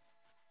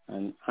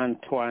 And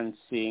Antoine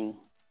Singh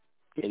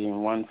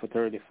getting 1 for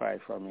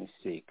 35 from his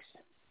 6.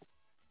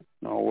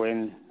 Now,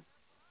 when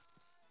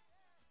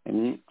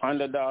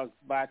underdogs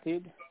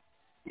batted,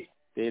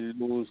 they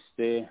lose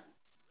the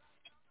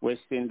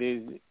West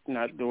Indies,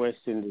 not the West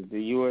Indies,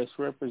 the U.S.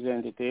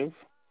 representative,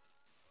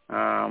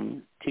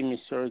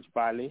 Timmy Surge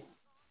Bali,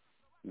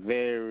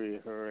 very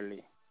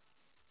early.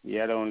 He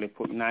had only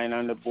put 9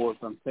 on the board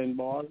from 10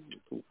 balls,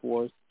 2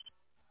 fours,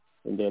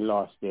 and they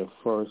lost their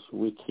first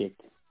wicket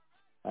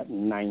at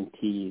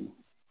 19.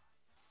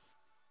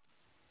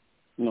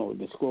 No,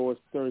 the score was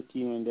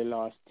 13 when they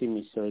lost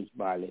Timmy Serge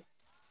Bally.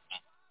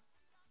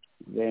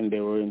 Then they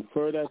were in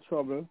further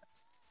trouble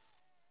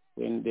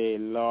when they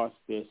lost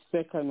their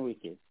second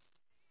wicket.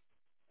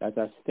 That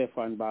was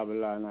Stefan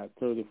Babylon at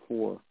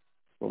 34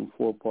 from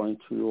 4.3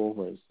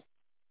 overs.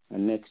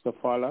 And next to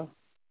follow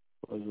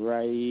was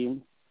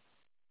Raheem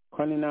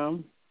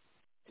Cunningham,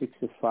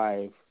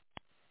 65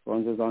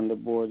 runs was on the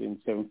board in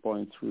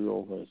 7.3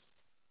 overs.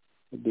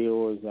 There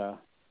was a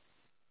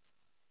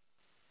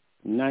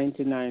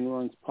 99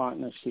 runs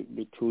partnership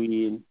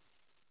between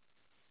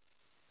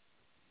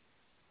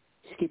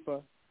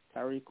skipper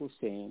Tariq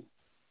Hussain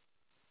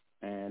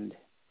and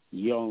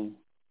young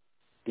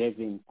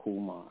Devin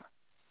Kumar,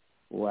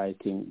 who I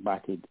think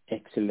batted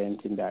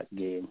excellent in that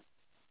game,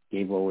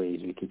 gave away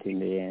his wicket in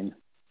the end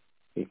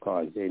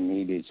because they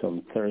needed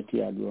some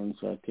 30-odd runs,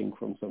 I think,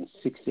 from some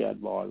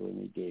 60-odd ball when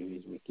he gave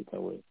his wicket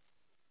away.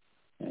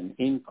 And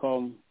in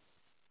come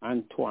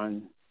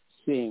Antoine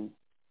Singh,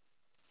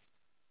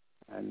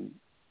 and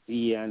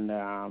he and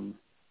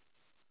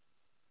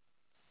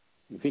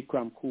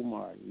Vikram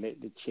Kumar let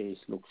the chase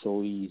look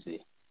so easy.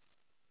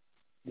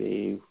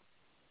 They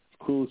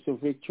cruised to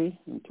victory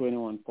in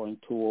 21.2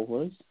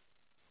 overs.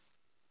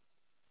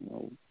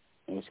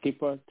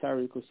 Skipper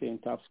Tariq Hussain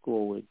top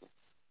score with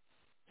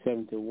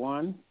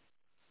 71.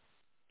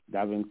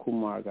 Davin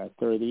Kumar got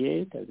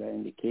 38, as I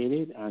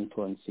indicated.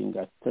 Antoine Singh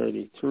got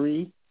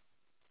 33.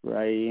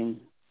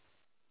 Raheem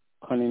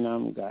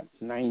Cunningham got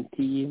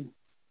 19.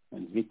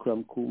 And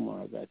Vikram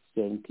Kumar got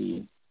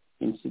 17.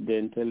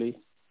 Incidentally,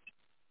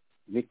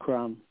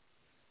 Vikram,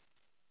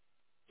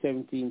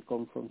 17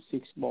 come from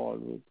 6 ball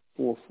with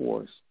 4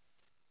 fours.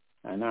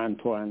 And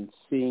Antoine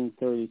Singh,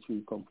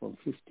 33, come from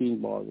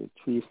 15 ball with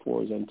 3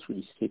 fours and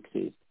 3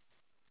 sixes.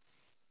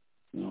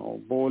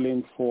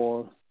 Bowling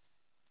for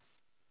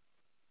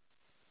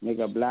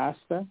Mega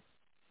Blaster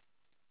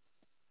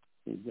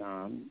is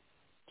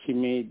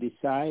Chime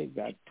Desai,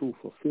 got 2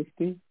 for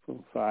 50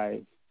 from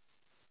 5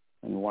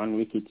 and 1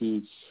 wicket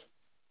each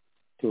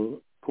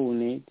to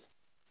Punit,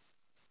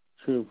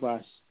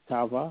 Shrivas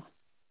Tava,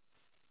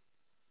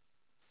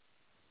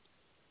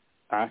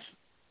 Arsh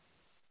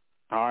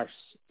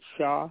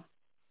Shah,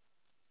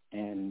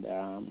 and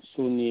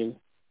Sunil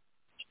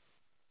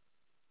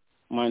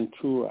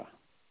Mantura.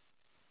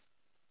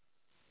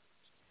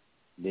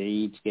 They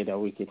each get a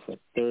wicket for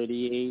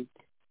 38,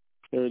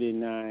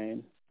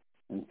 39,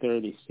 and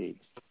 36.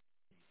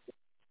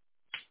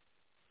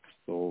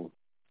 So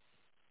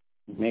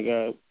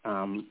Mega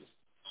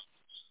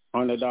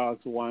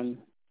Underdogs won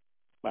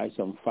by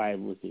some 5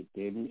 wickets.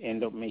 They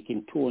end up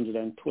making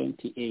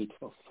 228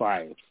 for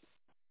 5.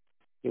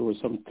 There was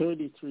some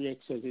 33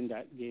 extras in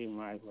that game.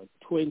 I got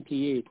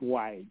 28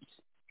 wides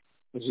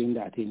was in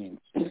that inning.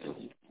 So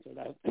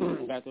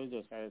that was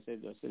just, as I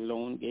said, just a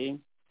lone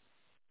game.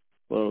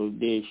 Well,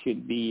 there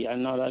should be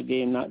another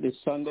game, not this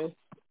Sunday,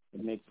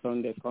 the next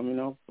Sunday coming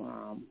up.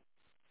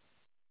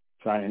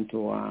 Trying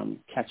to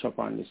catch up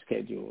on the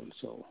schedule.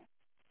 So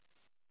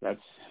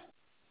that's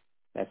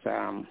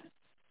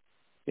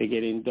they're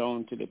getting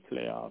down to the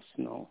playoffs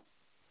now.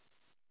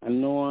 I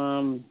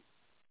know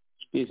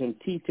there's some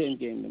T10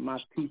 game. The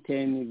MAC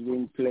T10 is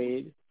being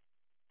played.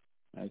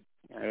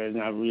 There's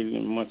not really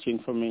much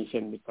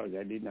information because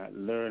I did not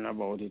learn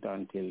about it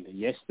until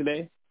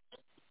yesterday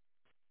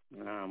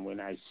when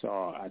I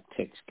saw a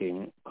text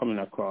coming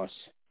across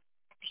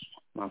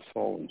my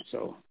phone.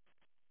 So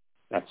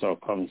that's how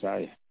comes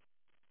I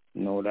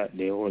know that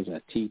there was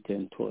a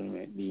T10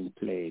 tournament being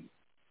played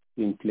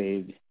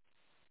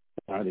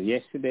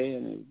yesterday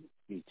and it'll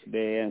be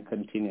today and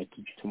continue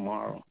to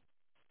tomorrow.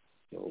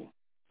 So,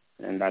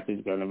 and that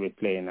is going to be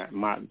playing at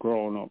Mark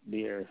Grown up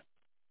there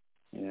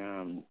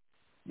in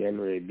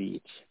Delray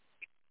Beach.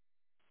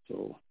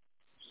 So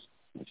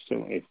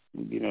if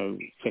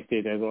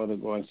spectators want to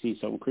go and see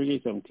some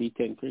cricket, some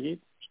T10 cricket,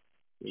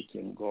 they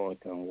can go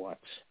out and watch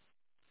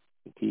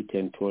the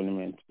T10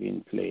 tournament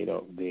being played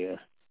up there.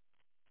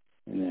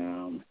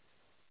 And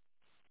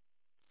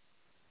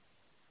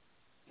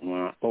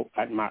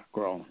at Mark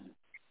Ground.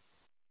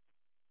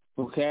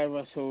 Okay,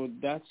 so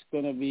that's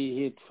going to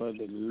be it for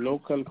the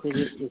local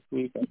cricket this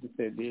week. As I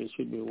said, there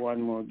should be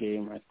one more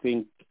game. I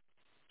think it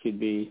should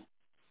be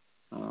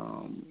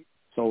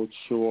South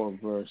Shore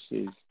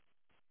versus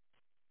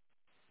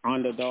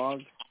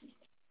Underdog.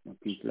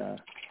 These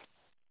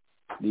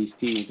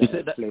teams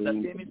are playing.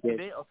 That game is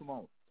today or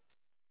tomorrow?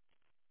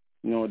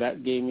 No,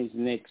 that game is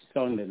next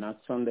Sunday,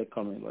 not Sunday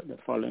coming, but the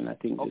following, I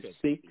think, the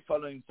 6th.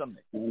 Following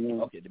Sunday.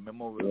 Mm-hmm. Okay, the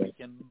Memorial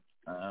Weekend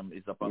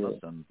is upon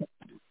us. And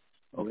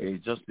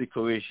just the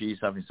Croatia is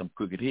having some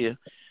cricket here.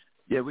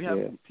 Yeah, we have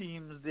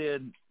teams there,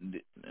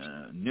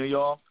 New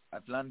York,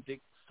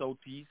 Atlantic,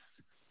 Southeast,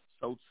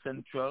 South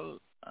Central,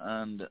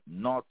 and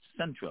North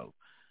Central.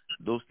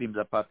 Those teams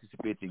are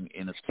participating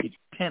in a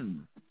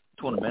T10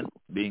 tournament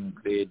being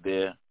played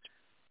there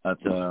at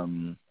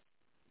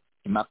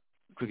Imac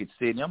Cricket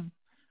Stadium.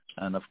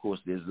 And, of course,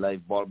 there's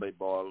live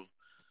ball-by-ball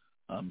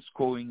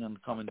scoring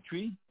and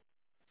commentary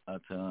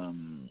at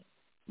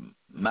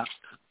Mac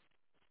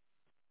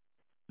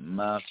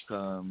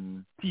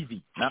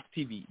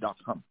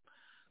MacTV.com.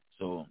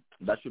 So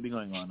that should be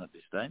going on at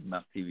this time,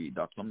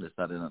 MacTV.com. They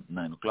started at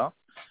 9 o'clock.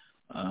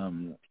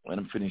 When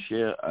I'm finished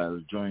here,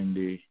 I'll join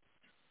the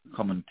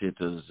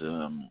commentators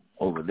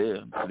over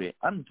there today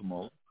and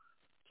tomorrow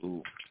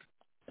to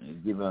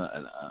give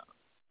a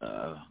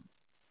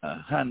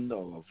hand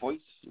or a voice,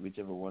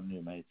 whichever one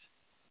you might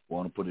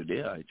want to put it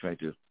there. I try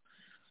to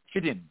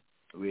fit in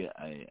where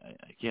I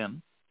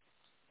can.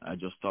 I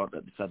just thought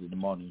that the Saturday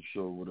morning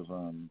show would have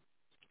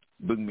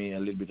bring me a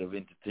little bit of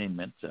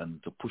entertainment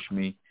and to push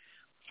me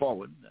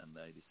forward, and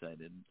I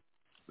decided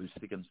we'll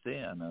stick and stay,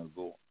 and I'll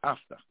go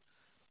after.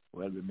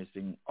 Well, we're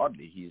missing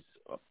Audley. He's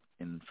up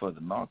in further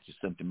north. You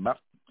sent him back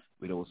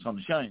with our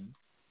sunshine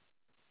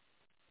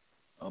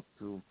up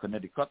to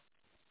Connecticut,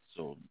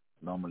 so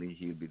normally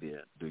he'll be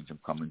there doing some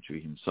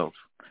commentary himself.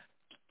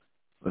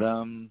 But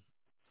I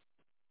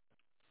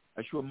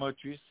sure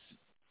Mertris,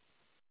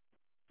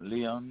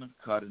 Leon,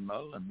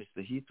 Cardinal, and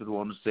Mr. Heath would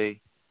want to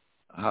say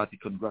hearty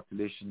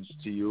congratulations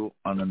to you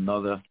on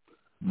another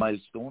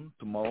milestone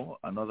tomorrow,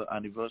 another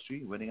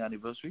anniversary, wedding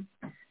anniversary.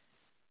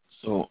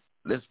 So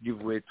let's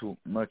give way to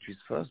Mertris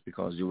first,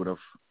 because you would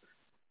have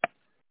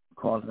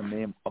called her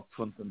name up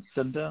front and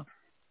center.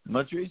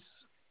 Mertris,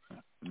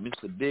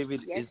 Mr.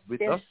 David is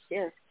with us,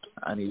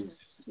 and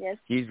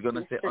he's going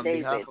to say on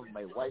behalf of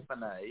my wife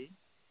and I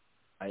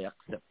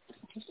accept.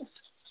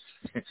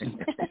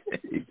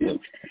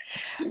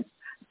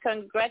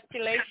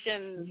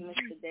 Congratulations,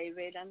 Mr.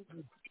 David, on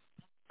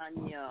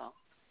your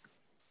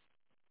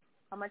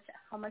how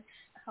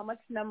much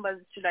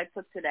numbers should I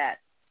put to that?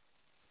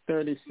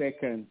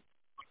 32nd.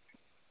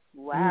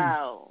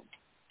 Wow,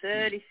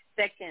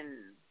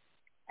 32nd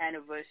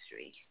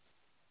anniversary.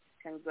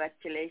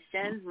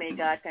 Congratulations. May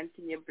God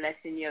continue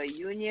blessing your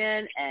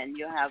union, and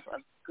you have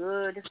a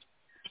good,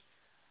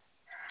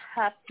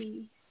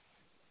 happy,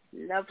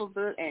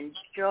 lovable, and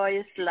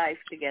joyous life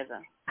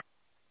together.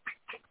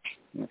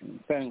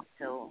 Thanks.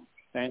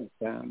 Thanks.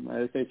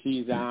 I say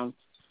she's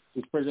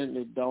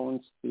presently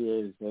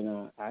downstairs,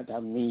 at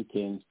a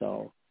meeting,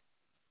 so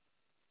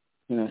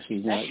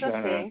she's not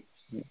gonna,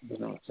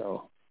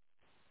 so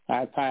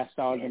I passed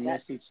all the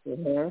message to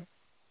her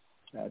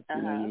that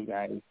you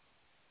guys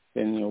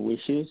send your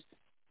wishes.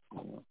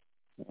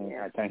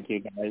 I thank you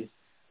guys.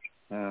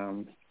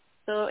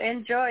 So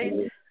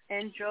enjoy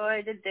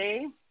the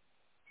day.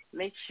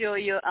 Make sure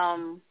you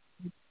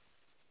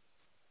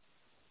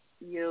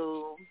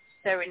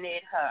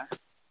serenade her.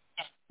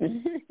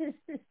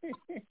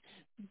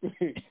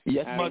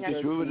 Yes,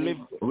 Marcus, we will live.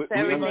 We're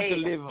going to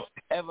live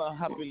ever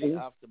happily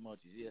after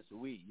Marcus. Yes,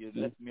 you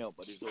left me out,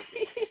 but it's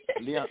okay.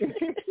 Leon.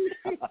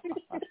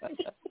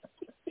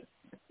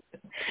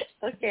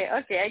 Okay,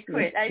 I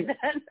quit. I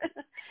done.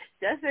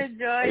 Just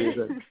enjoy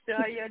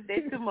your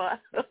day tomorrow.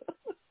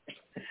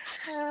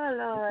 Oh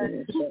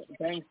Lord.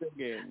 Thanks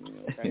again.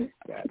 Thanks,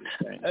 God.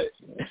 Thanks.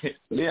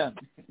 Leon.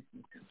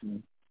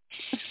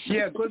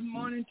 Yeah, good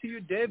morning to you,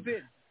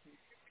 David.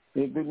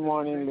 Hey, good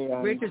morning,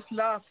 Leon. Greatest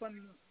laugh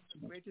on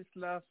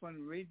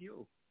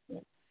radio.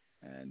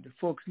 And the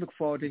folks look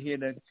forward to hear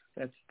that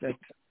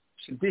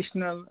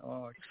traditional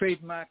or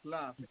trademark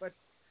laugh. But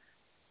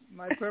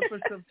my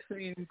purpose of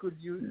saying could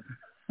you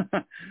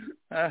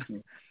I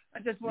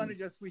just want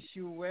to wish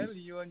you well,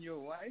 you and your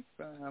wife.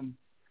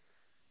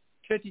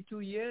 32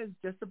 years,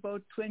 just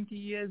about 20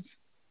 years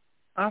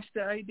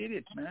after I did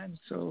it, man.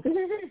 So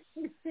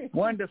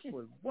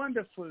wonderful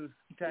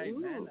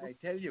time, man, I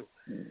tell you.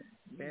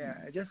 Yeah,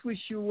 I just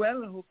wish you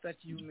well. I hope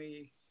that you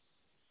may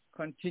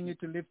continue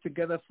to live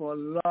together for a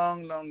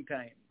long, long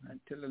time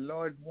until the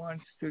Lord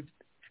wants to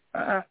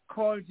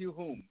calls you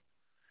home.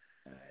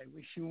 I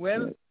wish you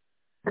well,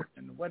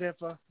 and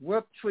whatever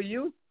worked for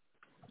you,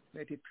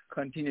 let it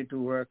continue to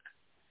work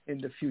in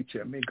the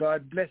future. May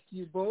God bless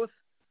you both.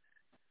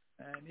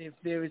 And if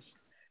there is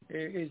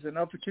an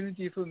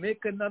opportunity to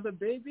make another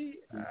baby,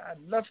 I'd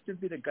love to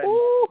be the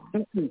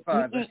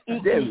godfather.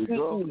 There we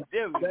go.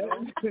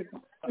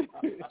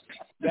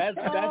 That's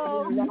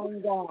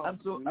long gone. I'm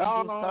so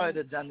sorry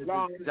that Janet is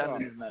not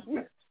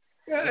there.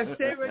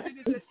 Sarah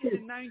did it in the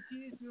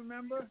 90s, you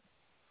remember?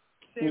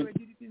 Sarah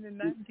did it in the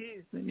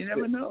 90s, and you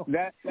never know.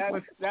 That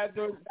was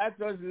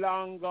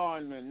long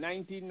gone, man.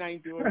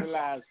 1990 was the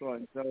last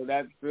one, so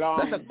that's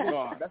long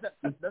gone.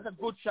 That's a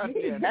good shot,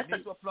 man. I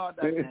need to applaud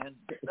that, man.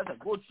 That's a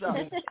good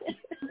shot.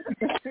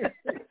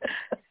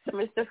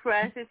 Mr.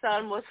 Francis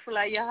almost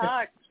fly your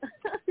heart.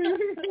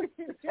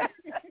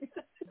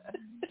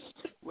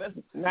 Well,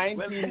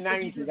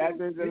 1990, that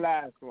was the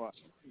last one.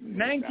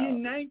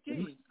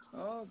 1990?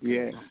 Oh,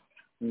 yeah.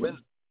 Well,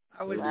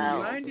 I was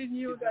reminding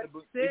you that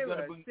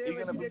Sarah did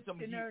it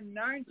in her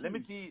 90s. Let me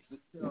see.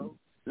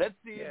 Let's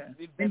see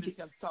if Dennis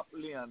can stop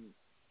Leon,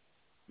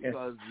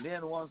 because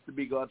Leon wants to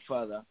be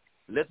godfather.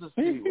 Let us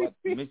see what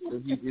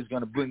Mr. Heath is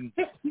going to bring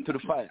to the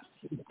fire.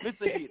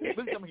 Mr. Heath,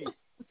 bring some heat.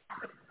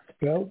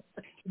 Well,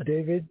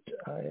 David,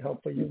 I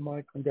offer you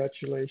my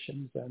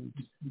congratulations and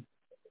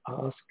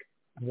ask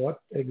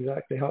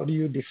how do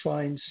you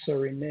define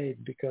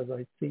serenade? Because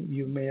I think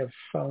you may have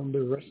found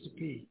the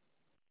recipe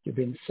you've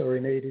been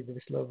serenading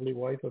this lovely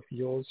wife of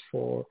yours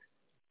for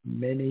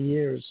many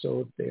years.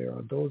 So there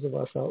are those of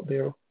us out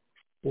there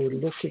who are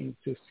looking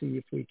to see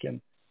if we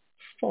can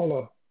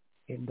follow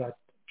in that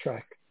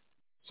track.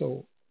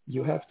 So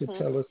you have to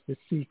tell us the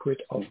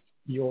secret of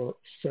your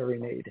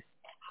serenade.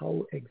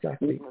 How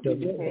exactly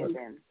does it work?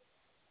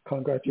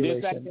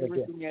 Congratulations just like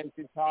everything else,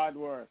 it's hard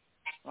work.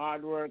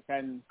 Hard work,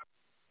 and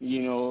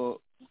you're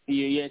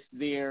just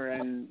there,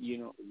 and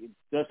it's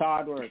just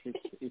hard work.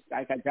 It's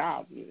like a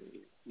job.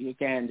 You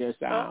can't just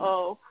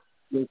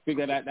you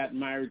figure that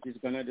marriage is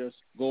gonna just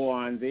go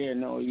on there.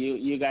 No,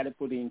 you got to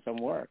put in some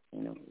work.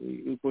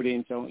 You put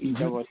in some.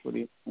 Each of us put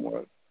in some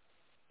work.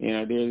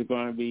 There's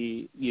gonna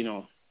be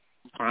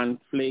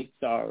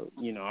conflicts or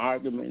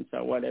arguments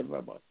or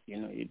whatever, but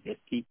you just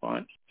keep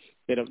on,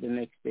 get up the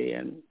next day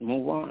and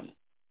move on.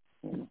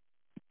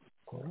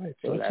 All right.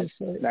 So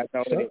that's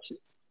how it is.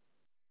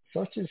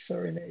 Such is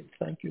serenade.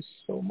 Thank you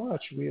so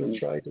much. We'll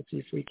try to see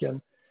if we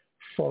can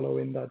follow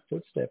in that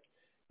footstep.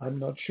 I'm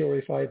not sure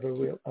if Ivor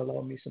will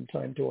allow me some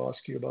time to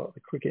ask you about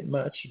the cricket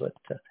match, but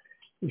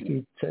if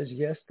he says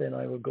yes, then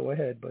I will go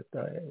ahead. But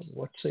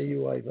what say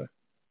you, Ivor?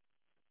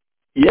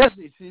 Yes,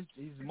 it's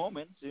his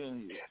moment.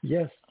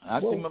 Yes.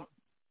 Ask him a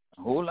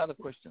whole lot of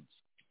questions.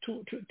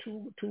 Two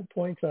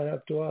points I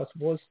have to ask.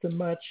 Was the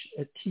match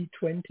a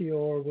T20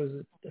 or was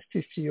it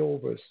 50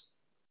 overs?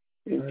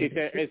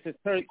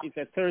 It's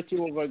a 30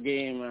 over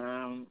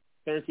game.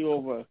 30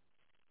 over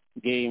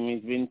game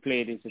is being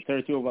played. It's a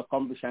 30 over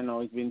competition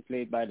now. It's been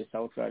played by the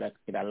South Florida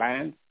Cricket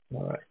Alliance.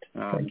 All right.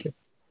 Thank you.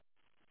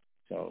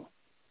 So.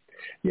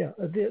 Yeah.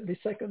 The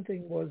second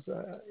thing was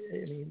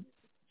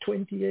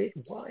 28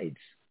 wides.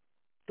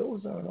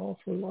 Those are an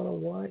awful lot of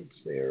wides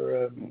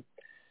there,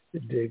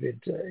 David.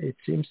 It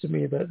seems to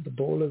me that the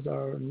bowlers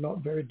are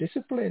not very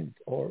disciplined,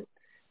 or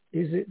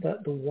is it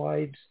that the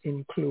wides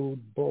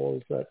include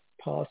balls that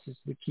passes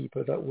the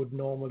keeper that would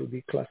normally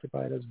be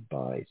classified as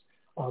byes?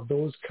 Are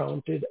those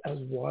counted as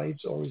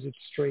wides, or is it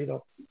straight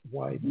up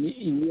wide?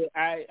 Yeah,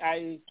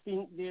 I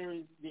think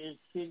there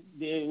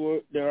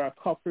are a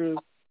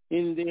couple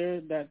in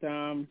there that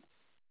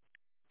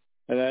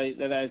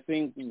I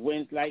think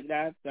went like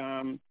that.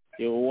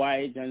 They were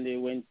wide and they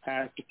went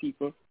past the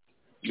keeper,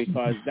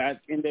 because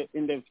that in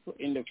the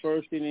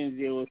first innings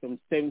there were some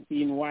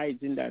 17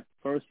 wides in that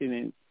first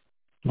innings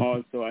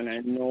also, and I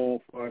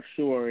know for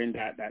sure in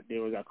that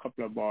there was a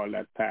couple of balls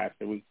that passed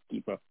the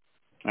wicketkeeper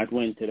that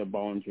went to the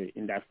boundary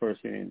in that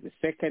first innings. The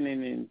second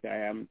innings I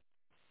am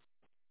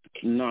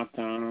not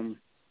 100%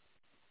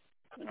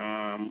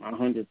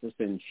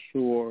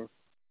 sure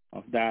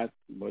of that,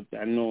 but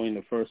I know in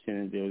the first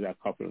innings there was a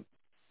couple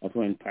that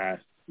went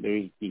past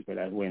the wicketkeeper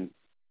that went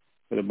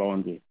to the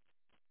boundary.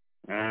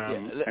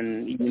 Let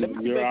me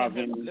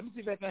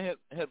see if I can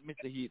help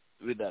Mr. Heath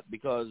with that,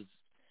 because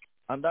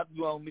on that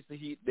ground, Mr.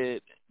 Heath,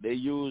 they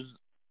use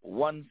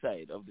one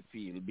side of the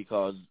field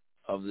because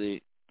of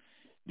the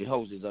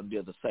houses on the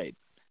other side.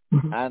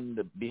 And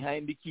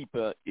behind the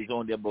keeper is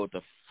only about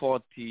a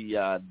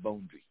 40-yard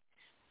boundary.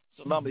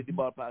 So normally the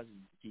ball passes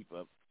the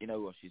keeper, in a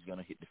rush he's going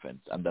to hit the fence,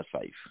 and that's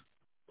 5.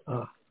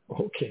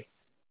 Okay.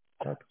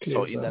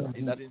 So in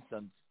that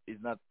instance,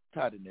 it's not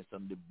tardiness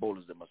on the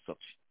bowlers them as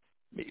such.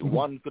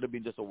 One could have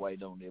been just a wide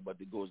down there, but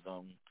it goes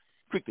down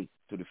quickly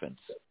to the fence.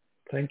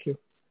 Thank you.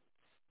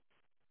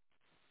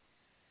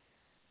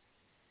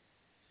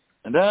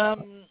 And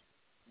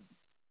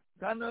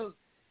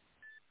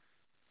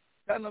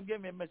Colonel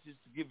gave me a message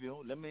to give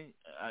you. Let me.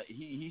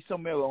 He's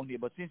somewhere around here,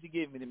 but since he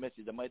gave me the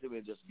message, I might as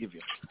well just give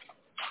you.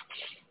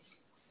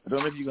 I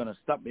don't know if you're gonna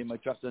stop me in my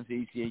tracks and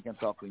say he can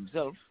talk for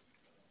himself.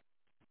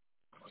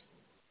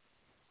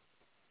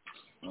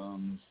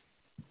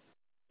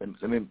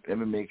 Let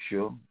me make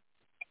sure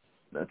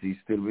that he's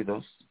still with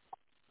us.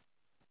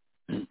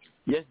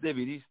 Yes,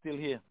 David, he's still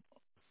here.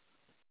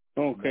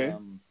 Okay.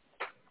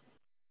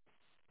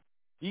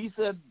 He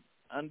said,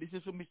 and this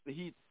is from Mr.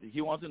 Heath,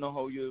 he wants to know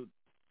how you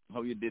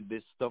did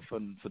this stuff for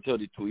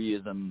 32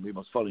 years, and we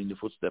must follow in the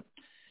footsteps.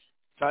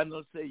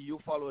 Colonel say you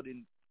followed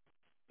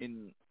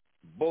in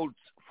Bolt's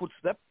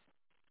footsteps,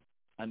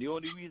 and the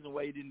only reason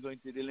why he didn't go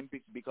into the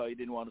Olympics because he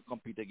didn't want to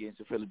compete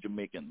against a fellow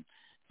Jamaican,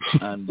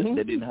 and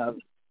they didn't have.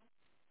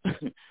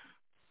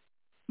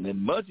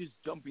 Then Murchis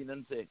jump in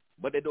and say,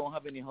 but they don't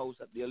have any house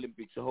at the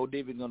Olympics, so how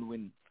David gonna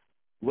win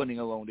running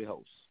around the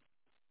house?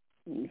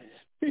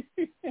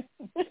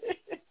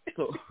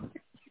 So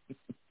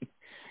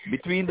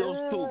between those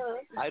two,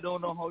 I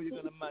don't know how you're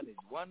gonna manage.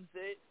 One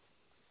say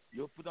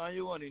you put on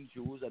your running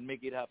shoes and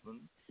make it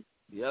happen.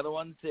 The other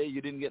one say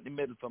you didn't get the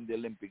medal from the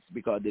Olympics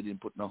because they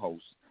didn't put no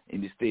house in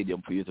the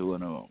stadium for you to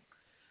run around.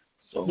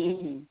 So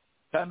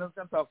Colonel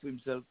can talk for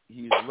himself.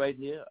 He's right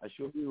here. I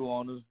sure you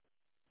want to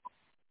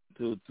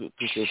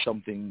say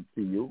something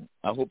to you.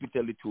 I hope you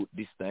tell the truth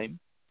this time.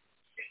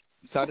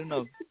 Sorry,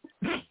 no.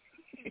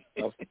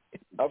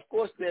 Of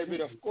course, David,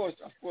 of course.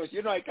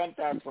 You know I can't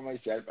talk for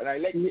myself, and I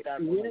like to talk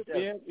for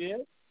myself. Yeah.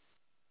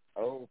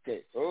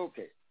 Okay.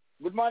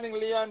 Good morning,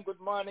 Leon.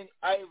 Good morning,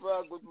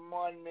 Ivor. Good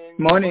morning,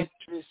 Morning.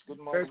 Chris. Good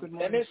morning,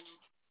 Dennis.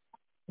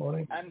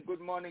 Morning. And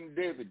good morning,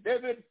 David.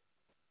 David,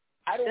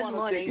 I don't Good want to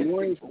morning. take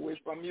anything away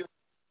from you.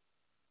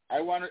 I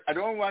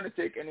don't want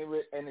to take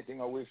anything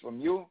away from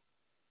you,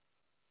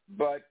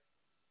 but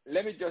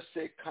let me just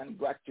say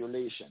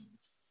congratulations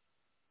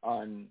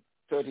on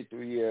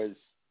 32 years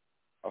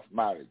of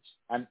marriage.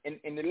 And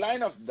in the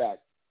line of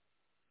that,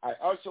 I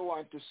also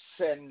want to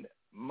send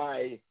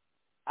my,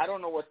 I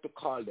don't know what to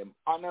call them,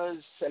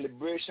 honors,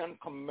 celebration,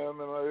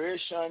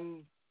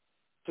 commemoration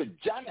to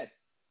Janet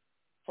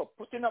for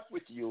putting up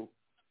with you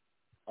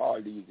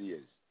all these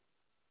years.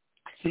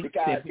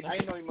 Because I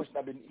know it must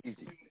have been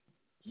easy.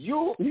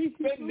 You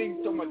spending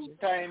so much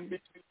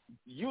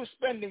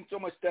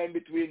time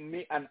between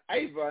me and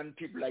Ivor and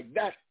people like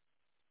that,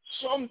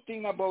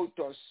 something about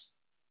us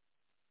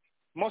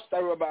must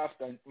have rub off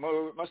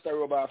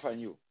on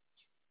you.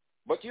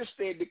 But you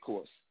stayed the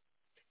course.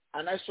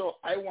 And I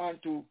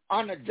want to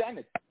honor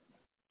Janet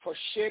for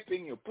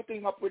shaping you,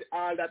 putting up with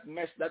all that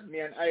mess that me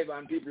and Ivor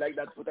and people like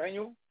that put on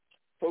you,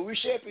 for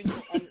reshaping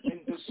you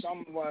into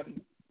someone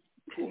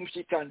whom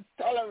she can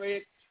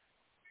tolerate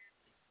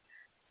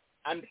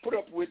and put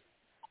up with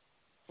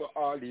for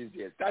all these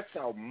years. That's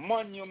a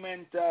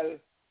monumental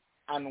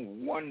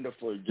and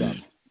wonderful job.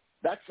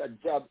 That's a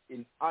job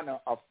in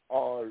honor of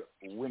all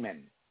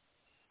women.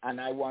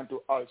 And I want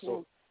to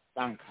also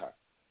thank her.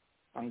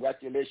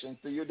 Congratulations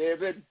to you,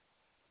 David,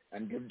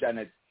 and give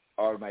Janet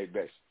all my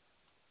best,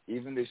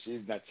 even if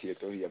she's not here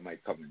to hear my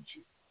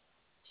commentary.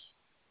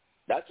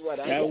 That's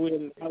what I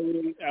will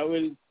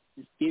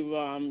give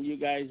you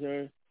guys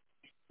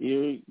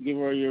give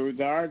her your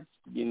regards.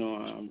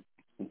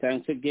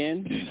 Thanks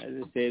again. As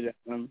I said,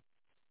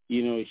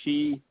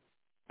 she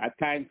at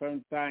time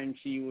from time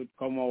she would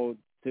come out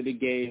to the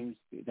games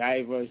with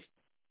Ivor,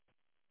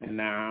 and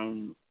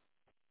Ivor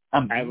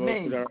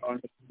put her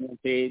on the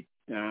commentate.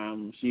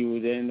 She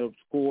would end up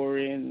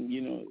scoring.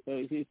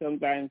 So she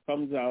sometimes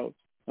comes out,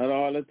 not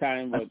all the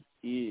time, but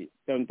he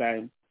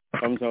sometimes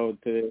comes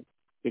out to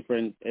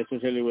different,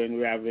 especially when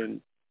we're having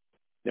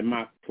the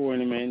mock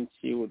tournament.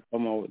 She would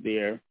come out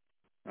there.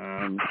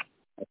 Of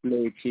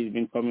late, she's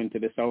been coming to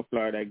the South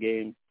Florida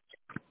game,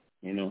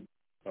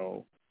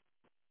 so,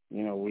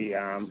 we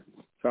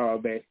try our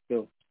best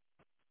to,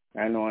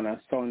 I know on a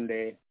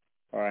Sunday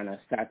or on a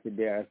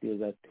Saturday, if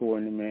there's a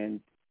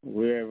tournament,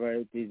 wherever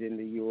it is in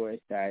the U.S.,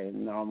 I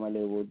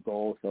normally would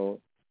go. So,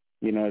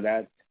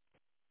 that's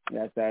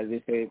as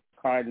they say,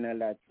 Cardinal,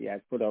 that she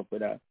has put up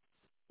with a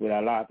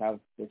lot of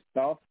the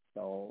stuff.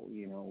 So,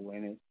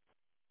 when it's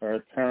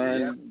her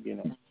turn,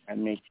 I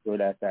make sure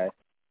that I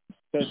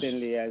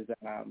certainly as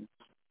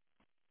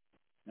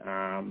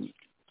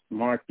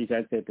Marty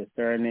said to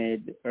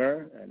serenade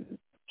her, and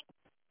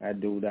I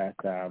do that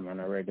on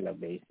a regular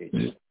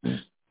basis.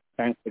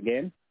 Thanks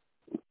again.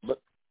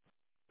 But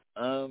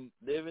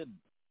David,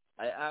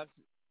 I asked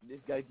this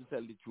guy to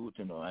tell the truth,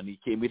 and he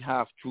came with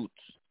half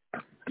truths.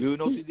 You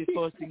notice the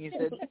first thing he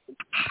said?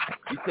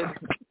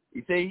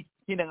 He said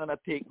he's not gonna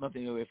take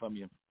nothing away from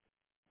you.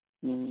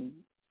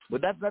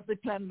 But that's not the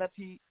plan that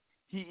he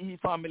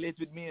formulates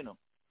with me,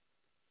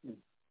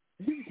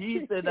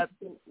 He said that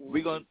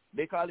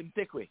they call him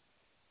takeaway.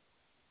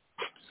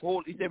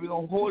 He said we're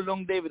gonna hold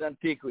on David and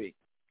take away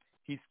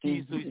his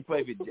keys to his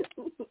private jet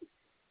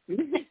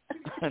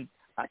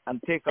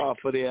and take off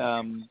for the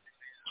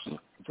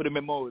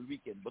Memorial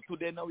Weekend. But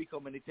today now we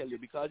come and he tell you,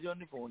 because you're on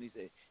the phone, he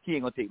say he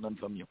ain't gonna take none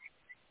from you.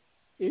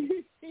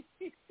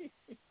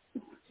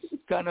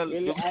 Colonel,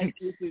 if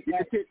you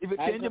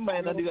change your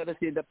mind and you gotta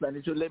change the plan,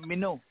 you should let me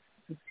know.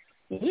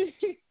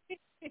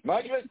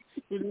 Margaret,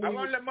 I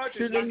want to let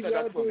Margaret answer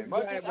that for me.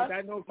 Margaret,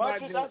 answer that.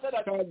 Margaret, answer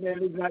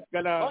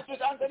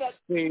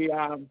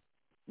that.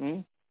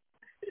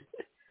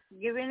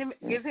 Give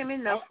him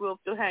enough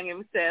rope to hang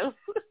himself.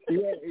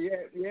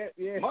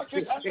 Yeah.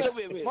 Margaret, answer that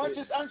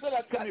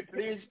to me,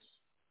 please.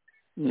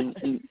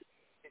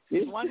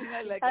 One thing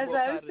I like about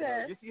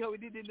Cardinal, you see how he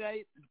did in the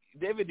night?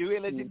 David, you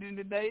realize he did in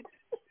the night?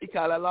 He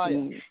called a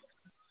lawyer.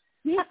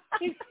 He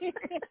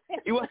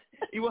was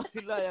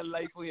a lawyer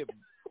like for him.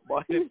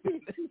 But he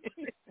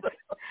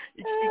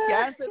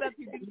can't say that.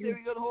 He didn't say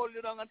we're going to hold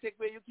you down and take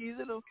away your keys,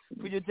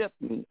 for your jet.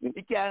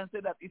 He can't say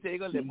that. He said he's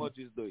going to let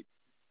Moses do it.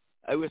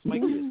 I rest my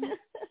case.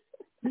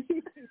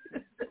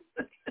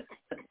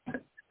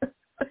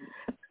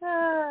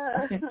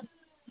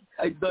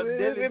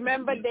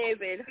 Remember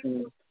David.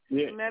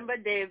 Yeah. Remember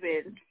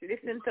David.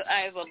 Listen to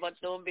Ivor, but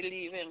don't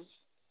believe him.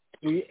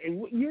 You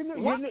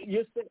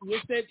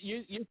said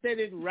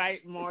it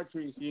right,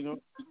 Martrice.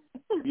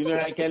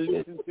 I can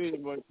listen to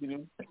it, but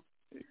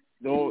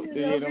don't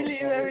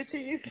believe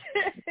everything you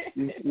say.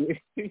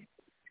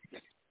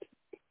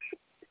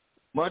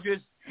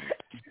 Martrice,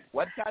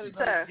 what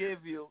Cardinal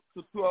gave you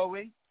to throw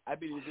away, I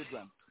believe you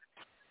drank.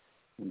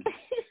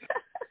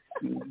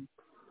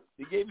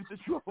 He gave you to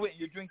throw away,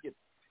 you drink it.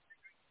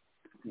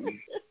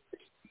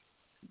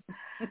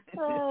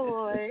 Oh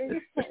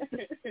boy.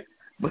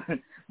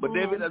 But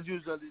David, as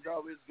usual, it's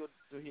always good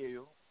to hear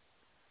you.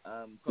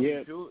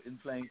 Coming through in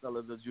flying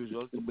colors as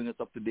usual to bring us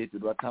up to date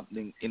with what's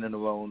happening in and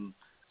around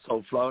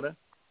South Florida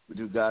with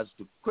regards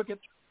to cricket.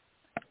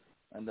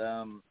 And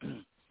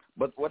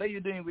but what are you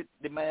doing with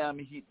the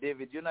Miami Heat,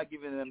 David? You're not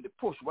giving them the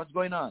push. What's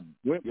going on?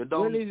 You're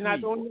down. Well,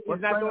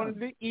 it's not only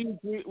the East.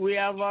 We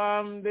have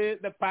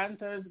the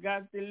Panthers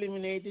got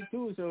eliminated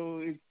too.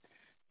 So it's,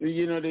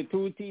 the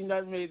two teams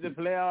that made the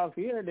playoff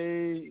here,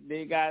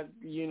 they got,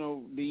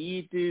 the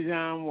Heat is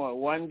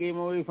 1 game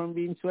away from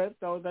being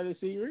swept out of the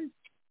series.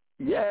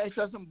 Yeah, I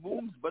saw some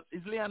booms, but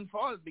it's Leon's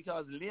fault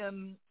because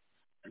Leon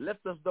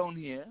left us down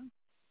here,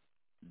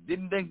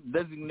 didn't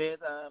designate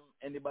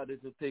anybody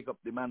to take up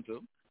the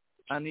mantle,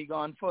 and he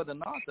gone further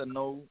north, and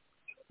now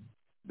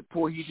the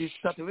poor Heat is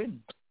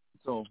stuttering.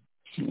 So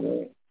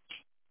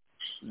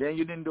then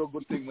you didn't do a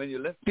good thing when you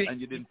left,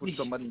 and you didn't put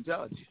somebody in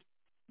charge.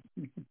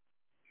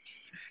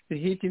 The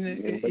Heat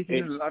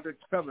in a lot of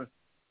trouble.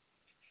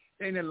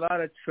 They're in a lot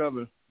of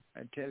trouble,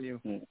 I tell you.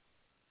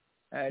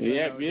 I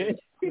don't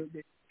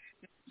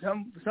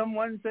know.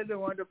 Someone said they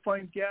want a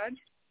point guard.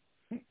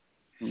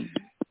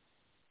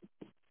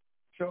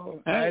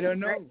 So I don't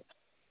know.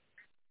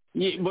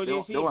 Yeah, but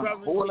you see,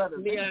 probably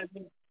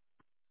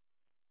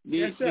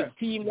the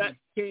team that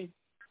came.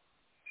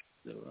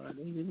 So are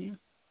they in here?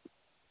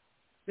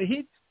 The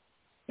Heat?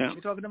 Yeah.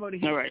 You're talking about the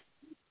Heat? All right.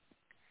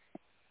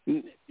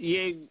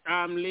 Yeah,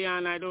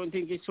 Leon, I don't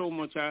think it's so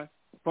much a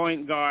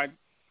point guard,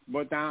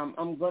 but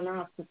I'm gonna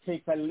have to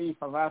take a leave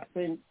of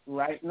absence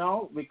right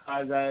now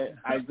because I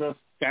just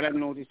got a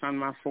notice on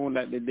my phone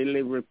that the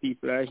delivery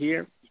people are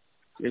here.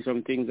 There's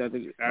some things that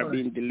are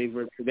being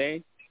delivered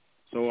today.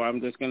 So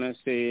I'm just going to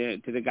say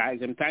to the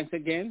guys, thanks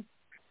again.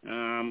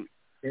 And,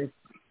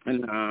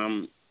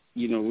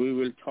 we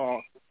will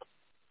talk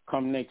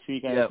come next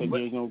week. I said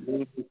there's no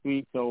game this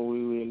week, so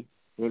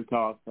we'll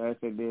talk. I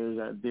said there's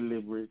a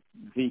delivery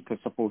vehicle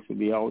supposed to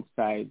be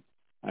outside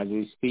as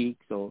we speak,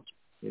 so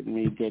let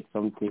me get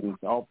some things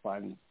up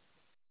and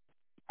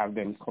have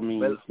them coming.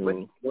 Well,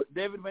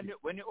 David,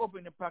 when you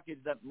open the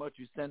package that much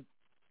you sent,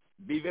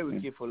 be very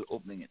careful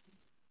opening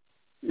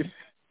it.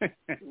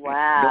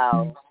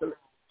 Wow.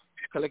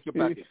 Collect your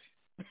package.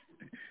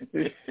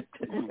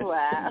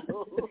 Wow.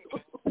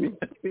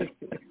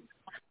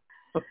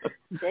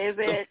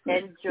 David,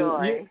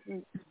 enjoy.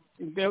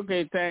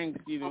 Okay, thanks.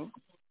 You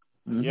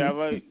have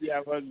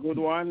a good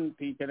one.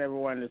 Teach and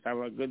everyone. Let's have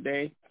a good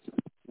day.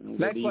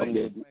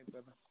 Likewise.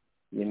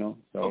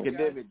 So. Okay,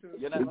 David.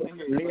 You're not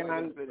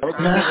Leon.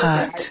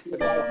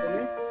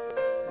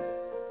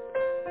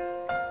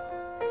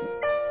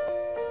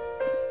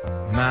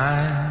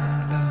 My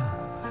love,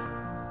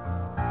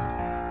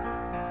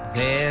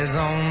 there's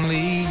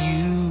only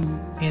you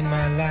in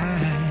my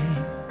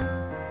life,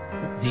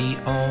 the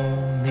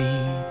only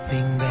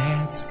thing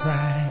that's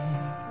right.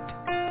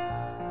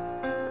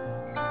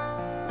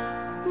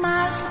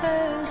 My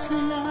first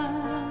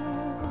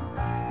love,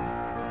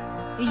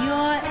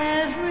 your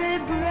every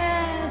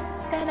breath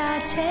that I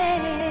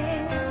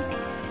take,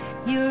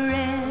 your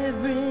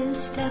every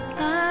step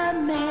I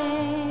make.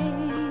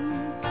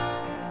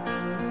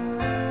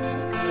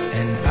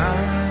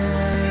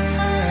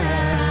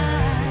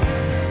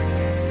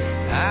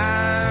 I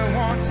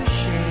want to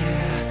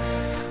share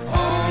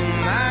all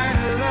my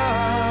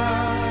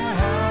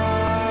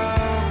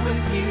love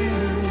with you.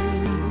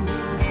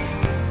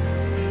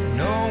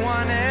 No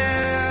one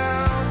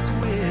else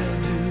will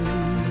do.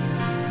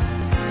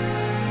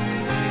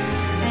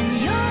 And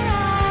your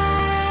eyes,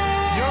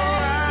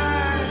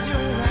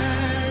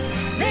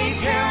 they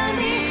tell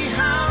me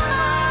how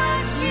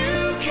much you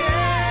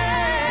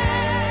care.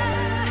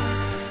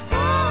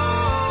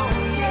 Oh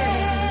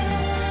yeah,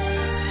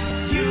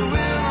 you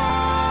will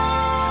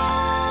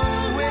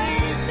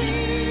always be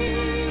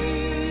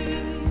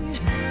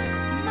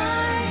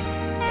my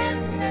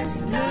endless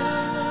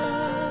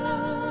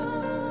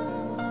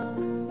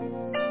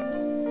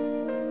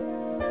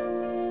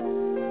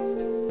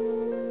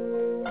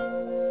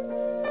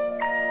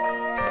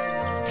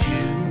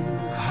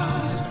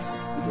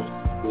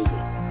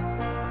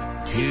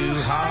Two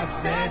hearts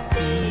that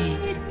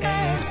beat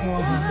as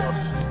one.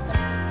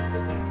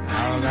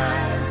 Our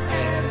lives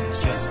have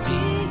just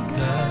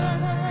begun.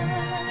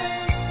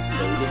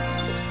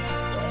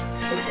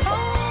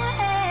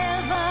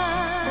 forever.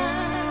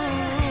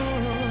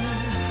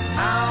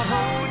 I'll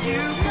hold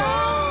you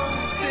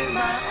close in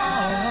my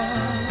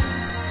arms.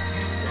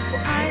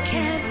 I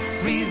can't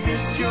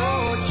resist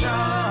your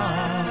charm.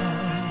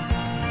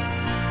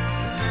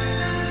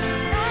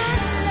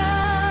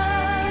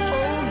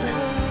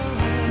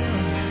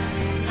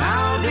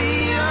 I'll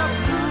be a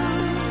fool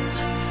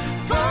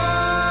for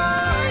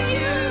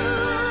you.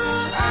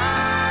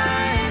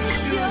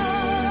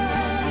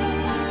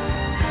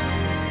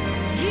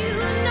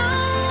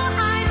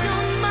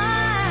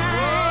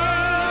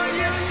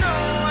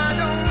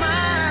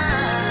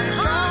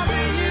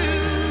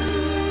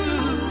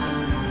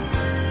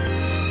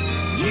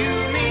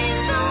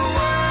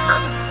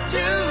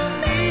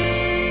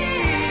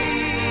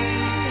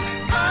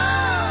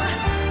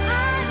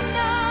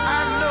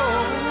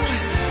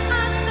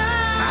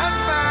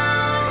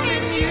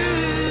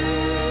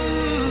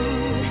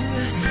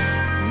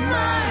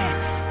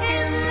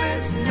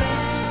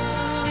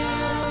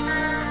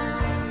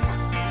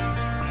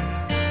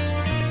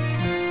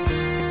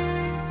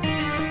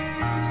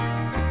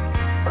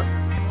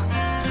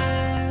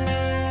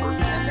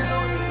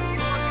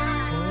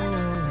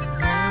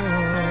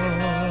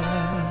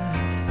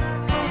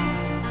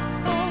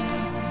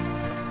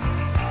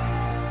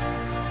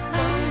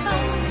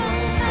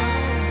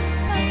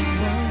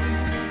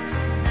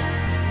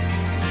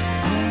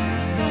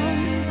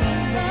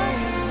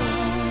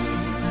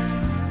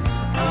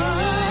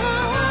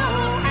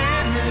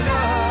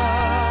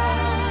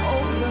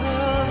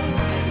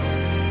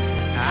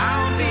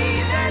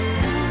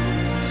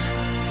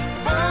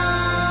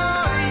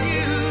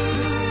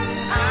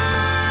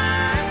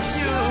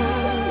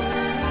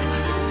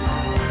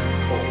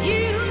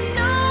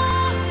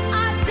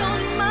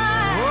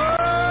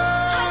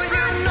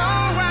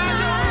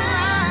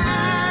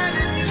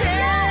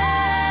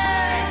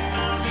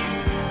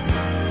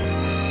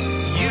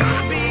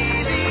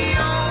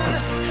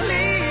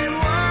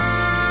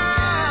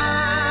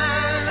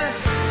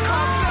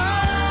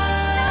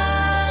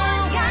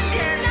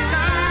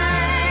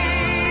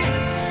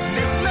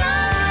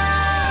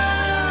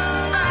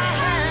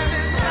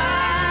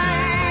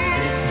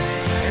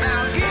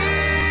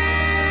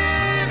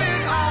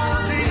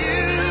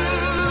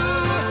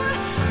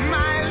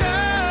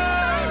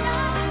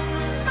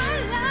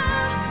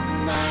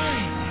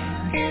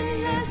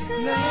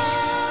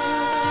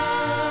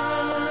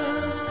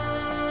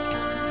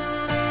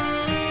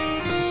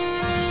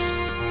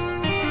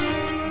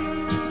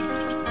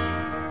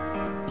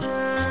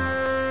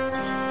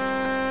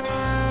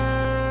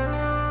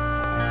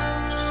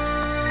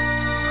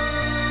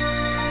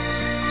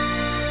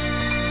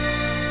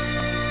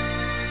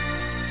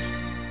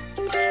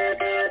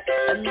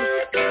 And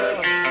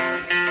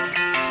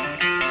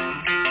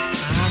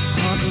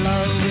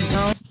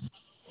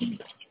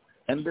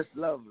this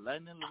love,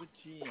 Lionel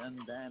Richie and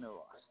Diana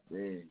Ross.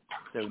 They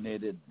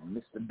serenaded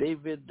Mr.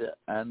 David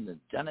and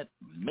Janet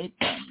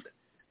Maitland.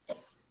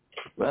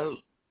 Well,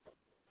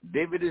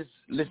 David is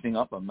listening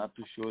up. I'm not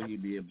too sure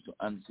he'll be able to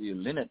answer you,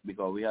 Lynette,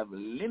 because we have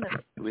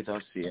Lynette with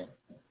us here.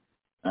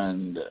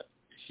 And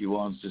she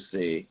wants to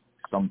say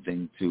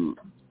something to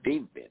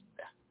David.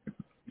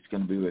 It's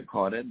going to be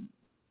recorded.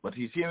 But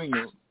he's hearing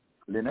you,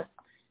 Lynette.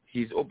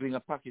 He's opening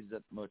a package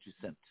that Murphy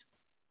sent.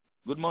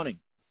 Good morning.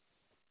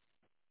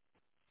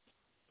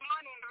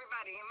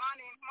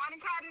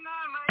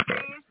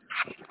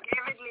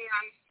 David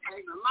Leon.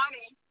 Good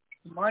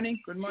morning. Morning.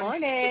 Good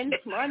morning.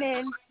 Morning.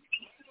 Morning.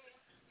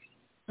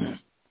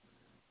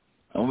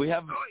 And we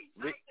have... Nice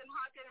and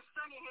hot and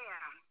sunny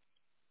here.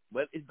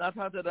 Well, it's not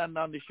hotter than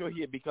on the show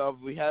here because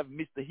we have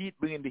Mr. Heat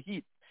bringing the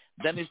heat.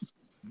 Dennis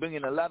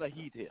bringing a lot of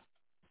heat here.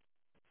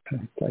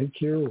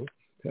 Thank you.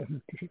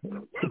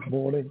 Good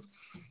morning.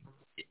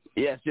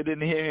 Yes, you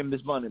didn't hear him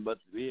this morning, but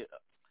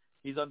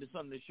he's on the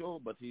Sunday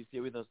show, but he's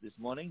here with us this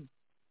morning.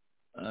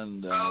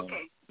 And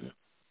okay.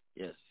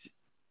 Yes.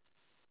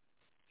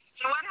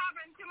 So what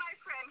happened to my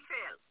friend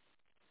Phil?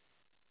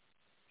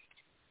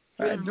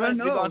 I don't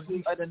know.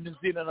 He's gone to New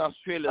Zealand,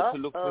 Australia to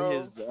look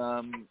for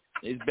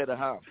his better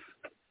half.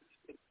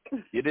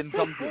 You didn't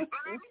come to. Well, I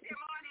wish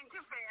good morning to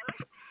Phil.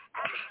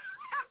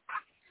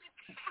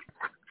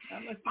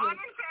 Morning, Phil.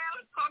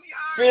 Hope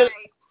you're all Phil.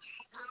 right.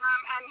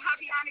 And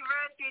happy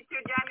anniversary to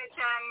Janet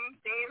and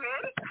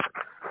David.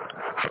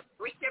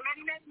 Wish them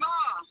many, many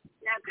more.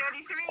 They're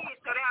 33,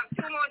 so they have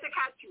 2 more to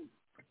catch you.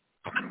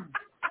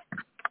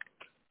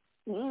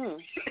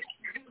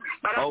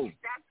 But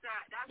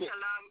that's a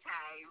long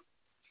time.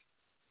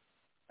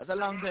 That's a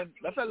long time.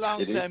 That's a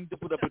long time to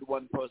put up with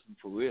one person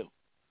for real.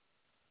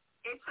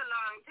 It's a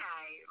long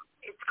time.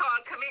 It's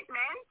called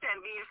commitment and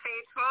being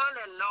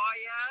faithful and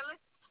loyal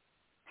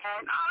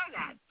and all of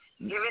that.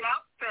 Giving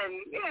up and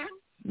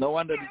No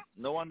wonder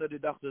the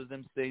doctors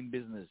them stay in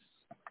business.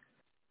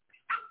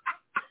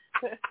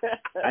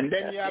 And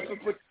then you have to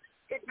put.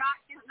 It's not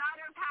as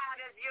hard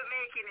as you're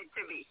making it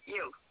to be.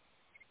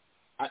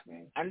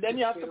 And then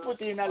you have to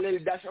put in a little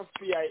dash of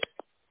PIA.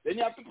 Then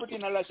you have to put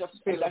in a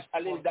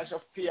little dash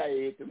of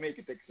PIA to make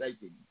it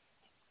exciting.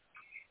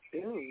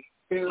 What's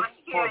PIA?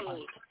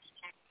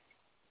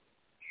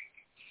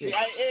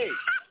 PIA.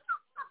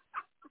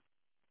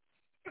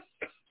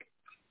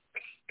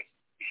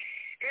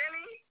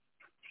 Really?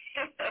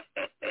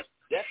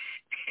 Yes.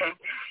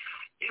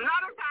 It's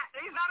not as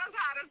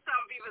hard as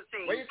some people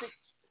say.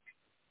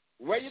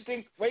 Where you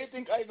think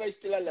Ivor is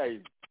still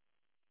alive?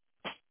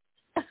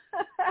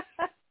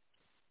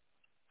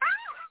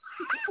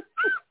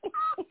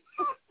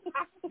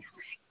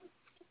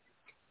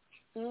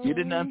 You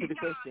didn't answer the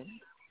question.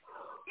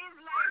 His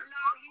life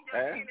long, he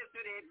just finished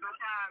with it, but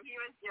he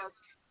was just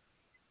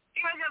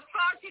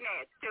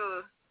fortunate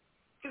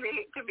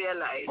to be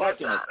alive.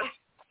 Fortunate.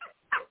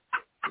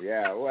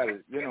 Yeah, well,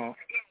 you know.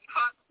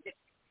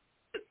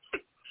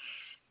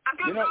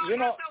 You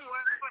know.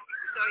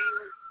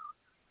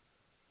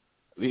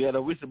 We got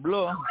a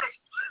whistleblower.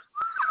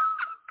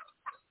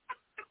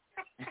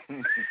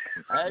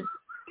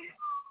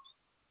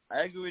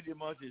 I agree with you,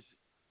 Marcus.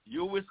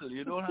 You whistle.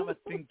 You don't have a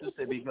thing to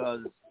say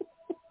because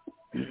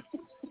if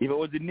it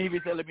was the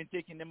Navy, they'd have been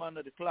taking them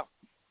under the clock.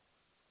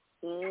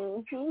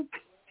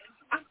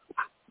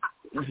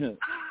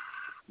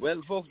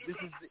 Well, folks, this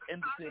is the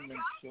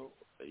entertainment show.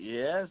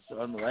 Yes,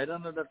 right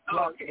under the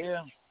clock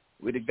here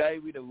with the guy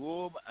with the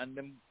robe and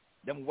them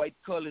white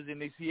colors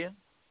in his hair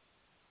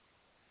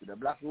with the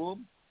black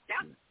robe.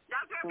 That's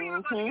where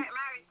people go to get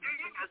married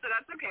too, so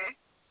that's okay.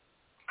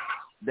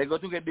 They go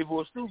to get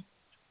divorced too.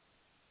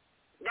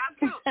 That's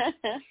true.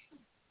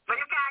 But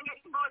you can't get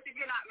divorced if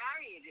you're not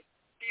married.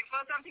 So you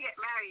first have to get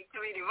married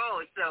to be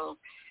divorced. So,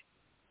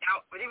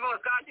 divorce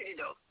got to the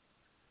door.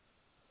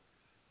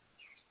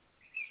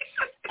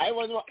 I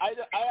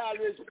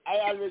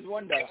always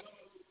wonder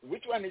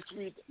which one is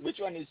sweet, which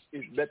one is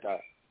better,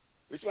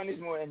 which one is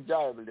more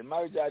enjoyable, the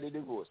marriage or the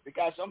divorce.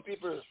 Because some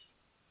people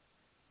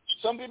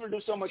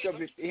do so much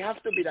of it. It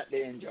has to be that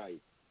they enjoy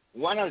it.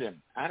 One of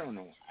them, I don't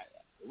know.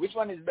 Which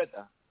one is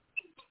better?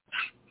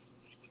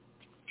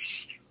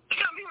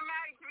 Some people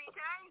married 3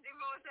 times,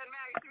 divorced and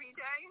married 3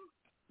 times.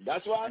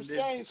 That's what I'm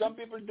saying. Some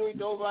people do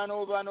it over and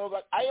over and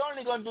over. I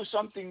only gonna do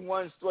something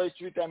once, twice,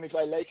 3 times if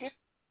I like it.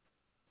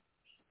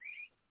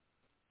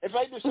 If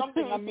I do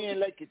something and me ain't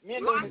like it, me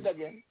ain't doing it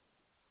again.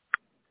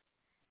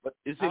 But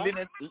you see,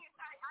 Lynette,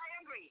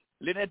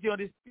 Lynette,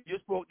 you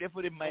spoke there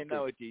for the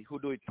minority who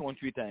do it 2 and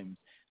 3 times.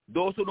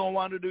 Those who don't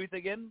want to do it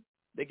again,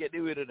 they get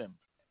rid of them.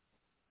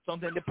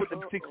 Sometimes they put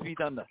them 6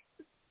 feet under.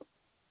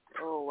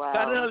 Oh, wow.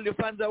 Cardinal, the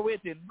fans are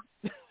waiting.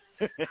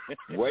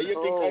 Where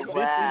you think this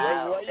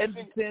is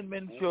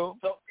entertainment show.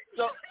 So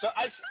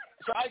I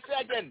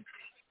say again,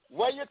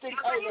 why you think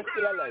I was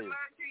still alive?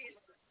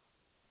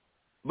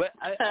 But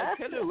I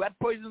tell you, rat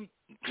poison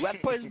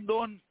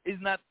don't is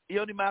not, he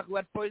only mark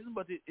rat poison,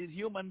 but it's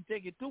human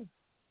take it too.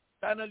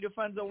 Channel, your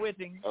fans are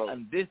waiting,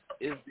 and this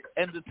is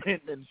the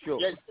entertainment show.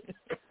 Yes.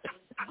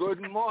 Good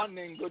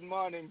morning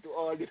to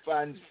all the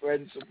fans,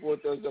 friends,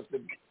 supporters of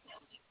the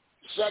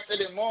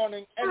Saturday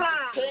morning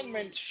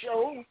entertainment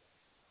show,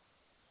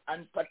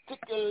 and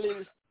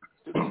particularly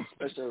to the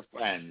special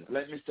fans.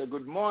 Let me say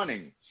good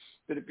morning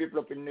to the people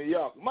up in New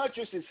York.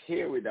 Marcus is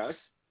here with us,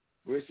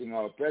 gracing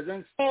our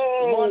presence.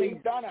 Good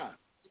morning, Donna,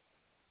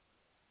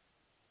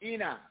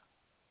 Ina,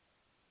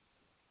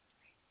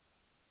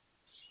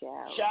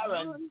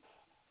 Sharon,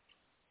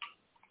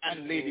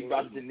 and Lady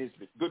Babs and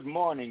Nisbet. Good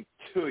morning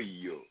to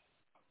you.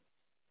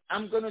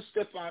 I'm going to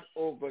step on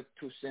over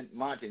to St.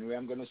 Martin, where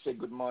I'm going to say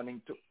good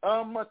morning to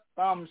Irma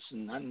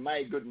Thompson and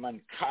my good man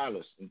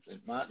Carlos in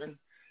St. Martin.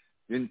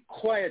 Been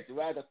quiet,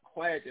 rather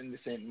quiet in the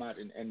St.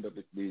 Martin end of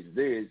it these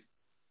days.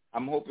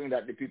 I'm hoping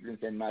that the people in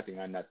St. Martin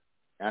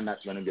are not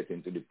going to get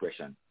into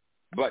depression.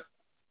 But,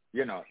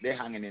 you know, they're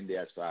hanging in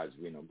there as far as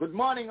we know. Good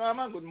morning,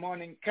 Irma. Good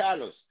morning,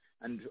 Carlos,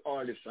 and to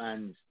all the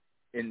fans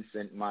in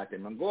St.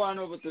 Martin. And go on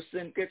over to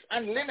St. Kitts.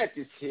 And Lynette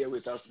is here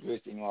with us,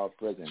 gracing our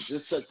presence.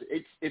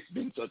 It's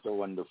been such a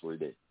wonderful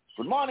day.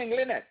 Good morning,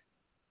 Lynette.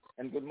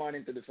 And good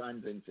morning to the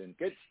fans in St.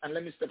 Kitts. And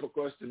let me step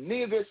across to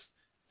Nevis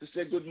to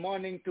say good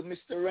morning to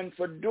Mr.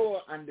 Renford Dorr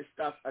and the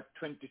staff at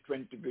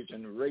 2020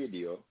 Vision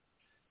Radio,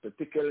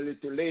 particularly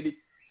to Lady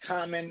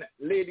Carmen,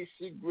 Lady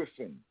C.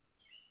 Griffin.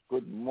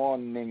 Good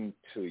morning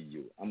to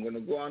you. I'm going to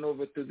go on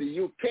over to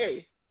the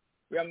UK,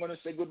 where I'm going to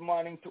say good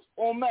morning to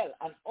Omel.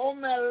 And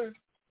Omel,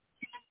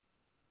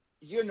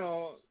 you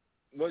know,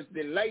 was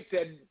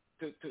delighted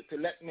to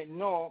let me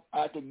know,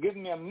 to give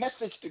me a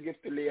message to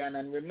give to Leon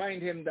and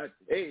remind him that,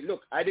 hey,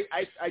 look, I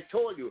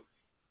told you,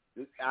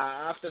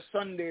 after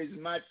Sunday's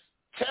match,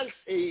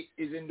 Chelsea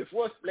is in the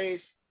fourth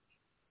place,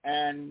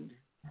 and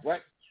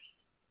what?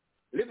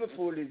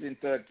 Liverpool is in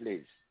third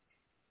place.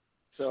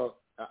 So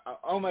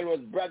Omar was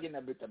bragging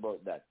a bit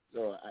about that.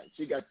 So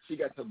she got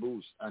a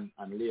boost on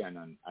Leon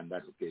on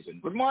that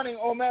occasion. Good morning,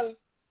 Omar.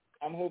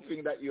 I'm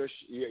hoping that you're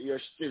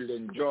still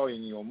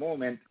enjoying your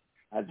moment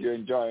as you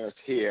enjoy us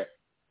here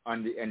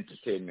on the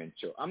entertainment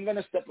show. I'm going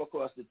to step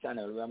across the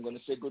channel where I'm going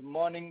to say good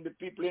morning to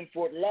people in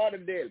Fort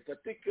Lauderdale,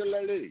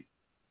 particularly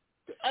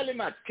to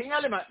Alimat, King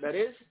Alimat, that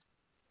is.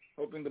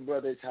 Hoping the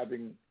brother is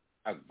having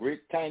a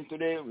great time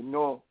today. We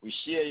know we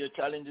share your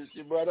challenges,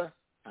 your brother.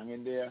 Hang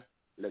in there.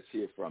 Let's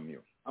hear from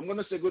you. I'm going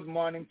to say good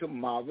morning to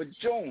Marva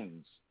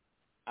Jones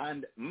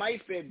and my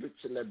favorite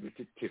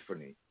celebrity,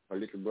 Tiffany, her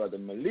little brother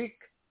Malik,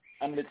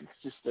 and little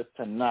sister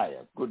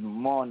Tanaya. Good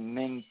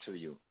morning to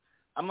you.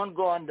 I'm going to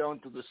go on down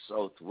to the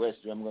southwest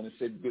where I'm going to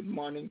say good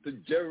morning to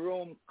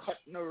Jerome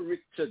Cutner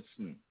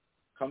Richardson.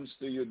 Comes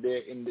to you there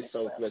in the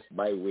southwest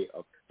by way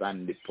of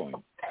Sandy Point.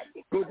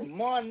 Good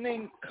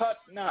morning,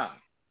 Cutner.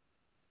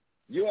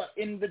 You are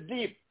in the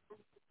deep.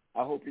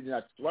 I hope it's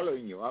not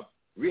swallowing you up.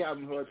 We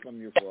haven't heard from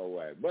you for a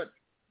while, but,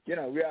 you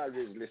know, we're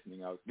always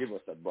listening out. Give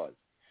us a buzz.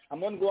 I'm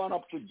going to go on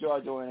up to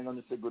Georgia and I'm going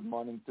to say good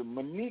morning to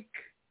Monique,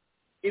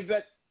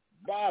 Yvette,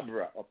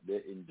 Barbara up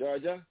there in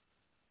Georgia.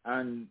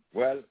 And,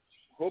 well,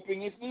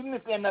 hoping even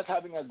if they're not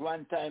having a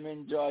grand time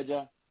in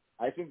Georgia,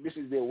 I think this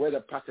is the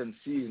weather pattern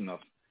season of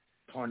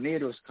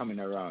tornadoes coming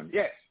around.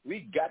 Yes,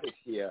 we got it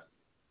here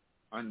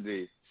on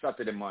the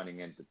Saturday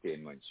morning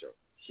entertainment show.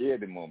 Share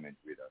the moment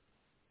with us.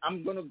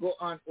 I'm going to go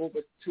on over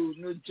to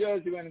New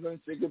Jersey and I'm going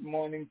to say good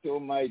morning to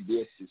my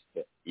dear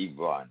sister,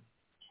 Yvonne.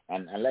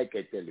 And like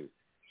I tell you,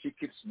 she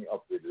keeps me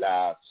up with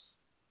laughs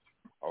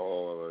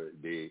all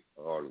day,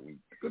 all week.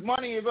 Good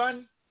morning,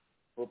 Yvonne.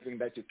 Hoping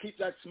that you keep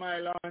that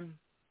smile on.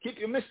 Keep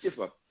your mischief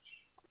up.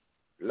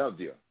 Love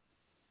you.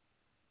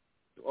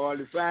 To all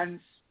the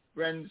fans,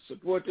 friends,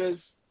 supporters,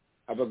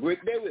 have a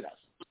great day with us.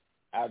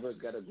 I've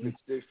got a great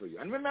day for you.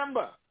 And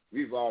remember,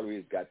 we've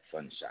always got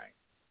sunshine.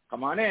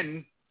 Come on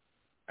in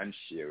and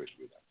share it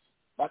with us.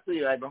 Back to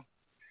you, Ivor.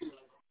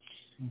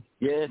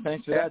 Yeah,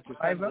 thanks for that.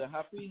 Ivor? You're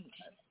happy?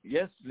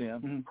 Yes,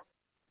 Liam. Mm-hmm.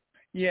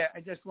 Yeah,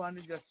 I just want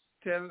to just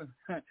tell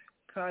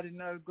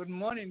Cardinal good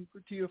morning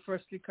to you,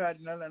 firstly,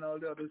 Cardinal, and all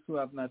the others who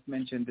have not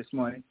mentioned this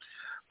morning.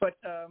 But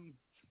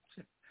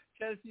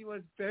Chelsea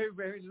was very,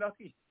 very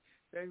lucky,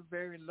 very,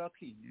 very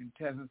lucky.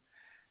 And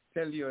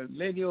tell your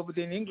lady over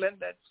there in England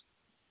that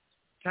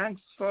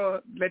thanks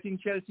for letting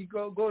Chelsea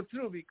go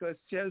through, because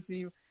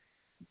Chelsea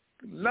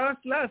lost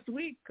last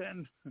week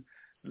and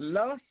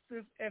lost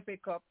the FA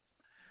Cup,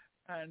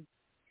 and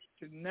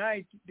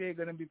tonight they're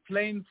going to be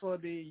playing for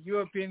the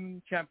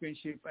European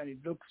Championship, and it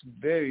looks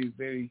very,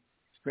 very,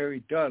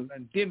 very dull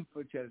and dim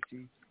for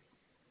Chelsea.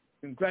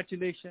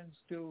 Congratulations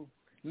to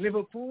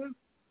Liverpool,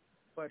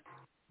 but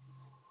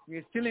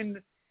we're still in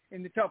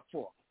the top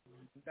four.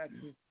 That's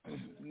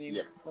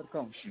what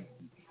counts.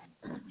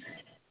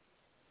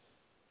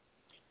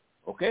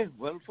 Okay,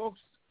 well, folks,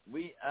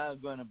 we are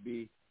going to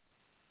be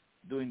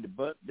doing the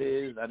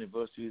birthdays,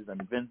 anniversaries,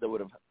 and events that would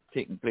have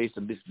taken place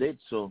on this date.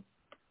 So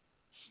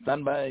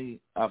stand by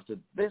after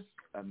this,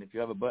 and if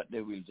you have a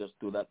birthday, we'll just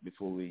do that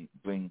before we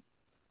bring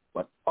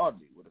what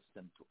Audley would have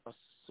sent to us.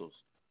 So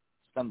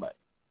stand by.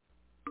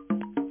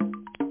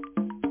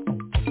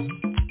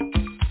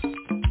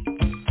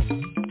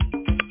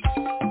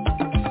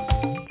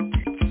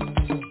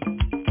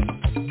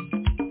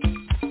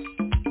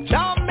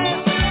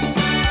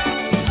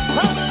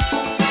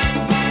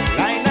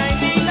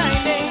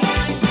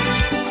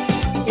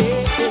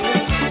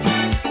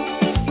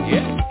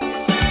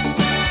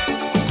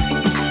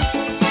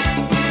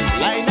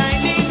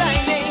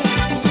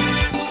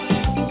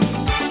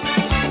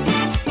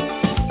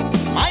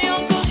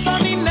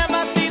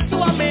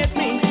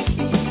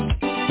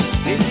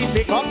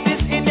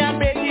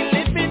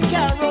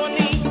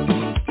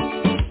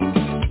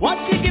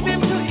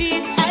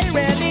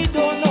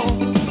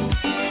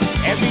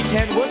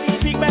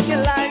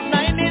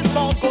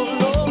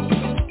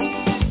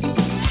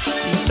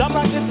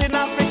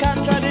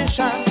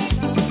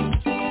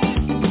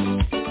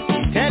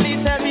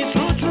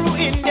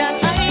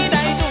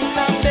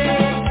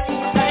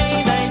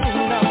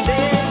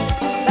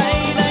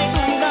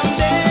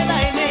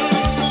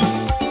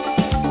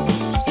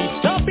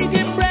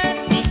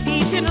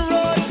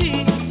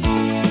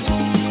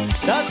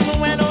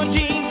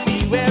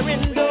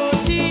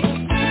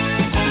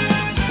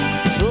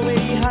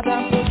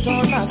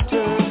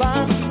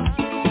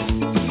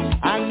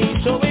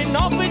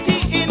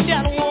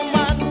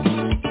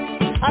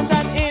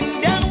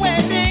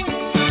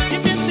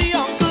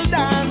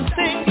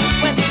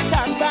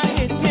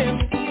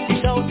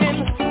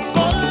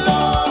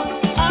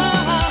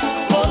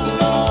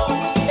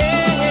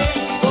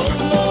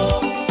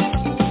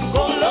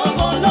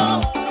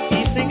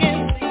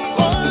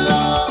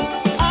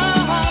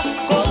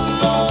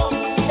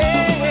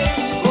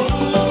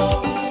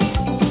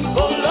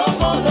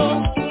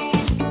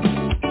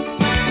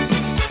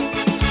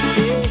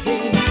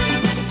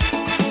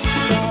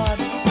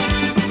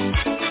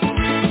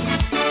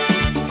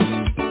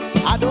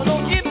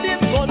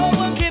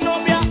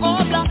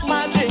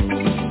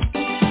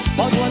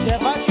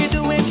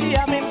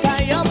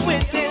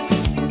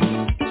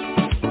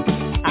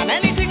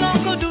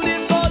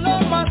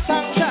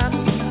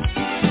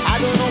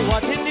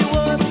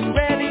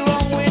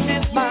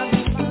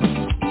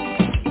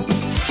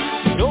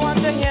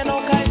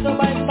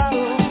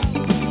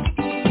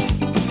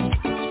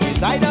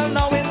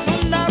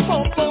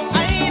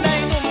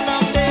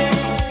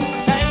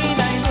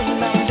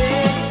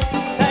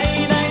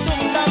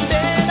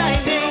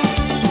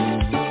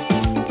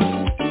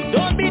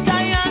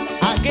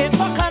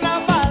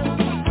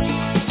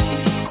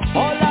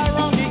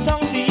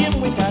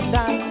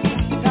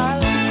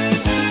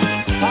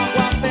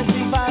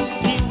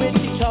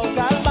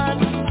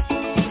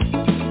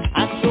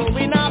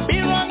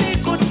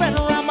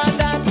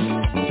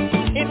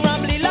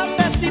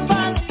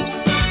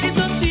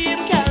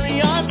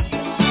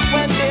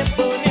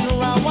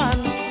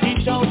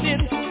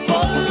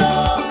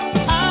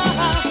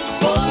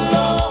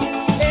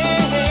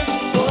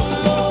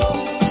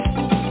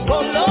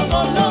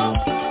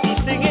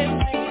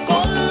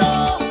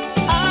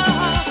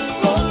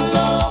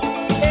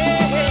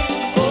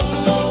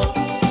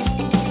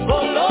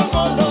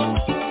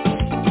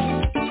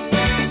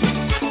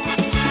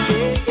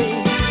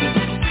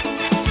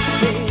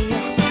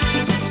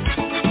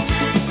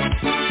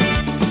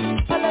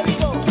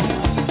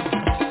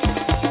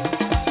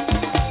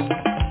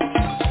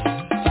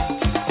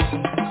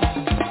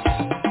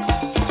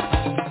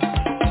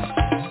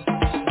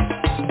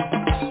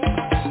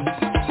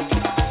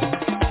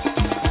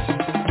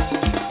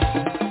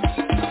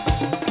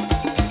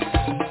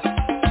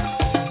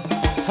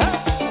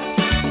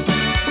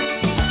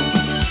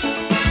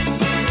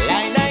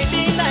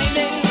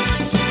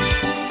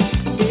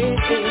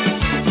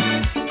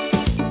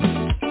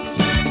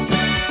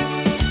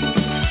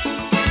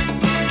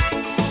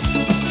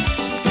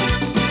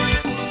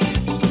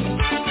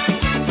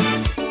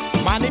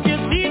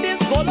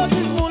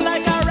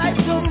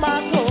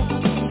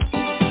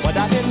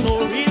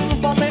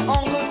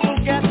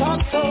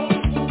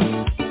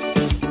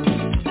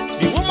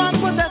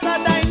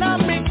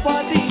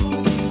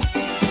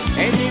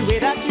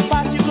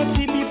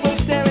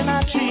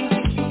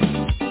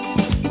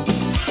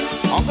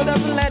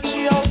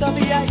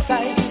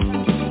 side.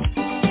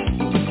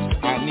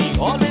 And he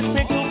always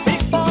make you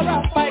big for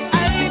a fight.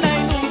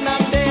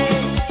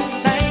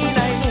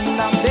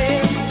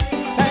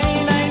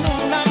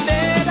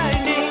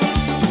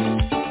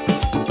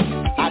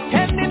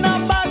 Attending a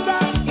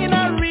bazaar in a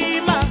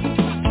Rima.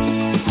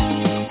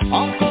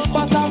 Uncle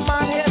Butter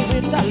man here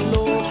with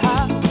aloha.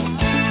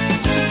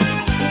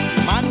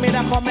 Man made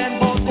a comment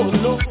about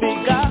Olo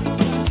figure.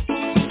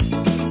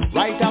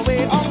 Right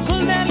away,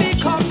 Uncle Nelly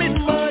commit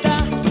murder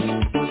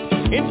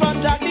in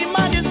front of the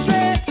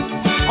magistrate.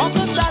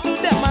 Uncle start to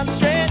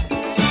demonstrate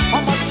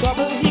how much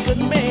trouble he could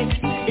make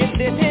if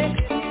they take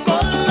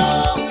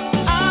Golo,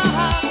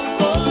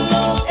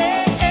 Golo,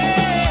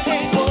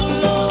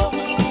 Golo,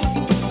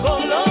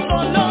 Golo,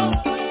 Golo.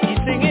 He's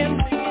singing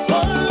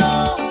Golo,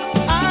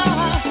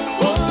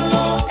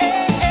 Golo,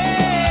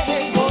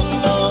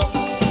 Golo,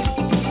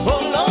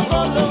 Golo,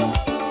 Golo.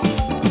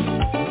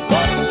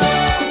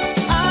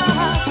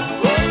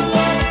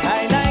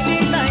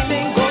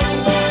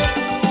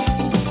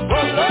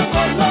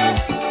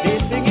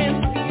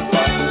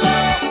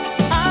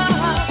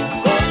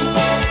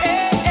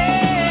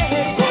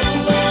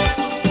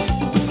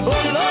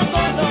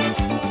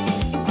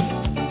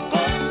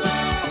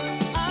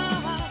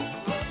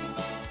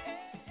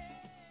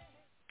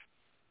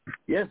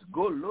 Yes,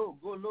 go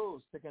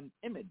low, second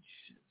image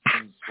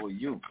is for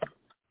you.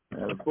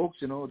 Folks,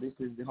 you know, this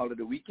is the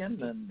holiday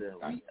weekend, and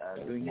we are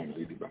doing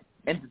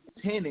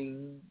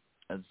entertaining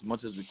as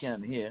much as we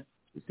can here.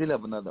 We still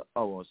have another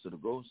hour or so to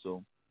go,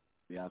 so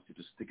we ask you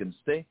to stick and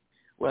stay.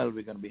 Well,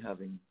 we're going to be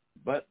having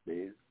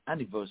birthdays,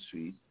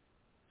 anniversaries,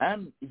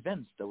 and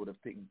events that would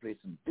have taken place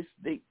on this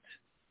date.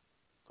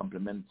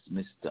 Compliments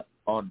Mr.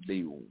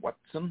 Audley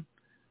Watson.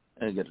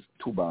 I get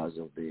 2 bars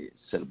of the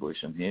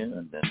celebration here,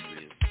 and then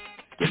we'll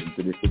get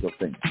into the thick of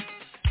things.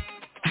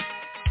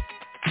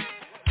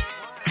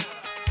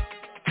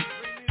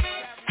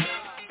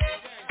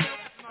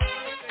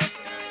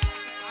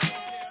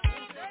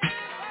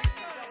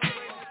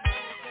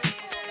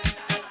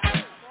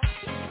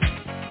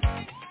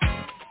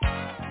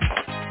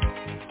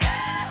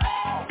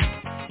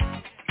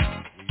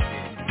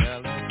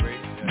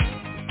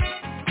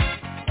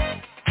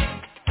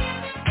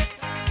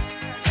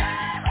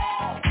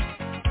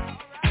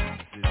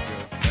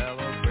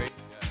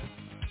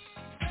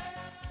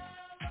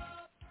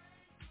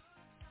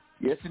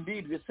 Yes,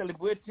 indeed. We're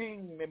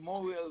celebrating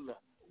Memorial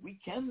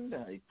Weekend.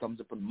 It comes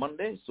up on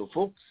Monday. So,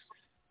 folks,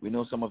 we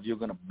know some of you are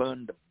going to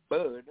burn the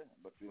bird,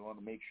 but we want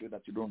to make sure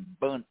that you don't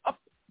burn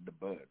up the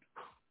bird.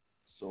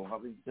 So,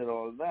 having said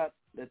all that,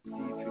 let's see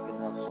if we can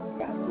have some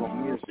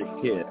background music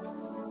here.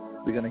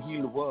 We're going to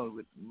heal the world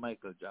with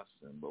Michael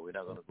Jackson, but we're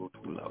not going to go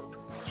too loud.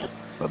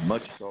 But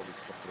much is always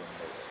popular on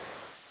those.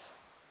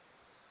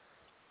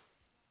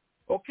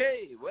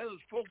 Okay, well,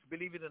 folks,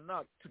 believe it or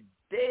not,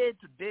 today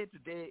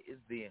is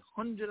the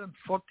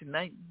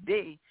 149th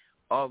day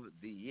of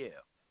the year.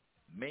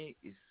 May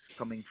is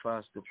coming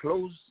fast to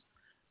close.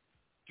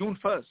 June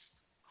 1st,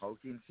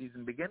 hurricane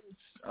season begins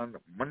on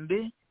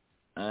Monday,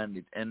 and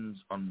it ends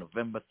on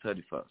November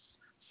 31st.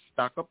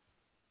 Stock up.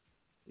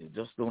 You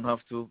just don't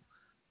have to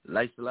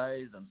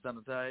license and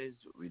sanitize.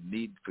 We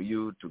need for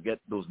you to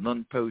get those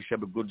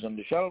non-perishable goods on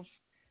the shelf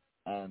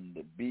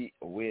and be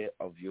aware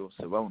of your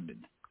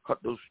surroundings. Cut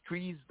those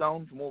trees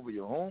down from over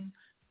your home.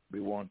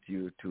 We want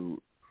you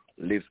to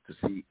live to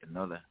see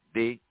another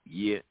day,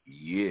 year,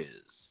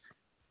 years.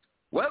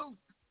 Well,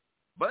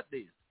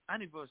 birthdays,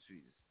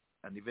 anniversaries,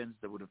 and events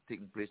that would have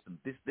taken place on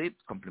this date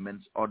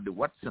compliments Audley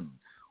Watson.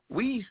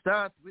 We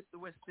start with the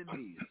West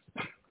Indies.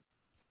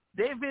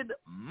 David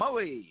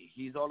Murray,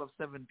 he's all of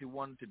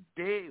 71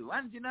 today.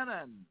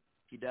 Ranjananan,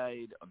 he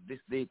died on this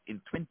date in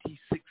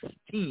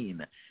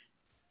 2016.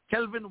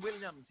 Kelvin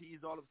Williams, he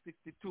is all of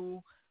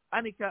 62.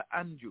 Annika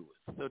Andrews,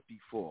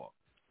 34.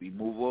 We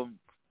move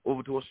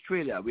over to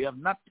Australia. We have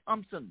Nat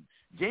Thompson,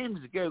 James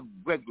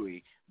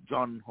Gregory,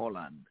 John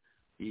Holland.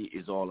 He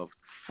is all of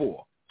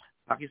 4.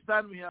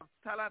 Pakistan, we have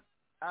Talat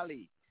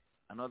Ali,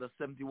 another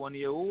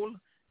 71-year-old.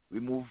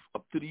 We move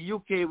up to the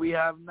UK. We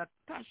have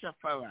Natasha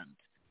Farrant.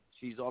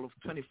 She's all of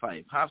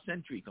 25. Half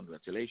century,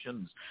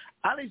 congratulations.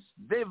 Alice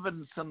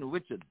Davidson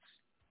Richards,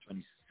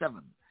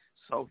 27.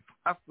 South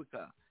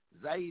Africa,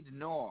 Zaid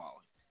Noor,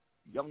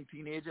 young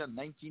teenager,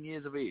 19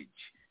 years of age.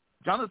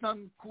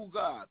 Jonathan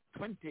Cougar,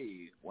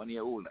 20, 1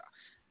 year older.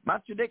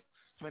 Matthew Dix,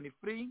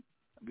 23.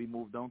 We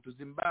move down to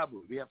Zimbabwe.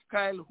 We have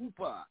Kyle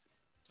Hooper,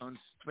 turns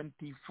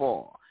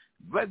 24.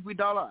 Greg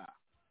Widala,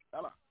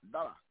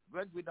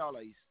 Greg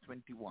Widala is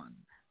 21.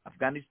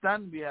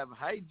 Afghanistan, we have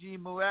Haji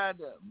Murad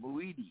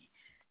Muridi.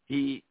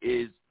 He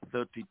is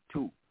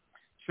 32.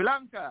 Sri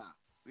Lanka,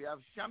 we have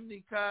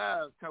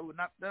Shamnika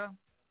Karunatha.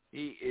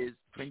 He is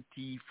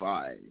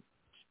 25.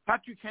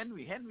 Patrick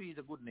Henry. Henry is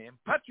a good name.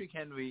 Patrick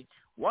Henry,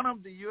 one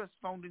of the U.S.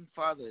 founding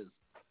fathers.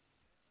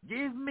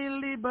 Give me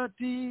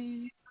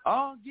liberty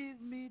or give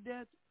me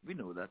death. We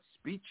know that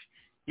speech.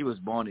 He was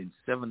born in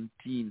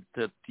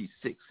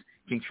 1736.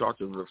 King Charles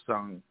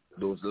sung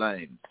those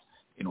lines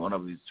in one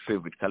of his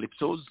favorite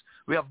calypsos.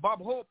 We have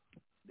Bob Hope,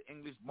 the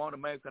English-born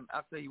American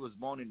actor. He was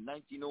born in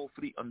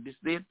 1903 on this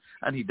date,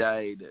 and he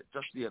died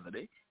just the other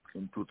day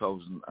in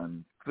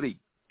 2003.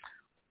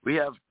 We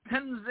have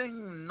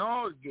Tenzing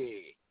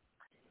Norgay.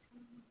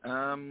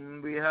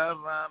 We have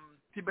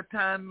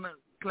Tibetan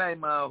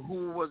climber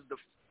who was the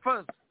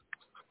first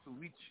to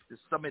reach the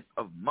summit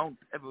of Mount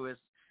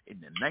Everest in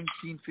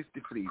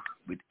 1953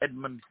 with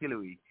Edmund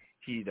Hillary.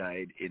 He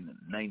died in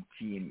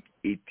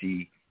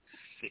 1986.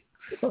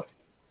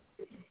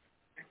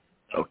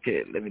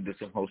 Okay, let me do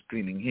some house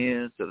cleaning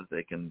here so that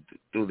I can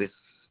do this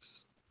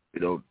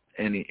without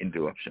any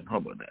interruption. How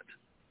about that?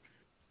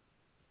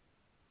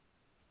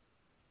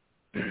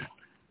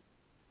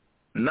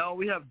 Now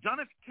we have John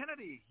F.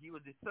 Kennedy. He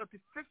was the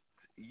 35th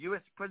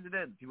U.S.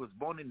 president. He was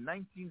born in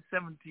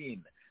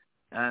 1917.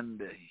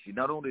 And he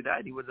not only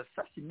died, he was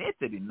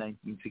assassinated in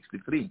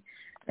 1963.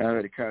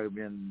 The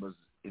Caribbean was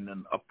in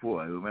an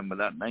uproar. I remember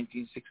that,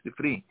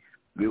 1963.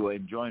 We were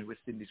enjoying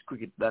West Indies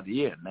cricket that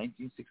year,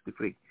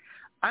 1963.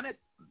 Annette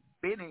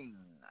Bening,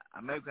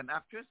 American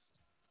actress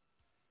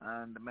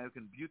and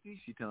American beauty.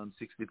 She turned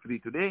 63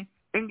 today.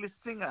 English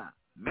singer,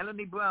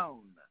 Melanie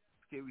Brown,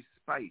 Scary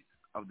Spice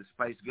of the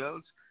Spice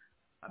Girls.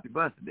 Happy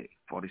birthday,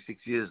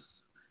 46 years.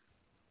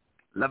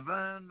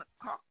 Laverne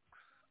Cox,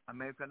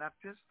 American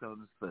actress,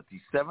 turns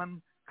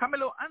 37.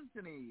 Carmelo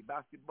Anthony,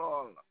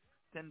 basketball,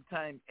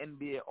 10-time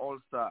NBA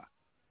All-Star.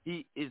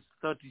 He is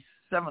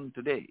 37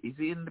 today. Is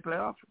he in the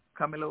playoff,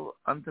 Carmelo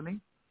Anthony?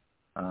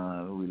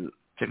 We'll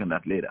check on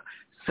that later.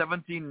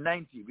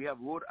 1790, we have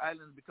Rhode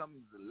Island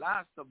becomes the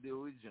last of the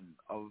origin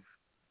of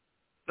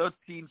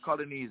 13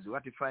 colonies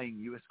ratifying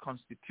U.S.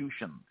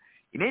 Constitution.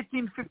 In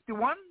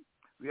 1851,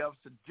 we have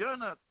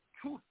Sojourner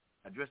Truth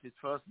address its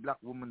first black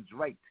women's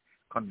right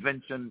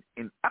convention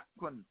in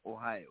Akron,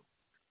 Ohio.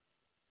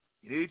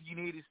 In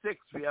 1886,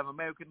 we have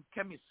American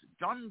chemist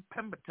John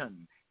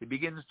Pemberton. He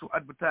begins to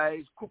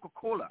advertise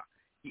Coca-Cola.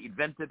 He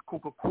invented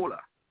Coca-Cola.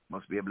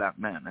 Must be a black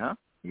man, huh?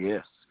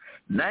 Yes.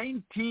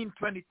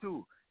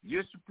 1922,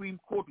 U.S. Supreme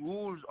Court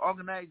rules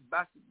organized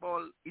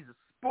basketball is a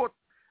sport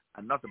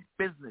and not a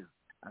business,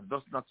 and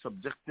thus not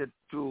subjected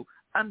to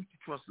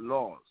antitrust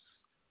laws.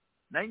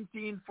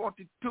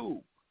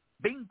 1942,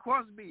 Bing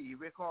Crosby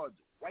records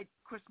White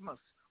Christmas,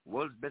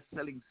 world's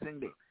best-selling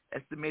single,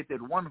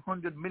 estimated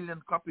 100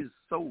 million copies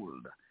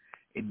sold.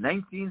 In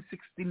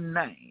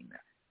 1969,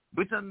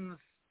 Britain's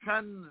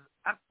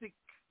Trans-Arctic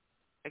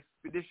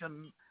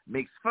expedition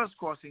makes first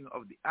crossing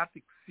of the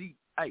Arctic Sea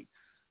ice.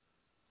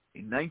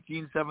 In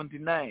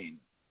 1979,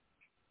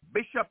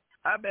 Bishop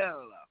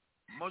Abel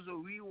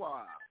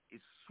Mozoriwa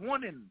is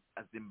sworn in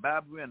as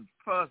Zimbabwean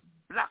first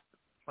black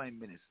prime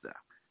minister.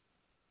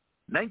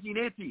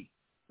 1980,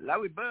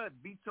 Larry Bird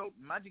beats out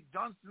Magic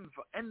Johnson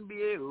for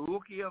NBA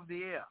Rookie of the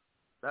Year.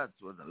 That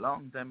was a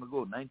long time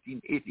ago,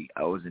 1980.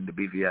 I was in the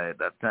BVI at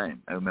that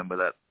time. I remember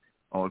that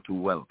all too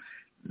well.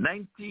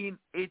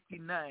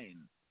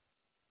 1989.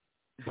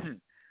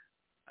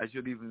 I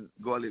should even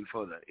go a little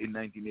further. In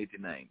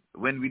 1989,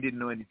 when we didn't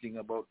know anything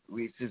about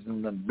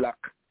racism and black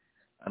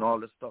and all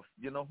the stuff.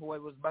 You know who I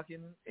was back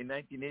in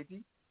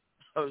 1980?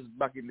 I was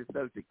back in the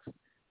Celtics.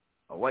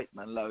 A white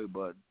man, Larry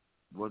Bird,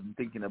 wasn't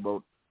thinking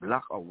about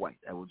black or white.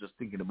 I was just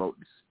thinking about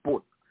the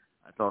sport.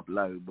 I thought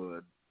Larry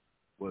Bird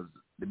was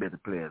the better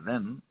player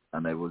then,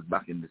 and I was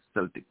back in the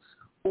Celtics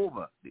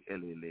over the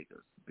LA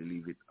Lakers,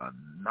 believe it or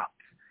not.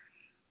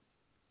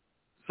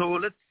 So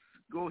let's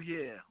go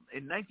here.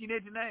 In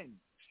 1989,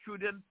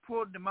 student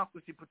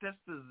pro-democracy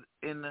protesters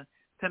in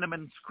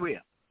Tiananmen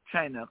Square,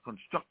 China,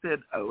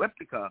 constructed a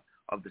replica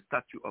of the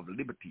Statue of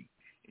Liberty.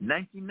 In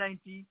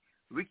 1990,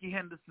 Ricky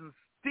Henderson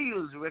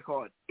steals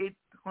record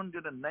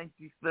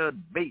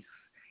 893rd base,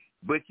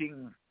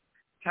 breaking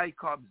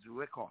Tchaikov's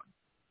record.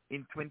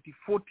 In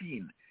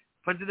 2014,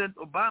 President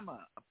Obama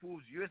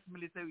approves U.S.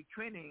 military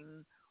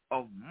training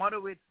of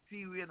moderate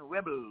Syrian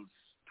rebels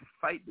to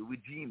fight the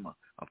regime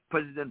of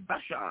President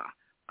Bashar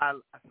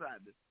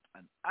al-Assad,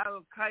 an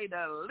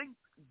al-Qaeda-linked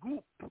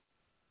group.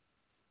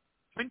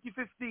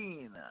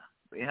 2015,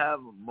 we have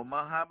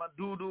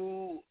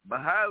Muhammadu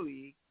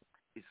Buhari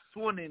is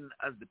sworn in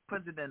as the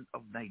president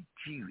of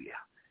Nigeria.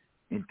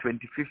 In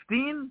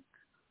 2015,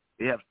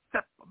 we have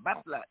Sepp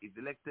Blatter is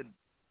elected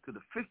to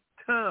the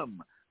 5th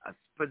term as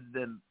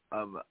president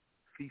of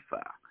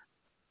FIFA.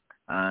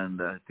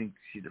 And I think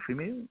she's a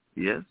female,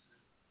 yes.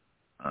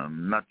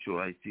 I'm not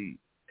sure. I see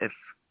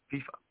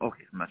FIFA.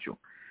 Okay, I'm not sure.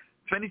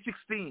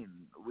 2016,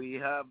 we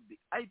have the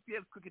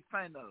IPL cricket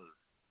finals.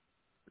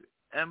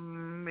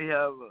 We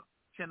have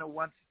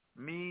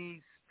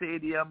Chennai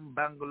Stadium,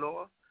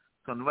 Bangalore.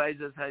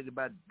 Sunrisers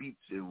Hyderabad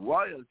beats the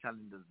Royal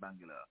Challengers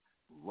Bangalore.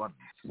 What?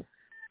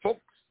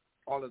 Folks,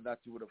 all of that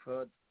you would have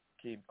heard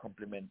came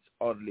compliments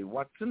Audley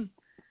Watson.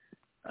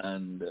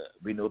 And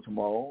we know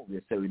tomorrow we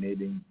are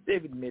serenading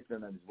David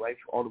Maitland and his wife,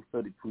 all of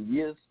 32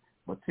 years.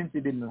 But since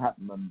it didn't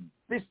happen on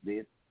this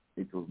date,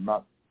 it was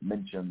not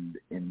mentioned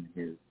in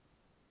his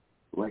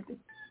writing.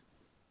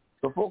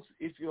 So, folks,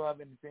 if you have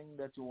anything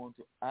that you want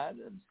to add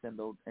and send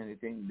out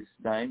anything this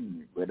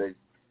time, whether it's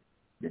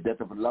the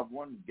death of a loved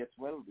one gets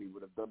well, we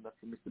would have done that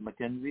for Mr.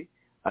 Mackenzie,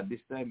 at this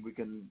time we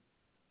can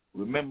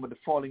remember the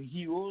fallen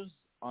heroes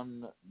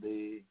on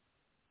the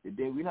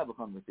day. We'll have a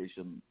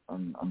conversation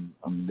on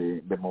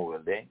the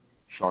Memorial Day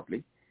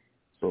shortly.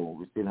 So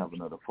we still have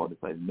another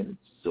 45 minutes.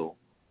 So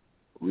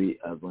we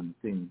are going to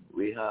think.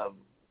 We have,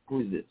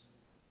 who is this?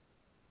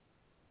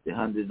 The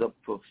hand is up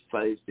for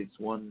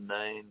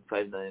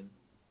 561-959.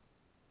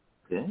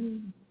 Okay.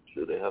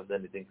 Should I have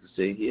anything to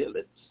say here?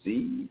 Let's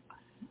see.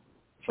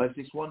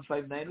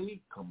 561-598.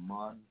 Come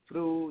on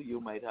through. You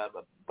might have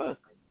a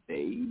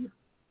birthday.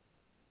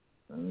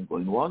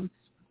 Going once,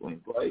 going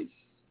twice.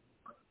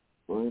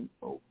 Going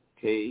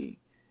okay.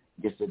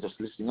 Guess they're just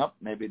listening up.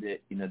 Maybe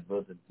they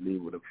inadvertently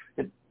would have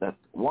hit that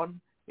one.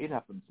 It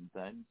happens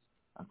sometimes.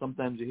 And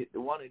sometimes you hit the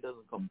one, it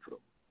doesn't come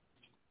through.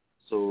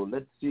 So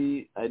let's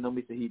see. I know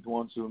Mr. Heath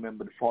wants to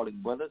remember the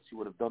Falling Brothers. He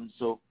would have done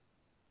so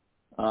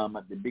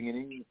at the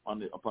beginning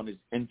upon his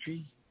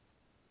entry.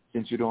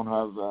 Since you don't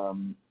have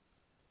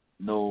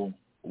no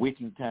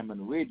waiting time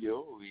on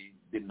radio, we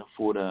didn't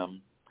afford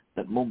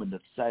that moment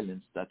of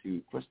silence that you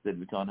requested.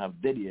 We can't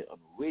have dead air on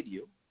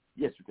radio.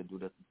 Yes, we can do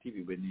that on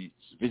TV when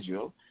it's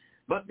visual.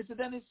 But Mr.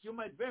 Dennis, you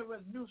might very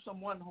well knew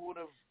someone who would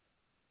have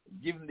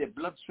given their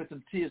blood, sweat,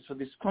 and tears for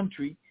this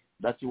country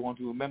that you want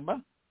to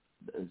remember.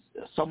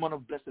 Someone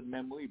of blessed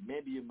memory.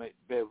 Maybe you might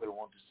very well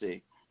want to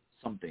say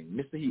something.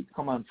 Mr. Heath,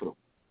 come on through.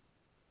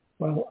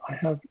 Well, I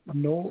have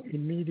no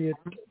immediate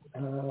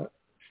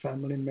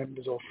family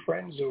members or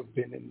friends who have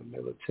been in the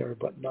military,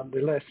 but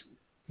nonetheless,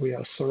 we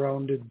are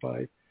surrounded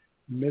by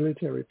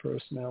military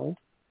personnel,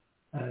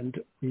 and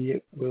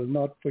we will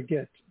not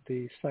forget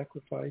the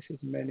sacrifices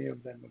many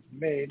of them have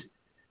made,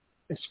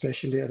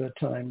 especially at a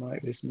time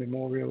like this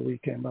Memorial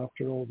Weekend.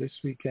 After all,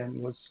 this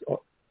weekend was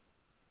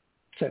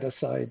set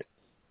aside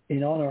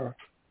in honor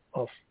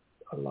of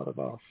a lot of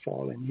our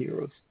fallen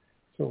heroes.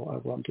 So I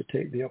want to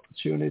take the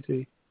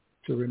opportunity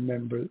to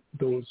remember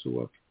those who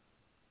have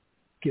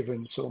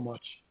given so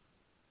much,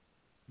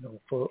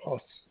 for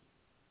us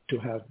to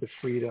have the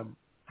freedom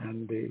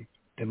and the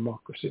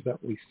democracy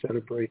that we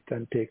celebrate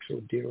and take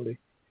so dearly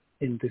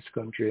in this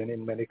country and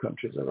in many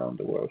countries around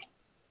the world.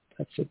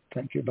 That's it.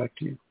 Thank you. Back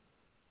to you.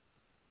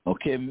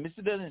 Okay,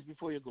 Mr. Dennis,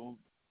 before you go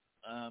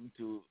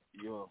to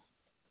your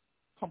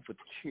comfort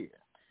chair,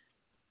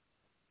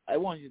 I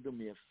want you to do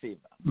me a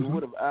favor. You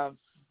would have asked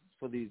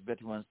for these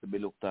veterans to be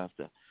looked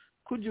after.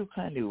 Could you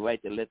kindly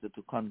write a letter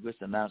to Congress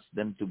and ask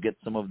them to get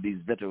some of these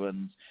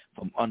veterans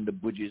from under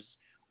bridges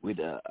with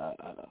a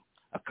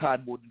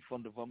cardboard in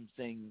front of them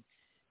saying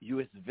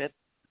U.S. vet,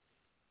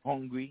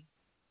 hungry,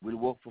 will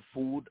work for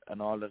food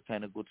and all that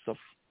kind of good stuff?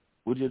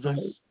 Would you just...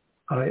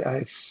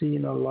 I've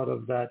seen a lot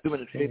of that.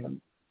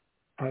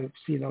 I've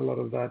seen a lot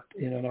of that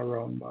in and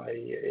around my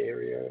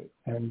area,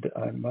 and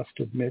I must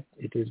admit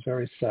it is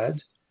very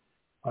sad.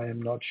 I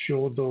am not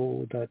sure,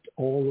 though, that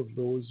all of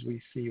those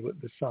we see with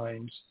the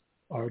signs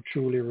are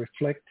truly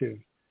reflective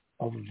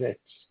of vets.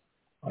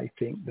 I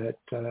think that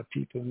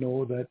people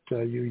know that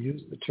you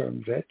use the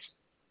term vet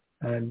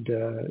and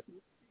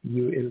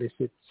you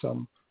elicit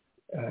some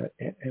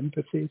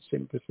empathy,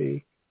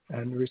 sympathy,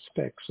 and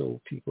respect,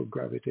 so people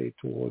gravitate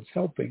towards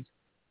helping.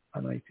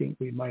 And I think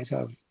we might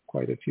have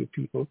quite a few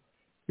people.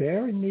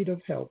 They're in need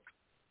of help,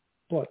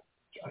 but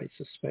I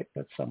suspect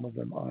that some of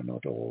them are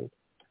not all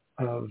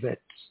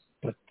vets.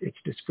 But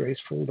it's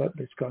disgraceful that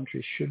this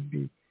country should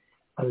be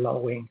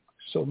allowing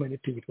so many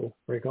people,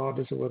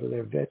 regardless of whether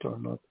they're vet or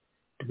not,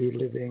 to be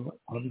living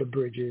on the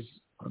bridges,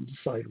 on the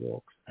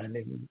sidewalks, and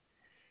in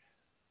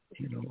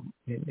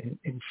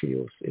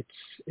fields.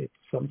 It's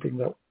something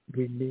that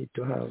we need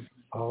to have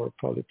our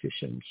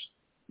politicians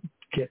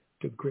get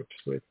to grips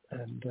with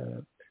and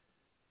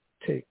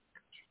take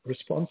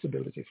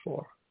responsibility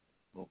for.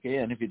 Okay,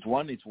 and if it's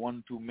one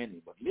too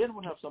many. But Leon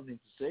would have something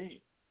to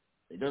say.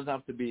 It doesn't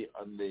have to be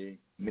on the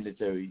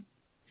military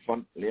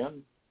front,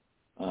 Leon.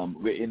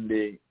 We're in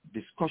the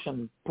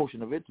discussion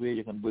portion of it where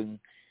you can bring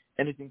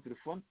anything to the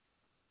front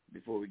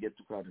before we get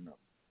to Cardinal.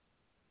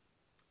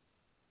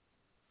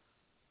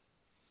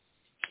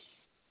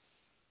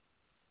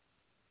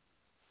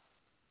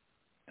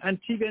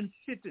 Antigua and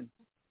Sit.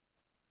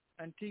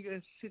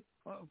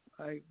 Oh,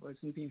 I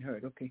wasn't being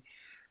heard. Okay.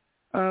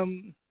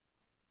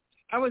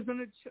 I was going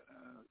to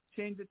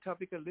change the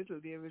topic a little.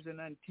 There is an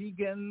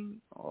Antiguan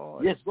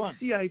or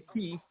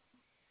CIP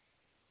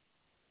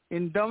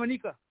in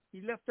Dominica.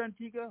 He left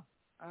Antigua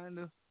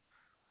and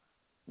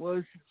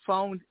was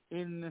found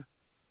in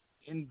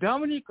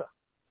Dominica.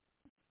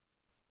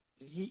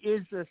 He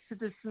is a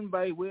citizen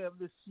by way of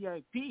the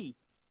CIP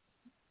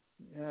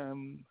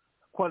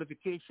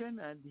qualification,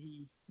 and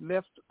he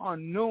left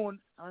unknown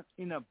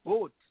in a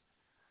boat.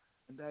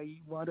 And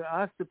I want to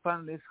ask the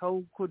panelists,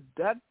 how could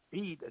that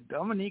be, the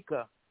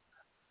Dominica?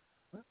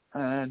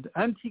 And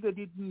Antigua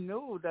didn't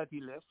know that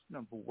he left,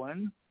 number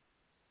one.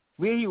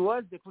 Where he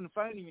was, they couldn't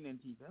find him in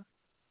Antigua.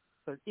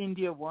 But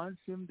India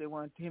wants him. They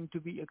want him to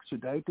be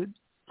extradited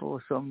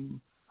for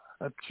some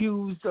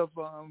accused of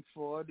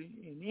fraud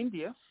in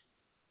India.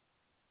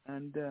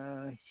 And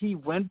he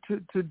went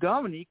to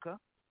Dominica.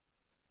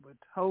 But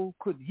how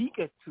could he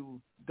get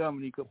to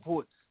Dominica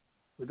ports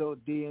without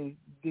they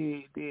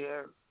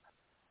are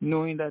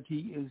knowing that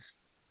he is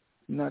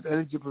not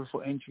eligible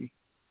for entry.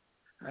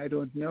 I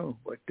don't know,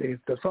 but if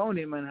they found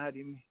him and had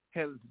him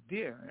held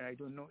there, I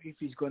don't know if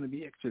he's going to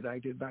be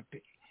extradited back to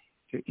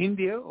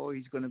India or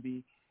he's going to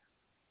be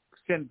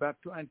sent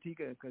back to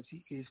Antigua because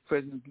he is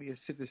presently a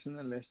citizen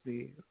unless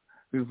they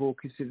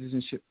revoke his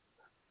citizenship.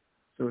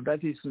 So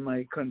that is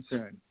my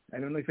concern. I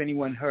don't know if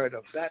anyone heard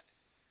of that,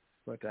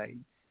 but I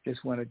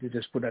just wanted to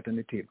just put that on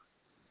the table.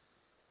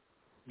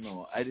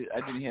 No, I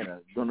didn't hear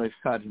that. Don't know if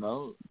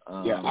Cardinal.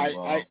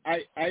 I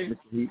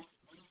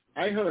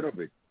heard of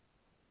it.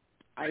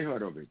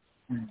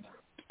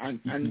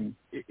 And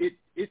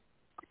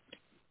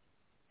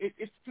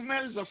it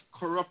smells of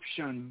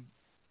corruption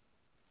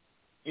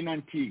in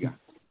Antigua.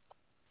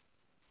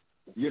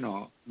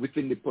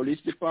 Within the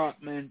police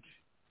department,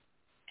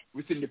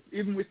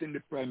 even within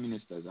the Prime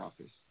Minister's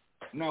office.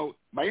 Now,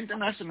 by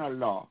international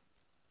law,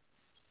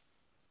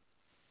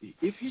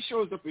 if he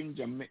shows up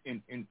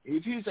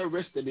if he's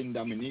arrested in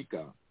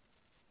Dominica,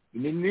 the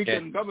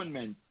Dominican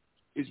government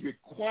is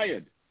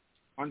required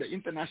under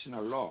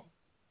international law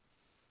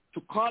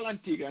to call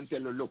Antigua and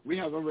tell her, look, we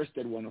have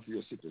arrested one of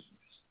your citizens.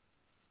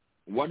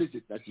 What is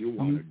it that you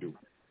want to do?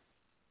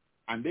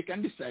 And they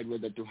can decide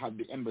whether to have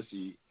the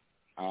embassy,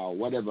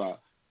 attaché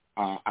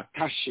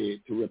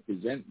to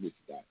represent this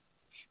guy.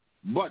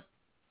 But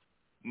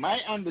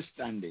my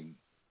understanding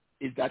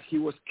is that he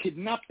was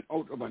kidnapped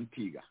out of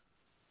Antigua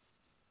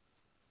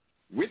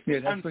with the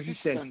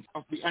assistance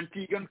of the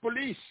Antiguan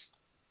police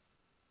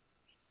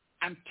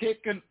and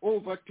taken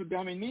over to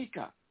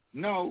Dominica.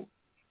 Now,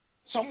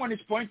 someone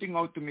is pointing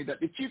out to me that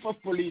the chief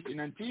of police in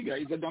Antigua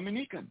is a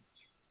Dominican.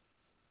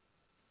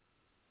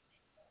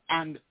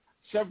 And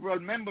several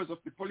members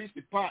of the police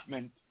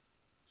department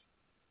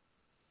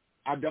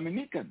are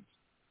Dominicans.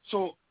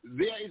 So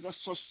there is a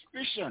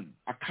suspicion,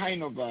 a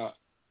kind of a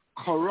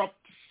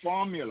corrupt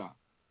formula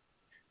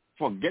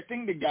for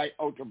getting the guy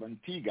out of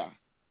Antigua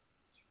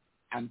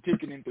and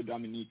taking him to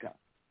Dominica.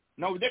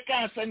 Now, they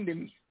can't send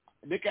him,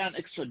 they can't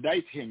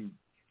extradite him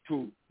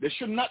they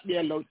should not be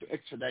allowed to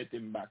extradite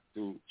him back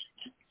to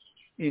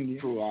India.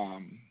 To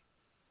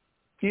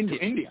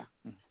India.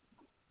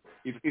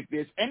 If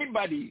there's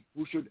anybody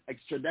who should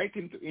extradite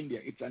him to India,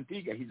 it's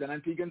Antigua. He's an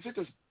Antiguan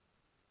citizen.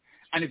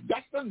 And if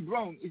Gaston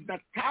Brown is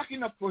not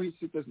talking up for his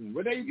citizen,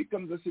 whether he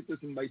becomes a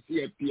citizen by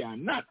CIP or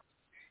not,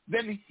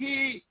 then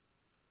he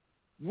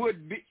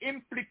would be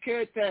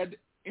implicated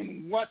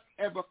in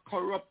whatever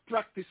corrupt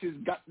practices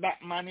got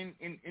that man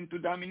into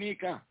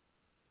Dominica.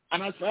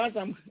 And as far as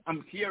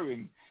I'm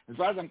hearing, as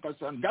far as I'm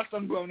concerned,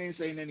 Gaston Brown ain't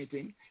saying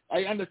anything.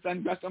 I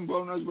understand Gaston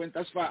Brown went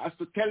as far as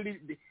to tell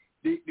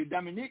the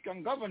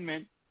Dominican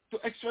government to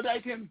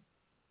extradite him.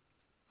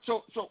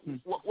 So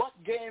what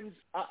games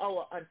are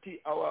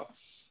our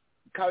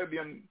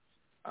Caribbean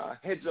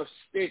heads of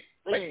state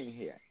playing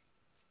here?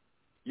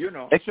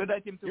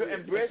 Extradite him to you where?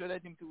 Embrace,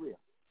 extradite him to where?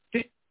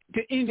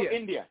 To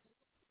India.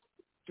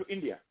 To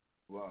India.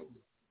 Wow.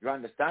 You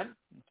understand?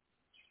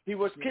 He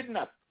was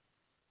kidnapped.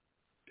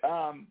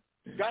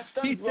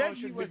 Gaston Brown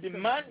should be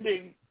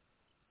demanding.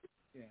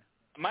 Yeah.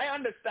 My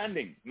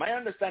understanding,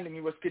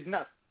 he was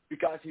kidnapped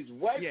because his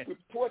wife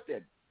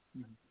reported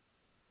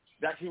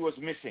that he was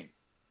missing.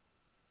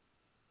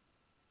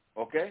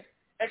 Okay?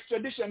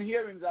 Extradition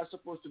hearings are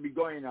supposed to be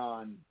going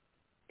on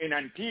in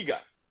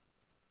Antigua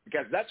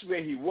because that's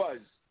where he was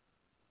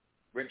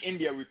when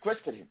India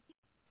requested him.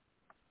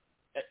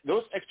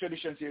 Those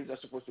extradition hearings are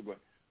supposed to go on.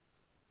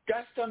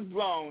 Gaston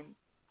Brown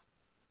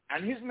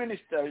and his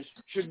ministers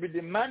should be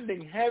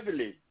demanding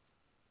heavily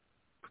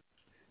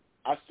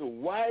as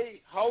to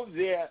how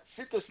their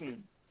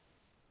citizens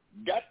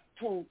got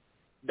to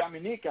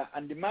Dominica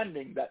and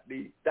demanding that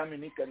the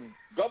Dominican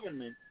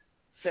government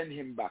send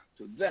him back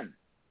to them.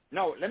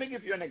 Now, let me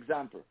give you an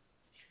example.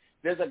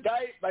 There's a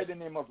guy by the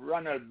name of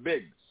Ronald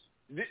Biggs.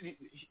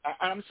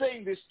 I'm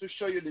saying this to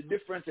show you the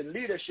difference in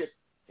leadership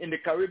in the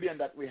Caribbean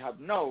that we have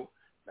now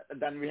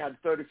than we had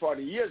 30,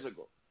 40 years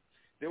ago.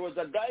 There was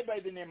a guy by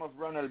the name of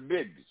Ronald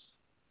Biggs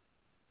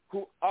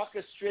who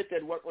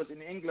orchestrated what was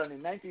in England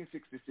in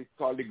 1966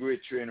 called the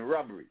Great Train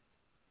Robbery.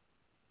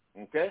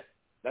 Okay?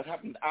 That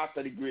happened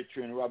after the Great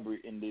Train Robbery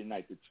in the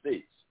United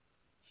States.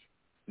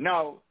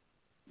 Now,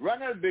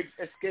 Ronald Biggs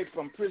escaped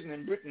from prison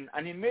in Britain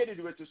and he made his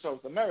way to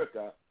South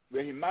America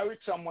where he married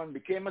someone,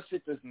 became a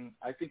citizen,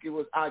 I think it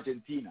was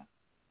Argentina.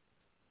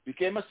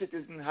 Became a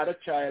citizen, had a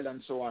child,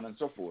 and so on and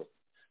so forth.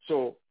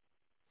 So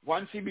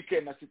once he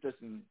became a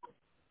citizen,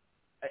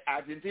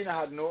 Argentina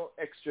had no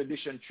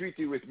extradition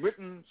treaty with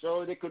Britain,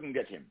 so they couldn't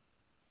get him.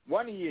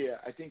 1 year,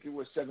 I think it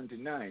was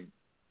 79,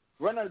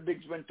 Ronald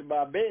Biggs went to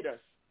Barbados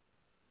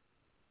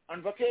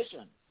on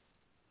vacation.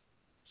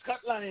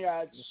 Scotland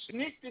Yard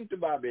sneaked into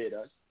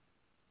Barbados,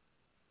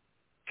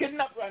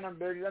 kidnapped Ronald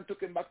Biggs and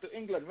took him back to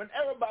England. When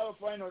everybody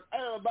found out,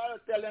 everybody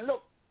tell him,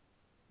 look,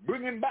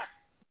 bring him back.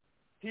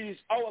 He's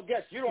our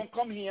guest. You don't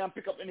come here and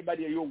pick up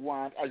anybody you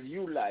want as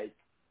you like,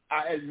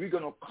 or else we're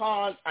going to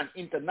cause an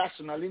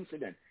international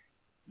incident.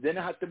 Then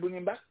they had to bring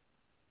him back.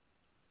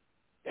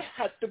 They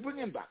had to bring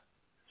him back.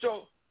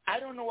 So I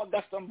don't know what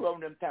Gaston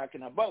Brown them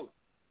talking about,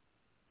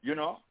 you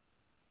know,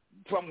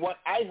 from what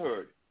I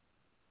heard.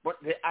 But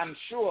I'm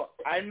sure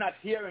I'm not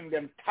hearing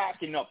them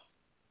talking up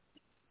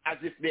as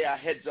if they are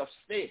heads of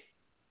state.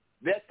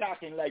 They're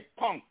talking like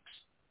punks.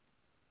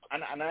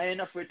 And I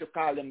ain't afraid to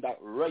call them that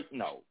right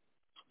now.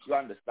 You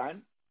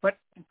understand? But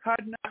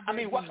Cardinal, I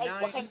mean,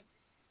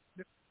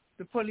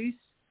 the police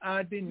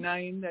are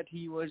denying that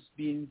he was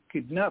being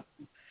kidnapped.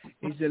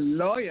 He's a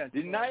lawyer.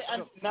 Deny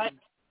and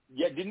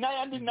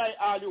deny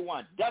all you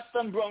want.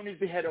 Gaston Brown is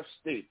the head of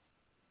state.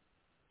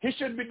 He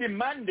should be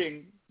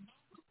demanding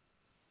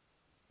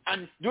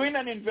and doing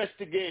an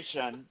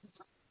investigation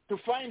to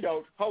find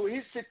out how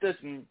his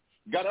citizen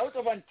got out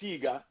of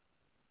Antigua.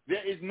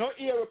 There is no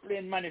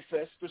aeroplane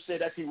manifest to say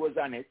that he was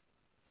on it.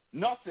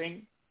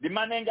 Nothing. The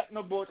man ain't got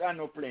no boat or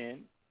no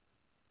plane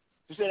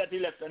to say that he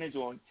left on his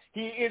own.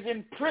 He is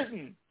in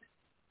prison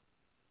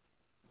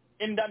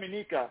in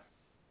Dominica.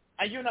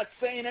 And you're not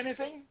saying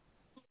anything?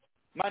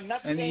 Man,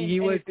 not saying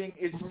anything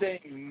is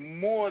saying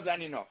more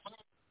than enough.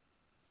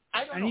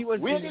 I don't know.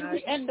 Where did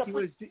we end up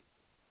with?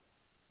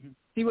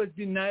 He was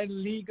denied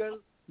legal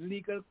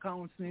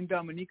counsel in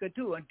Dominica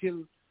too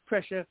until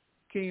pressure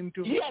came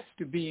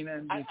to being,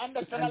 and I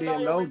understand and they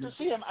allowed allowed him to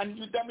see him,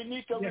 and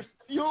Dominica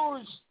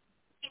refused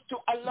to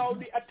allow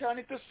the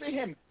attorney to see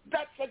him.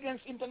 That's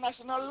against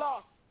international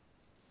law.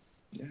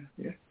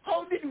 Yeah.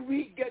 How did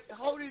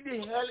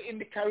the hell in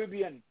the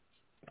Caribbean?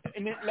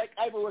 And like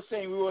Ivor was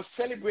saying, we were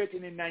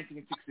celebrating in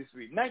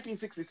 1963.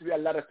 1963, a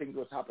lot of things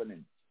was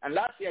happening. And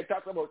last year I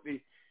talked about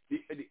the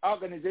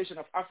Organization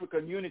of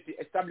African Unity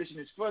establishing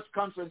its first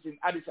conference in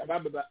Addis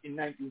Ababa in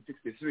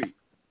 1963.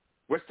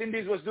 West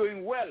Indies was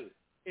doing well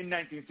in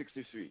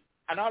 1963.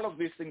 And all of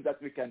these things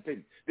that we can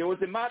think. There was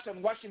a march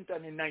on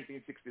Washington in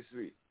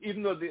 1963.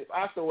 Even though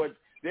afterwards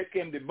there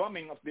came the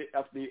bombing of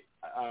the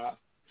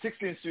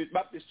 16th Street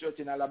Baptist Church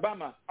in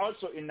Alabama,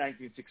 also in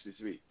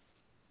 1963.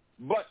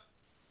 But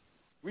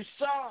we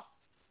saw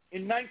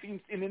in the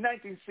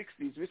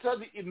 1960s, we saw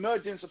the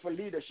emergence of a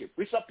leadership.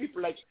 We saw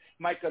people like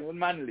Michael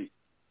Manley,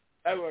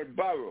 Edward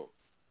Barrow,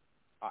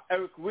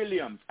 Eric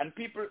Williams, and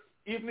people,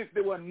 even if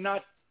they were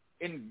not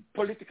in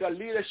political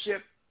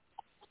leadership,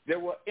 they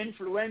were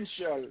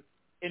influential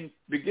in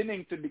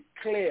beginning to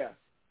declare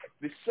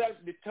the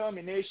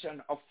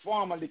self-determination of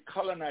formerly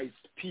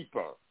colonized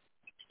people.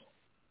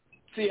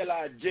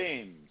 C.L.R.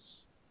 James,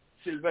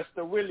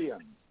 Sylvester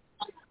Williams,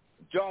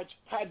 George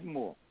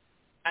Padmore,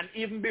 and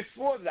even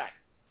before that,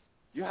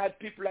 you had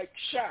people like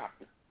Sharp,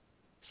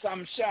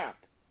 Sam Sharp,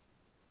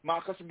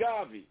 Marcus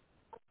Garvey,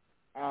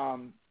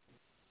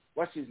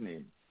 what's his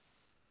name?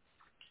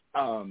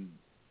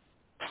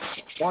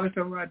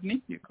 Walter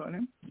Rodney, you call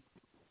him?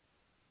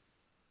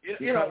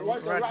 You know,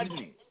 Walter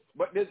Rodney.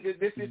 But this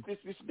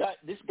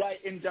guy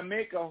in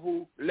Jamaica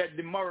who led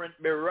the Morant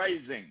Bay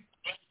Rising.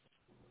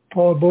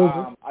 Paul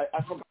Bogle.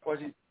 I forgot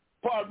what his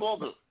Paul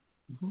Bogle.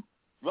 Mm-hmm.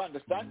 You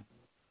understand?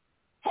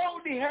 How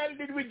the hell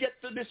did we get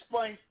to this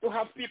point to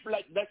have people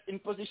like that in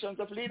positions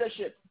of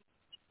leadership?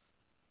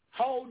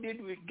 How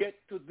did we get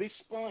to this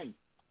point?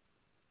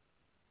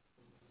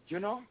 You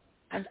know?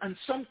 And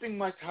something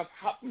must have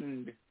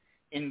happened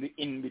in the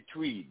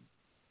in-between.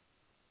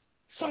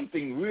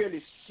 Something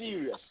really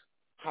serious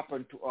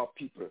happened to our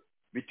people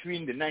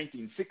between the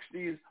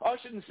 1960s, or I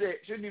shouldn't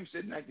even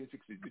say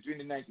 1960s, between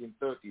the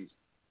 1930s.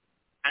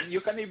 And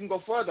you can even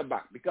go further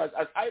back, because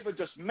as Ivor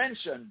just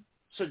mentioned,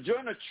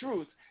 Sojourner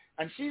Truth,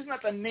 and she's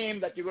not a name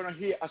that you're going to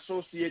hear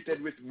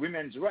associated with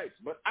women's rights,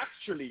 but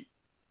actually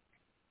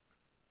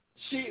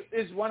she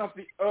is one of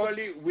the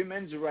early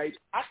women's rights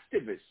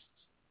activists.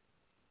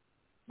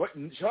 But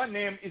her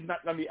name is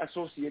not going to be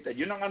associated.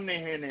 You're not going to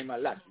hear her name a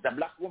lot. The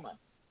black woman,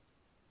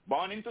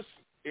 born into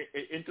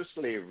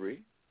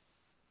slavery,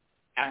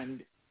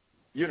 and,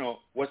 you know,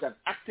 was an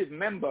active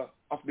member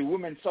of the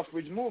women's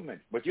suffrage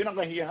movement. But you're not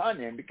going to hear her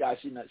name because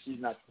she's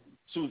not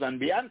Susan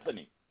B.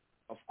 Anthony.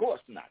 Of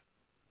course not.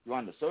 You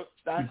understand?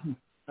 Mm-hmm.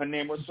 Her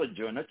name was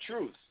Sojourner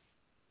Truth.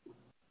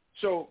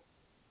 So,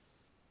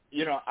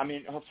 you know, I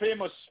mean, her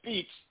famous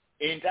speech,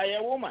 "Ain't I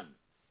a woman?"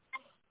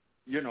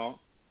 You know,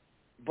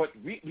 but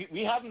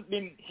we haven't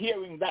been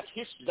hearing that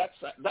history,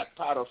 that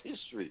part of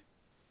history.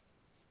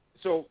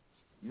 So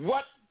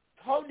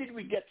how did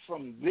we get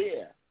from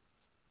there,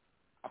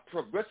 a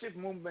progressive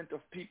movement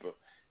of people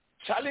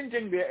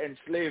challenging their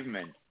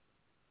enslavement,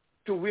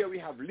 to where we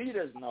have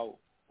leaders now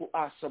who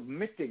are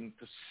submitting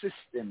to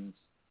systems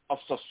of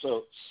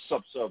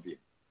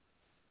subservience?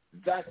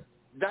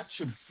 That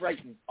should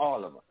frighten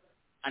all of us,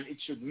 and it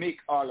should make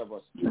all of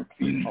us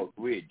feel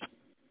outraged.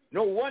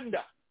 No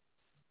wonder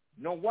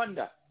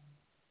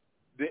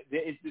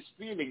there is this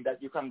feeling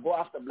that you can go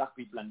after black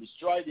people and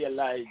destroy their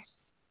lives,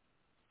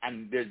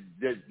 and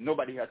there's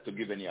nobody has to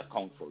give any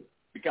account for it,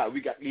 because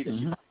we got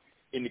leadership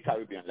in the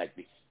Caribbean like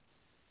this.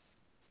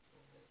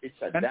 It's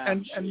a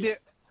damn shame.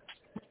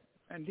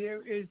 And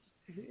there is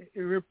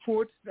a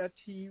report that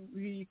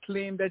he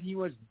claimed that he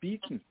was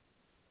beaten.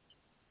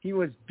 He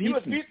was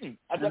beaten.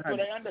 That's what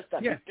I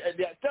understand. Yeah.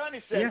 The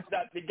attorney says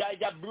that the guy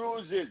got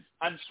bruises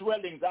and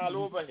swellings all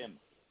over him.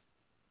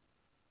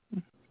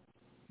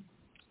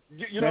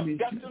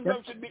 Jackson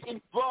Brown should be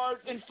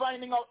involved in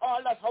finding out all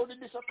that. How did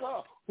this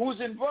occur? Who's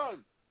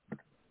involved?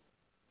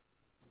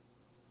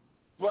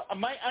 Well,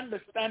 my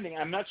understanding,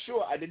 I'm not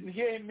sure. I didn't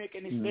hear him make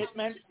any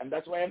statement, and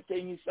that's why I'm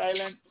saying he's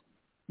silent.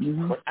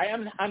 Mm-hmm. But I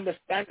am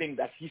understanding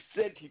that he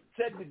said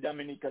the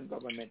Dominican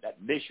government that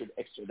they should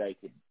extradite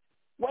him.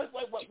 Why is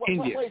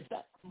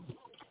that?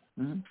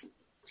 Mm-hmm.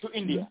 To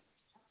India.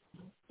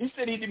 He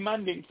said he's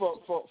demanding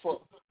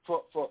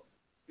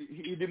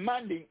he's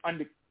demanding on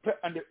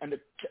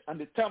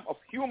the term of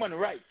human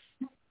rights.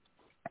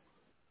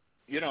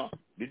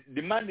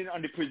 Demanding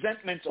on the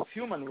presentment of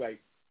human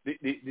rights,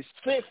 the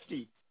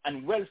safety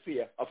and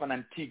welfare of an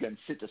Antiguan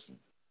citizen.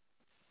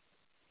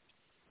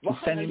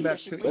 Sending back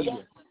to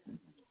India.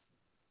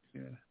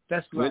 Yeah,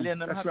 that's wrong. Really,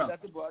 and I'm that's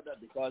happy wrong. about that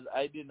because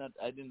I did not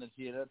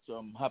hear that, so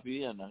I'm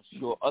happy, and I'm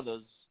sure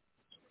others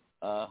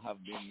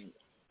have been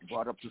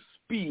brought up to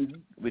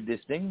speed with this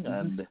thing,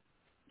 and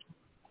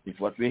if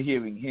what we're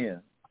hearing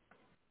here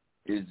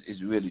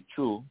is really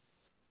true,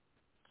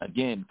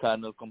 again,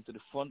 Cardinal come to the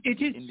front.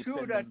 It is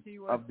true that he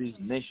was of these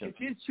nations.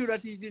 It is true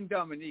that he's in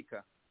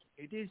Dominica.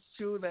 It is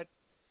true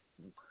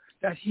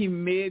that he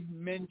made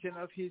mention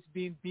of his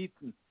being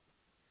beaten.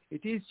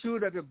 It is true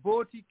that the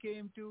boat he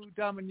came to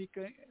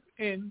Dominica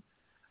in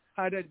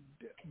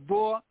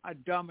bore a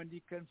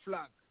Dominican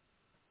flag.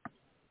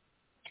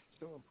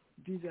 So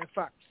these are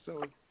facts.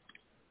 So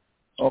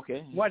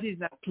okay, what is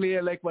not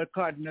clear, like what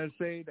Cardinal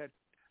say, that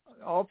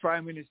our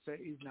Prime Minister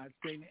is not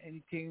saying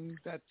anything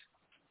that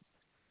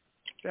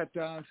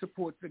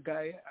supports the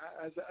guy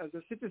as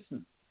a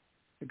citizen.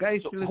 The guy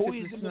is still a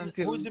citizen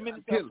who is the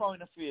Minister of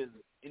Foreign Affairs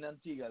in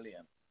Antigua,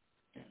 Liam?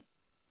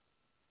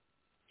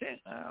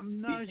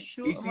 I'm not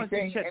sure. Is he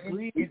saying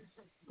anything?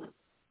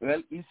 Well,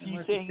 is he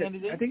saying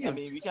anything? I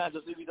mean, we can't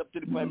just leave it up to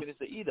the Prime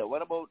Minister either.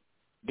 What about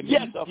the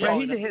Minister of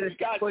Foreign Affairs?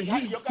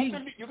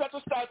 You got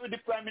to start with the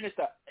Prime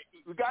Minister.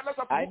 Regardless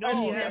of who I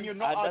know,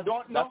 I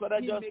don't know. That's what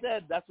I just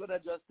said. That's what I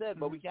just said.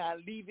 But we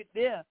can't leave it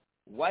there.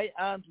 Why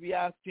aren't we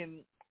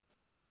asking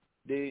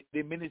the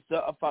Minister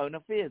of Foreign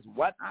Affairs?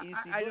 What is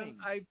he doing?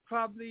 I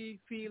probably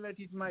feel that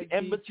it might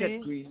the be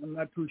Chet Green. I'm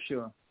not too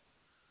sure.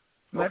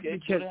 Okay,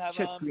 do they have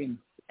Chet Green.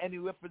 Any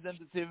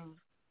representative,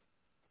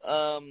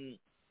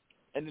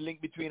 any link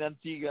between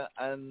Antigua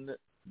and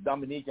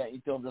Dominica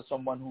in terms of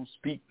someone who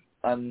speaks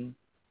on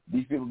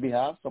these people's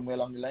behalf somewhere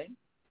along the line?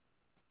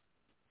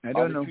 I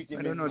don't know.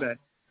 I don't know that.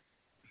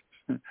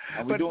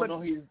 And we don't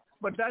know his.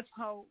 But that's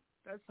how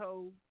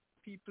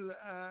people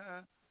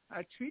are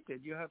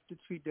treated. You have to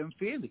treat them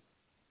fairly.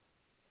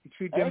 You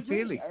treat them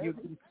fairly. You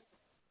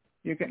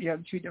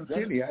have to treat them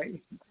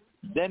fairly.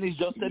 Then it's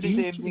just the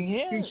same thing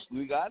here.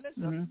 Regardless,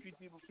 you have to treat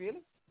people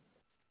fairly.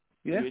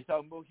 Yeah,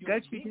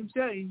 that's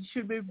himself. He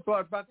should be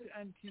brought back to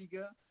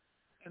Antigua,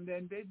 and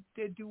then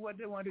they do what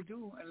they want to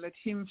do, and let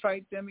him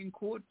fight them in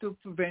court to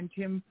prevent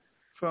him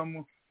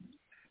from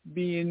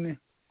being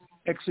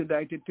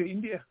extradited to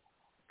India.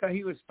 Because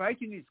he was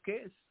fighting his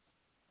case.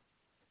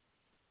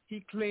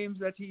 He claims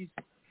that he's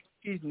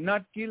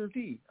not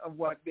guilty of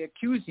what they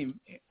accuse him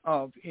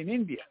of in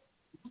India.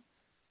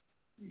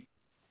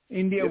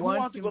 India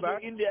wants him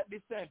back. To India at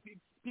this time.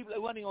 People are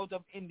running out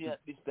of India at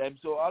this time.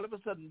 So all of a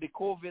sudden, the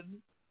COVID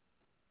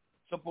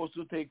supposed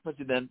to take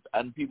precedent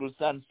and people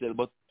stand still.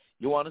 But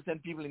you want to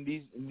send people in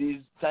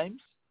these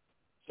times?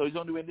 So it's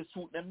only when they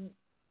suit them.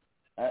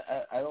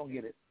 I don't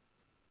get it.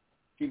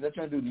 People are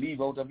trying to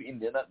leave out of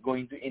India, not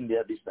going to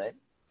India this time.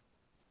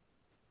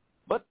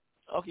 But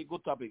okay,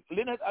 good topic.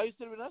 Lynette, are you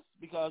still with us?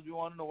 Because we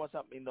want to know what's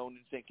happening down in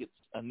St. Kitts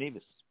and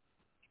Nevis.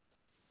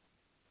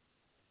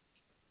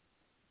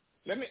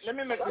 Let me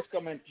make this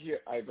comment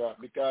here, Ivor,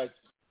 because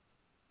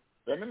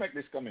let me make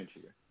this comment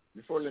here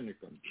before Lenny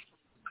comes.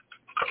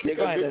 We're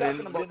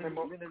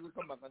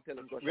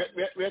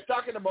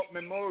talking about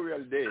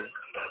Memorial Day.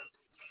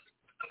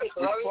 It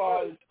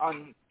falls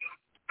on.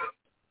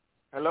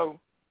 Hello.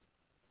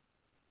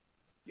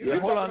 Yeah,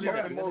 hold on.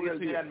 Memorial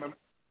Day and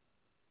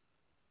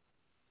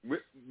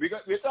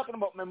we're talking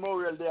about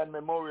Memorial Day and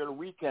Memorial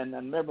Weekend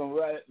and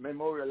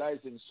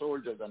memorializing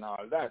soldiers and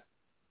all that.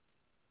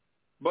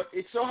 But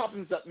it so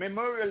happens that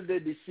Memorial Day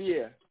this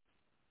year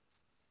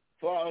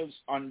falls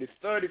on the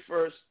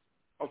 31st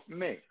of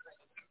May,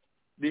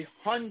 the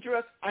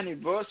 100th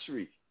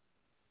anniversary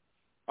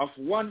of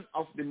one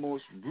of the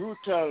most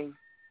brutal,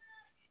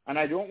 and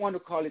I don't want to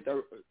call it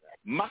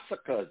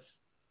massacres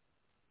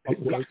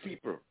of black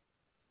people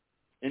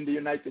in the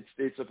United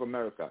States of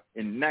America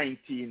in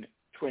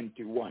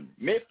 1921.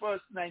 May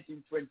 1st,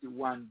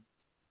 1921.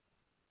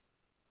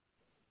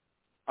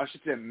 I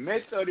should say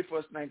May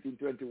 31st,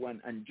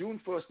 1921, and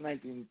June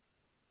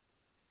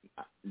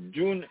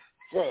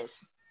 1st,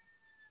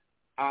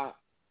 a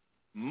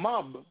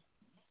mob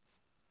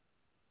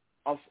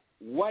of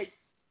white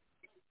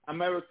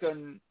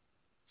American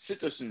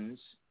citizens,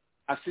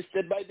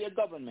 assisted by their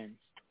governments,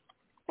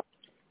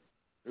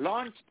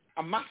 launched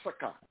a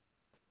massacre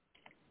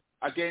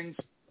against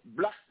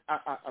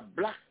a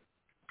black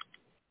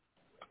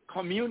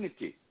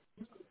community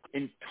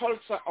in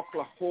Tulsa,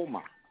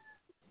 Oklahoma.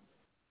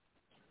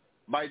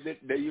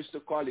 they used to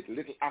call it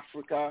Little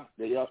Africa.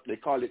 They also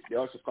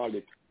call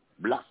it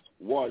Black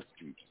Wall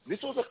Street.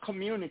 This was a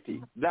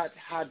community that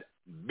had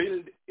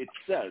built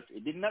itself.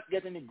 It did not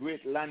get any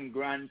great land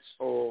grants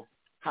or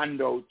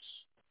handouts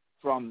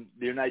from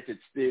the United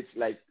States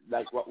like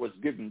what was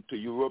given to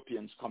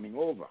Europeans coming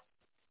over.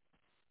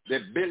 They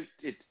built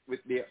it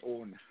with their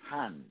own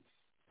hands.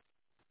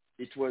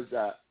 It was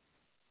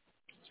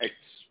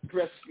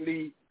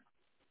expressly,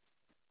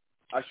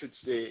 I should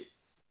say,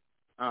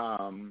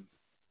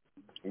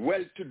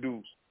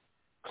 well-to-do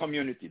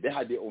community. They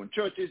had their own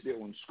churches, their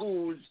own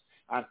schools,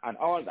 and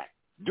all that,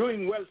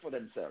 doing well for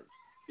themselves.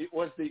 It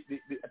was the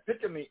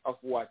epitome of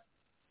what,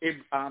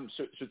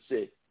 should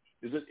say,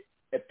 is the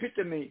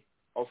epitome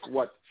of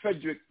what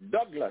Frederick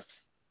Douglass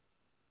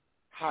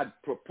had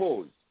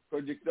proposed.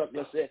 Frederick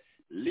Douglass said,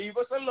 leave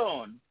us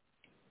alone,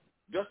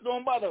 just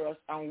don't bother us,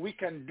 and we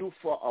can do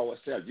for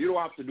ourselves. You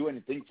don't have to do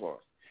anything for us.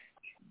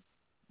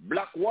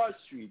 Black Wall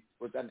Street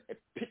was an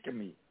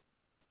epitome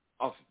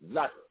of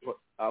that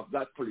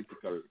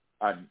political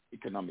and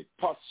economic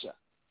posture.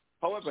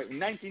 However, in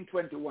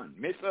 1921,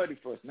 May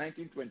 31st,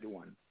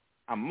 1921,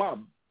 a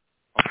mob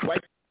of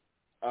white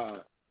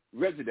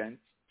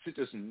residents,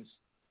 citizens,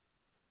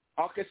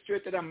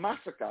 orchestrated a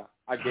massacre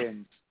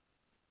against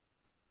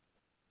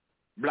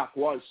Black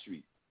Wall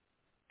Street,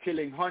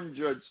 killing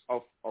hundreds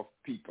of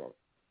people.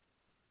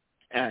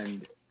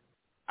 And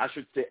I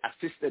should say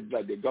assisted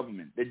by the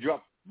government. They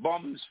dropped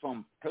bombs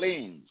from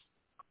planes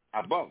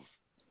above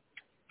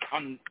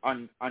on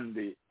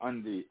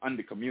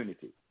the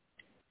community.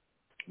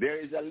 There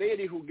is a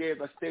lady who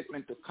gave a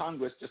statement to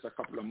Congress just a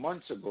couple of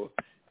months ago.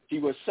 She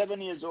was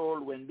 7 years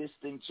old when this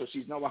thing, so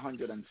she's now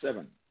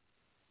 107.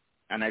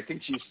 And I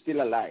think she's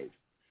still alive.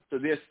 So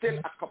there's still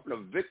a couple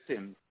of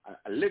victims,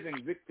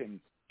 living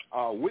victims,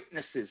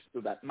 witnesses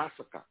to that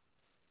massacre.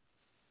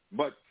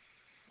 But,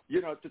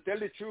 to tell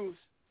the truth,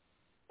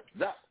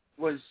 that's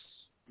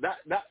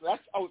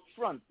out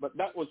front, but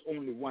that was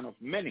only one of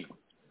many.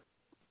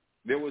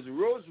 There was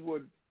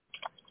Rosewood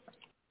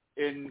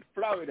in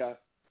Florida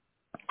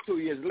 2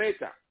 years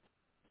later.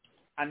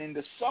 And in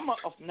the summer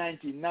of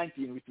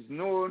 1919, which is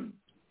known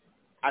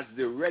as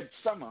the Red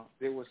Summer,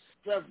 there were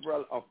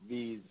several of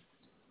these,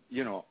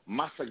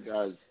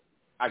 massacres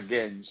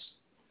against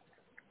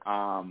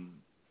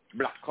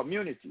black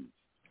communities.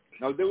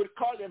 Now, they would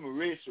call them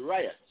race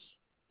riots,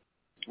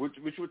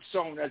 which would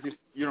sound as if,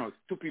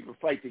 two people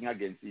fighting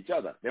against each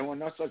other. There were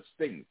no such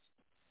things.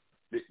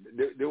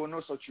 There were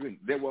no such things.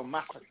 There were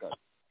massacres.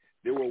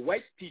 There were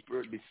white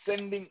people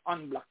descending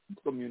on black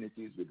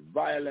communities with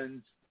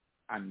violence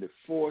and the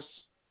force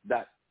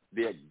that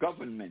their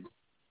government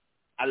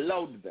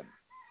allowed them.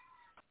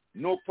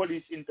 No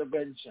police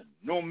intervention,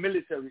 no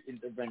military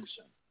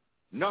intervention,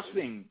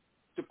 nothing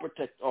to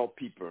protect our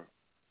people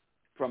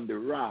from the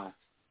wrath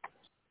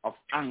of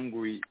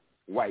angry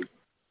white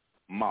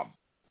mob.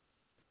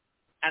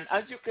 And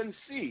as you can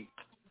see,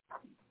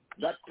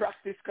 that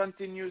practice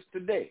continues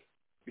today,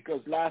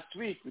 because last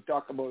week we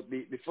talked about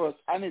the first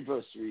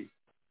anniversary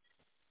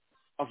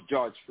of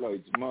George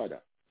Floyd's murder.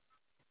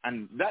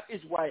 And that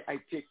is why I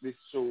take this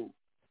so,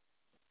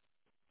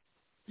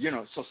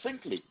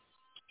 succinctly,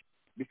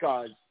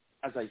 because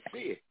as I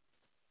say it,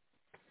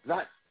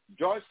 that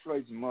George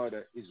Floyd's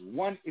murder is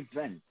one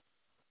event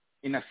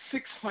in a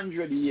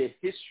 600-year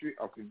history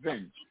of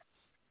events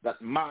that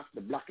marked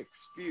the black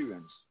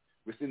experience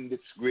within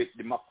this great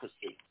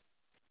democracy.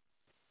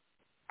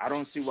 I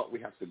don't see what we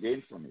have to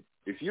gain from it.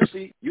 If you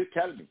see, you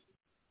tell me.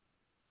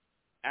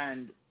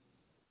 And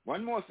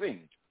one more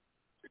thing.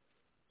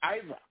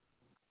 Ivor,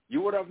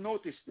 you would have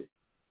noticed it.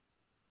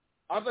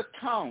 Other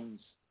towns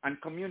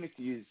and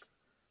communities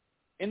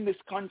in this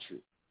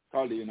country,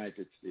 called the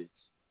United States,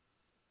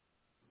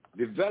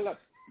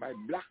 developed by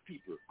black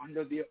people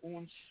under their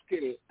own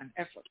skill and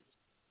effort,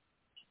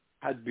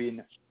 had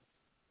been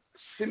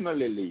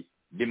similarly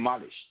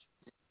demolished.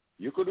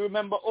 You could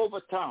remember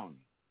Overtown.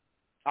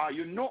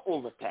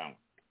 Overtown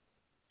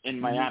in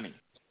Miami.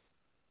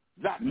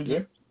 That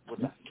was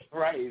a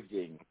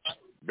thriving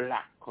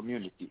black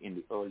community in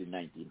the early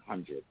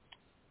 1900s.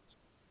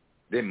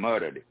 They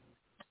murdered it.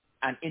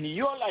 And in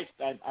your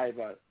lifetime,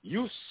 Ivor,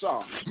 you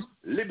saw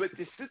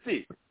Liberty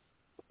City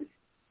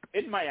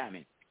in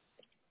Miami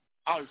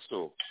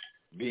also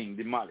being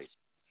demolished.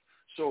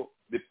 So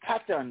the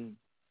pattern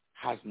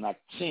has not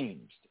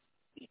changed.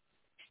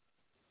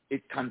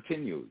 It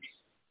continues.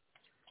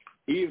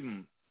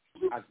 Even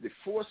as the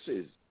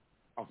forces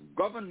of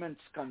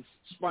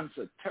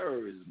government-sponsored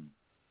terrorism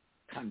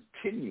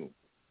continue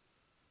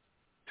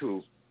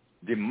to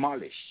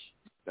demolish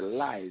the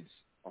lives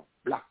of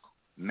black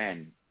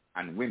men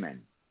and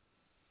women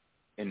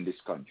in this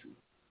country.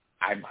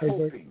 I'm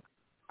hoping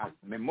as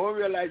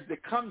Memorialize Day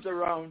comes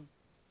around,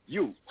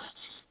 you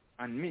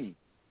and me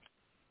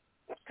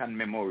can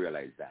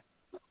memorialize that.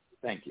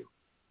 Thank you.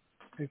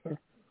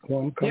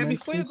 Before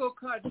you go,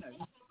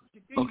 Cardinal,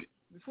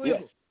 before you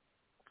go,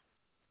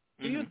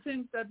 do you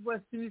think that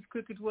West Indies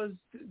cricket was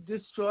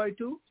destroyed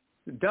too?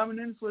 The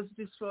dominance was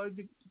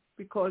destroyed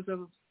because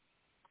of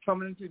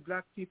prominently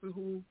black people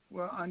who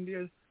were on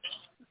the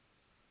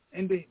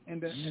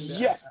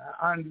yes.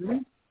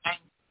 armed.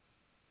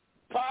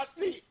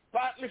 Partly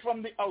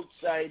from the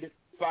outside,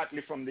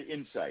 partly from the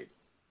inside.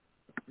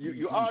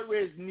 You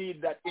always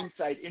need that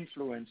inside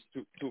influence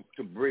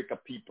to break a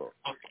people.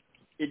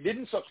 It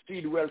didn't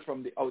succeed well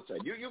from the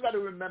outside. You got to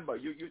remember,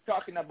 you're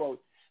talking about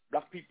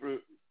black people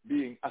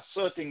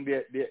asserting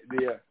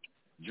their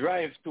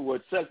drive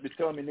towards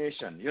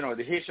self-determination. You know,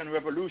 the Haitian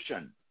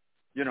Revolution.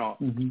 You know,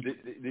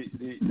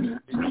 the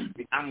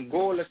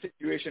Angola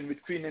situation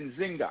with Queen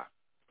Nzinga,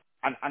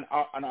 and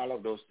all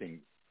of those things.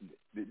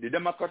 The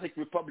Democratic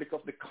Republic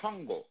of the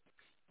Congo.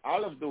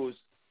 All of those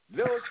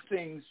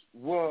things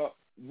were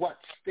what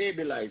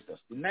stabilized us.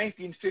 The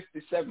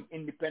 1957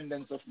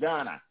 independence of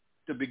Ghana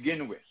to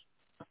begin with,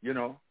 you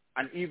know,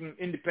 and even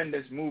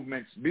independence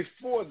movements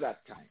before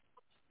that time.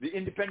 The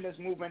independence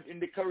movement in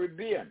the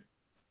Caribbean.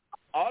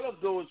 All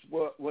of those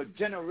were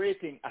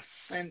generating a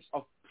sense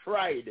of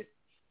pride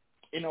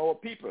in our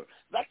people.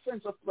 That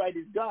sense of pride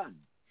is gone.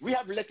 We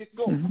have let it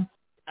go.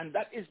 And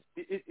that is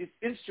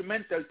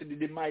instrumental to the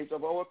demise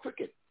of our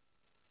cricket.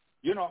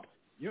 You know,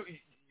 you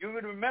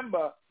would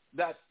remember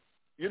that,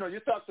 you know, you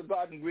talk to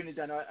Gordon Greenidge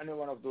and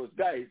one of those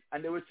guys,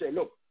 and they would say,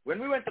 look, when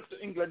we went up to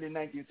England in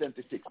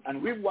 1976,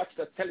 and we watched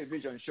a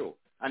television show,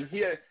 and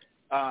here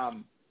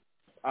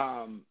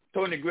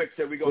Tony Gregg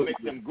said, we're going to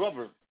make them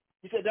grovel.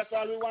 He said, that's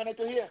all we wanted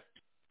to hear.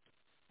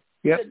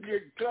 Yep.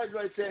 Claude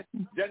Roy said,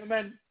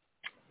 gentlemen,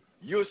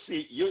 you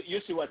see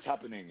what's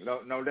happening.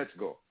 Now let's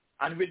go.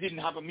 And we didn't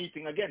have a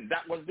meeting again.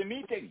 That was the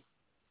meeting.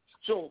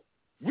 So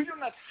we do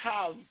not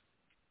have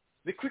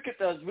the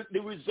cricketers with the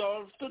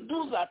resolve to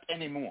do that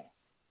anymore.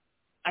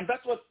 And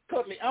that's what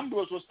Curtly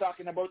Ambrose was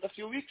talking about a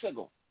few weeks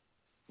ago.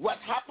 What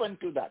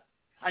happened to that?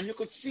 And you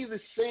could see the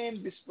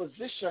same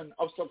disposition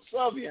of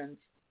subservience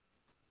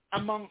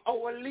among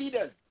our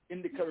leaders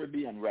in the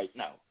Caribbean right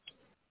now.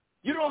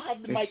 You don't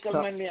have the Michael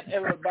Manley and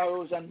Errol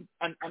Barrows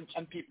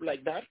and people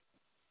like that.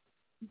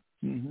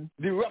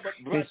 The Robert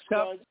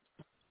Bradshaws,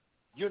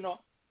 you know,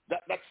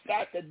 that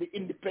started the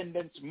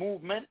independence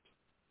movement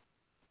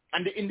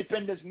and the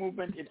independence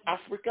movement in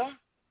Africa.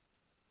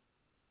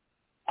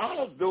 All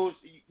of those,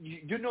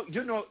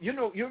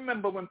 you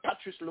remember when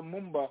Patrice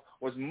Lumumba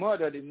was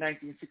murdered in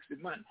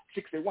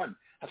 1961,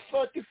 a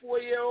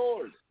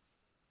 34-year-old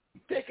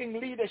taking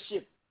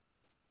leadership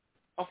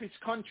of his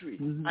country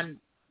and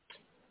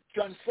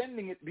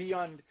transcending it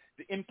beyond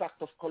the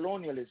impact of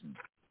colonialism.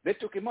 They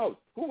took him out.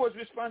 Who was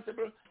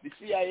responsible? The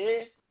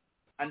CIA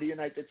and the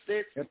United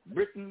States,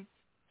 Britain,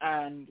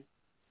 and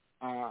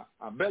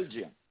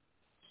Belgium.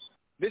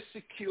 They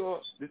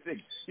secure the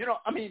thing. You know,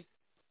 I mean,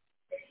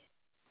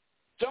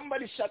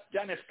 somebody shot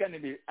John F.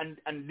 Kennedy, and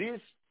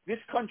this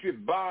country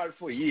barred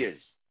for years.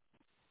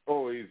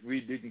 Oh, if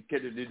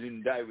Kennedy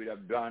didn't die, we'd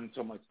have done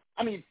so much.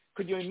 I mean,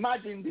 could you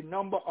imagine the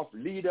number of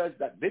leaders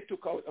that they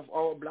took out of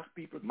our black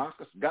people?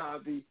 Marcus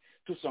Garvey,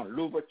 Toussaint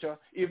Louverture,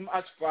 even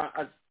as far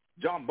as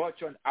John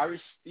Butcher and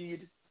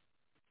Aristide,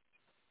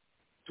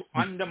 to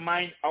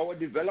undermine our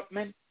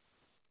development.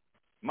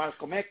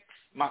 Malcolm X,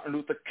 Martin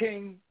Luther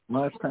King.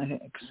 Malcolm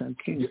X and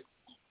King.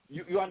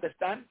 You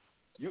understand?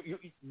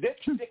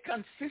 They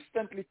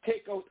consistently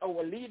take out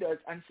our leaders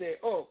and say,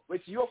 oh,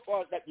 it's your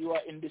fault that you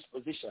are in this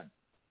position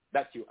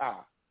that you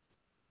are.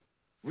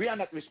 We are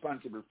not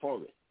responsible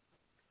for it.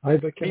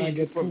 Ivor, can I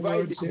get 2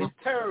 words here?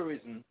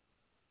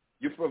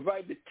 You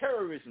provide the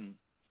terrorism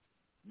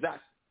that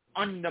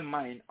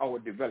undermine our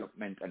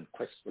development and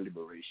quest for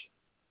liberation.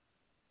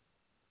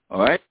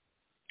 All right.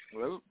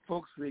 Well,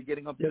 folks, we're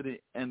getting up to the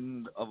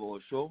end of our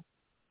show.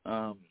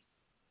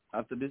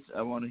 After this,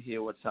 I want to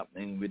hear what's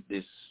happening with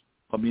this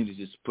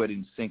community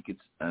spreading St. Kitts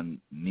and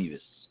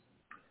Nevis.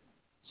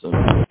 So,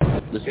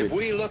 if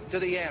we look to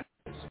the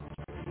answers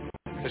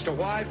as to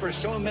why for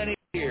so many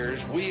years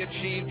we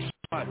achieved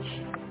so much,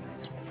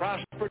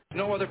 prospered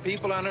no other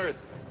people on earth,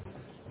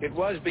 it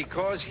was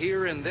because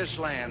here in this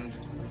land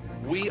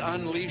we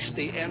unleashed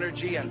the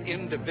energy and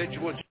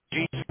individual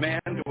genius of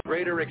man to a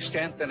greater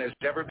extent than has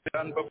ever been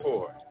done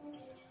before.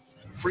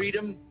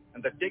 Freedom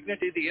and the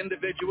dignity of the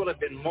individual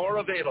have been more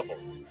available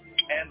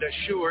and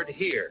assured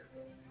here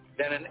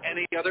than in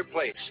any other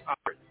place on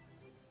earth.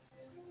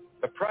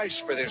 The price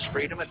for this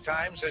freedom at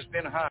times has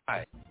been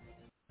high,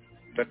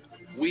 but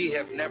we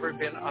have never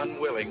been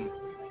unwilling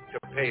to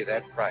pay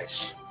that price.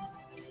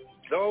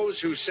 Those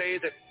who say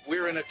that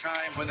we're in a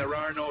time when there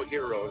are no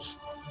heroes,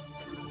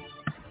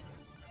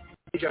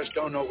 they just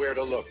don't know where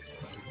to look.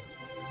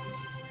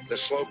 The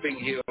sloping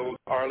hill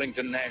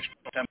Arlington National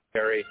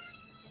Cemetery,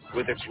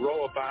 with its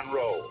row upon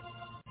row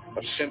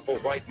of simple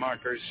white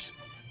markers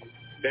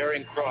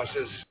bearing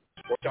crosses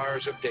or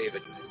stars of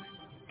David,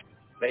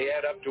 they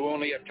add up to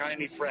only a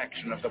tiny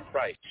fraction of the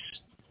price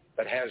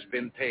that has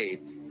been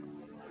paid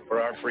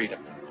for our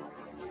freedom.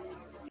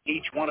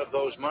 Each one of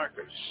those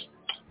markers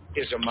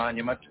is a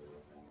monument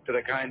to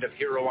the kind of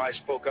hero I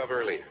spoke of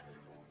earlier.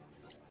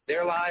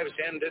 Their lives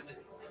ended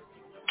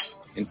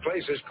in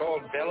places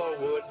called Belleau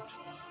Wood,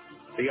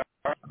 the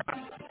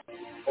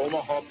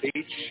Omaha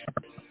Beach,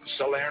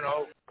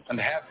 Salerno, and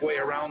halfway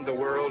around the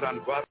world on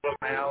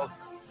Guadalcanal,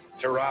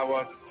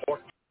 Tarawa,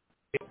 Port,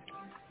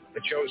 the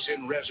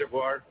Chosin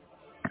Reservoir,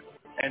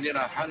 and in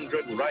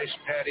 100 rice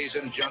paddies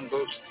and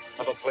jungles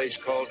of a place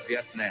called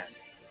Vietnam.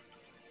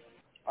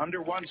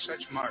 Under one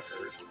such marker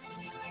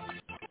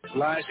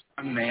lies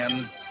a young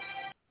man,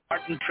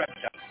 Martin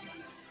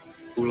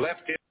Treptow, who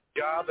left his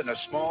job in a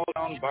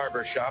small-town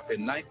barber shop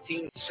in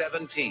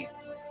 1917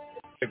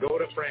 to go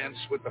to France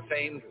with the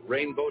famed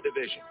Rainbow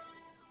Division.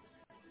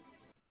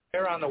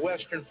 There on the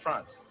Western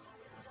Front,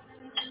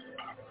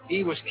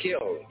 he was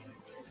killed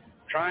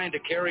trying to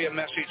carry a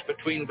message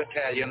between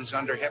battalions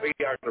under heavy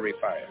artillery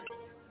fire.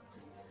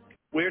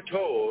 We're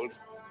told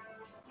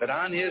that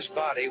on his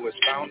body was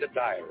found a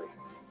diary.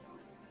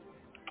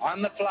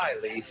 On the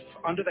flyleaf,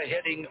 under the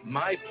heading,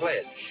 My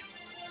Pledge,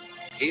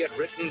 he had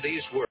written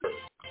these words: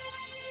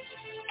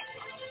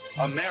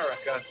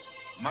 America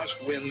must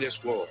win this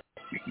war.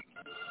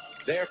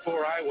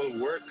 Therefore I will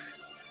work,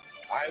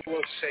 I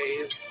will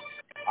save,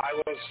 I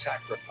will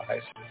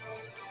sacrifice,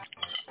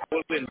 I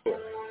will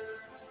endure.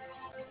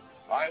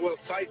 I will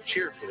fight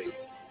cheerfully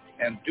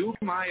and do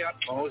my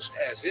utmost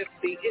as if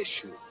the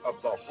issue of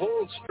the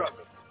whole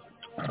struggle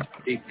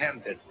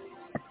depended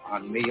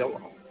on me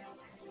alone.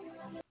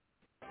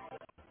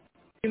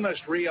 We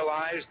must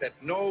realize that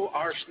no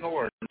arsenal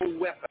or no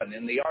weapon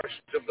in the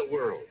arsenal of the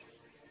world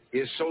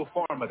is so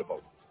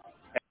formidable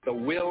as the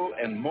will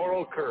and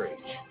moral courage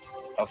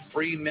of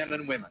free men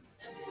and women.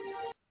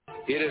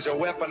 It is a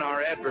weapon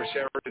our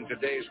adversaries in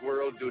today's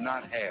world do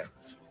not have.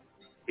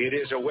 It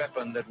is a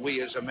weapon that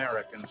we as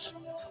Americans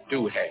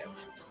do have.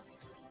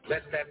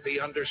 Let that be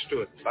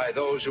understood by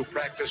those who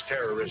practice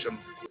terrorism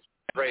and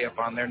prey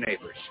upon their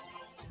neighbors.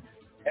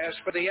 As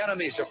for the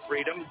enemies of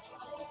freedom,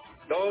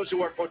 those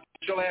who are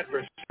potential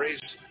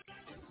adversaries,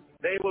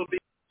 they will be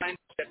reminded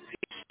that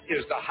peace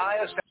is the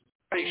highest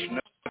aspiration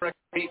of the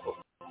American people.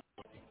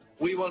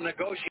 We will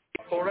negotiate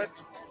for it,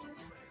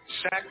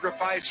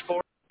 sacrifice for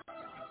it.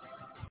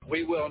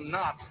 We will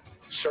not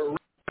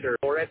surrender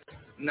for it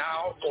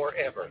now or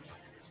ever.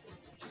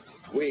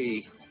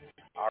 We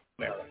are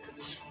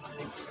Americans.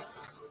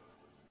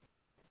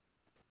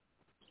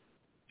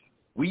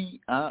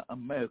 We are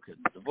Americans.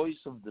 The voice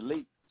of the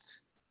late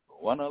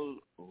Ronald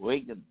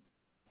Reagan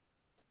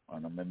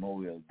on a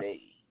Memorial Day.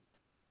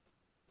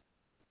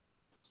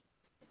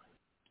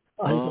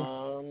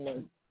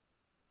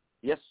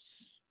 Yes.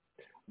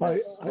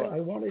 I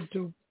wanted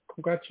to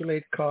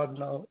congratulate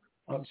Cardinal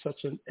on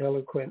such an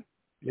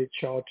eloquently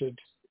charted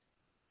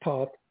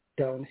path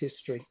down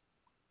history,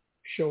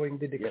 showing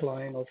the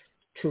decline of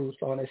truth,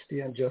 honesty,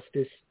 and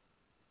justice.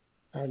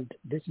 And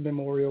this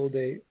Memorial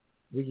Day,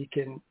 we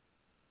can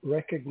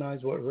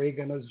recognize what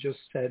Reagan has just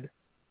said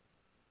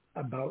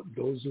about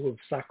those who have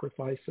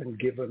sacrificed and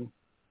given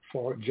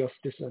for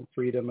justice and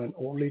freedom, and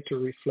only to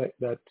reflect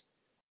that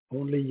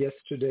only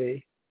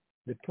yesterday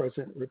the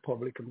present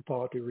Republican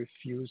Party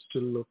refused to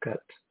look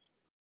at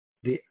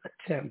the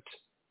attempt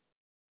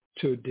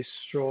to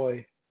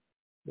destroy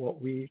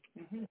what we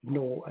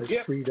know as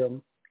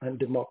freedom and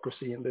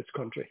democracy in this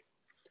country.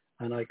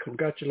 And I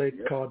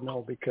congratulate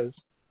Cardinal because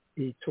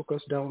he took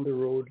us down the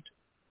road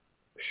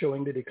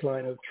showing the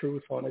decline of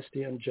truth,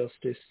 honesty, and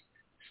justice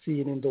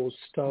seen in those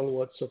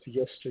stalwarts of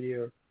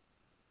yesteryear.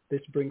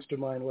 This brings to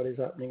mind what is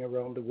happening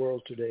around the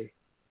world today,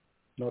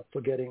 not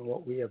forgetting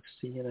what we have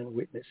seen and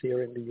witnessed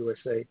here in the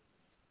USA. I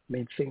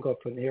mean, think of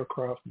an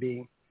aircraft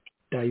being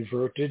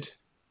diverted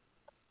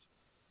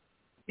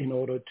in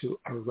order to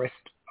arrest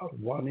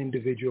one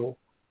individual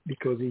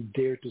because he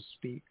dared to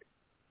speak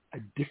a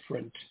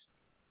different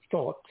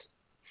thought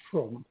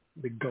from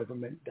the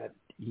government that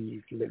he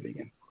is living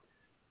in.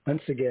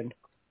 Once again,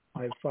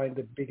 I find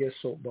the biggest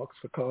soapbox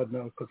for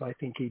Cardinal because I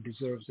think he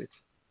deserves it.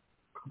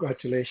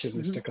 Congratulations,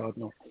 Mr.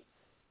 Cardinal.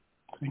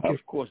 Thank you.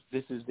 Of course,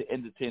 this is the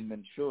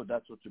entertainment show.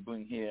 That's what you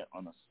bring here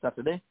on a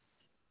Saturday.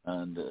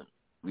 And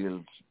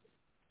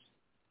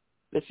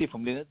let's see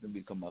from Lynette, and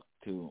we'll come back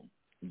to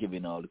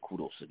giving all the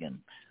kudos again.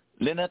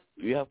 Lynette,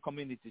 we have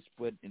community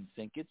spread in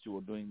St. Kitts. You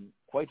were doing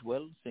quite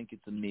well, St.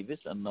 Kitts and Nevis,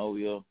 and now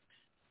you're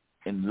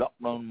in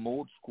lockdown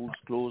mode, schools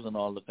closed and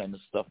all the kind of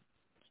stuff.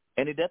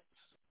 Any deaths?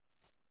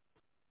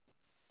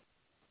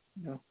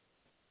 No.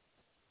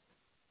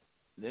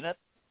 Lynette?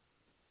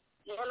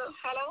 Hello.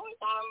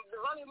 The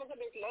volume is a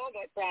bit low,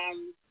 but I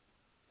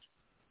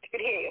could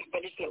hear you,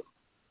 but it's low.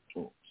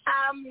 Oh.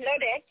 No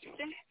deaths.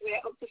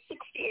 We're up to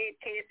 68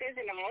 cases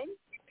in all,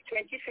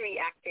 23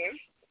 active.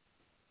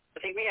 I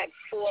think we had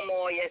 4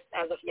 more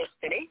as of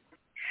yesterday.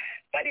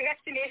 But the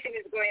vaccination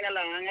is going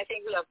along. I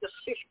think we're up to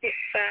 55,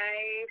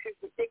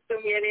 56,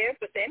 somewhere there,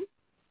 percent.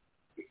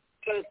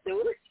 First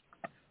dose.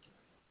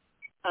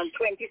 And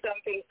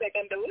 20-something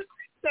second dose.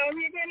 So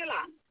we're going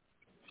along.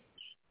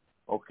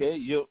 Okay,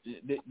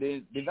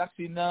 the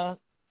vaccine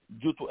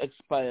due to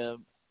expire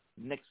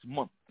next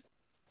month.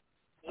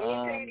 June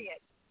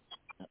 30th.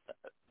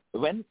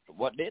 When?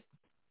 What date?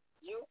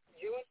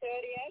 June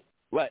 30th.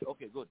 Right,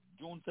 okay, good.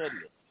 June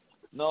 30th.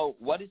 Now,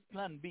 what is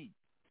plan B?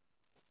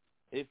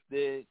 If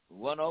they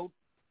run out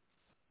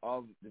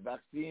of the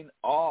vaccine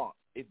or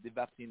if the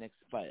vaccine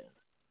expires?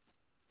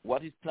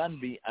 What is plan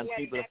B and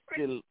people are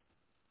still...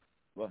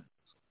 What?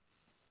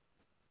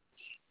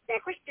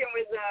 That question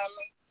was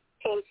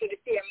posed to the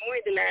CMO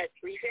in the last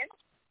briefing,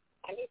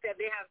 and he said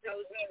they have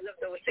thousands of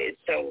doses,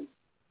 so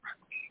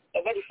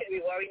nobody should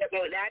be worrying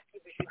about that.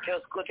 People should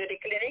just go to the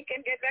clinic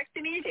and get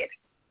vaccinated.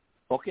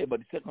 Okay, but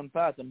the second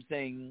part, I'm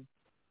saying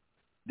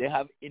they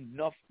have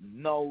enough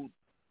now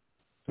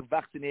to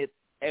vaccinate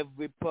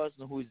every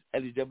person who is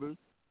eligible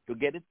to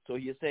get it. So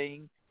you're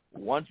saying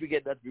once we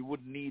get that, we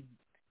wouldn't need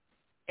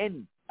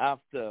any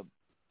after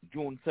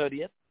June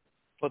 30th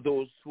for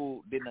those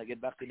who did not get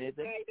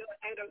vaccinated? I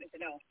don't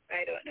know.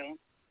 I don't know.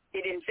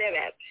 He didn't say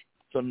that.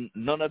 So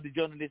none of the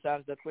journalists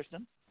asked that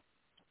question?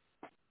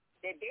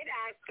 They did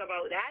ask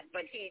about that,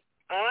 but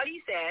all he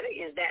said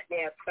is that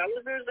there are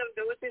thousands of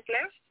doses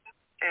left,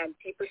 and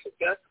people should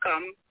just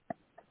come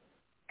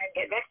and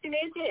get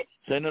vaccinated.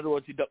 So in other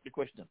words, you ducked the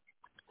question.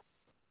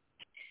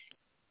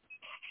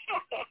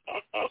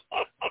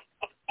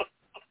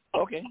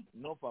 Okay,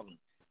 no problem.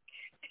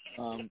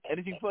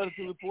 Anything further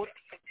to report?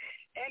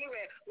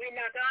 Anyway, we're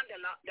not on the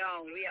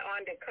lockdown. We are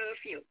on the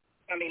curfew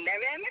from 11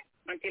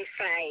 until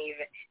 5.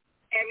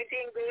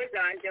 Everything goes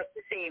on just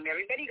the same.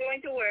 Everybody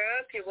going to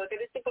work. You go to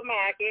the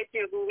supermarket.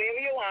 You go wherever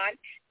you want.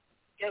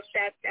 Just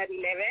at 11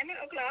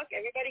 o'clock,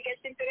 everybody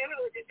gets into their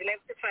houses 11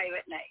 to 5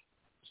 at night.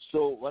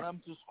 So when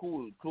I'm to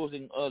school,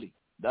 closing early,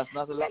 that's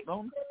not a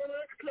lockdown?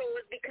 Schools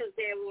closed because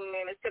there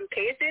were some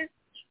cases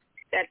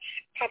that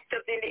popped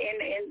up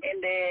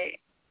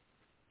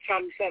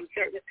from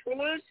certain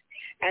schools,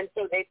 and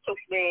so they took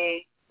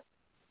the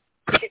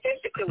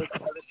close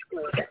all the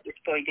schools at this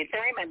point in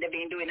time, and they've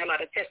been doing a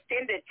lot of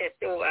testing. They test,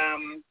 I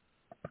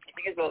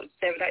think it's about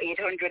 700 or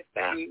 800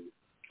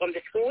 from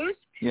the schools,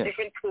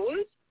 different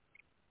schools,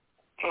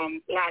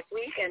 last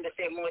week, and the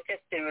same more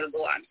testing will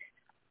go on.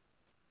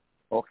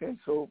 Okay,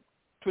 so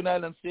Twin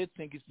Island State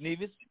think it's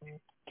Nevis.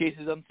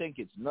 Cases on St.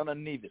 Kitts, none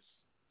on Nevis.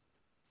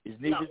 Is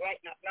Nevis?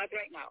 Not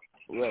right now.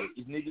 Well,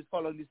 is Nevis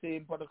following the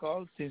same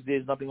protocol since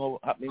there's nothing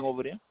happening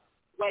over there?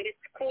 Well, the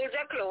schools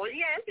are closed.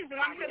 Yes, it's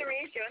one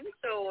federation,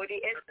 so the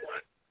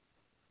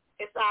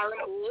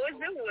SROs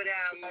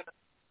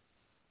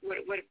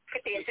would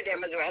pertain to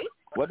them as well.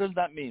 What does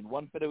that mean,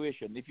 one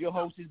federation? If your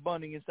house is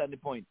burning in Sandy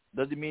Point,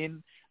 does it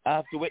mean I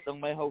have to wait on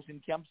my house in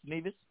Camps,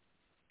 Nevis?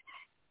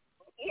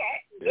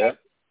 Yes,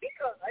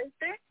 because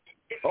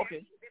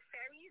the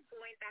ferry is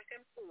going back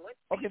and forth.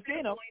 Okay, fair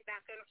enough. Going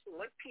back and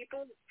forth.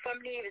 People from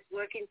Nevis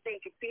work in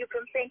St. Kitts. People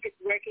from St. Kitts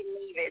work in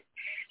Nevis.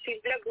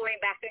 People are going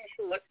back and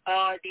forth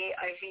all day,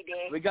 every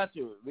day. We got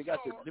you.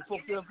 The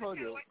folks who have heard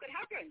you. What could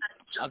happen?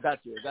 I got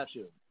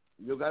you.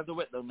 You guys are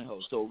wet down the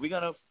house. So we're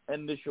going to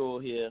end the show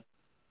here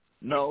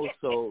now.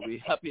 So we're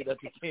happy that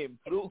you came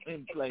through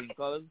in flying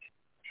colors.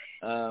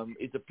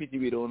 It's a pity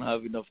we don't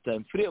have enough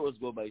time. 3 hours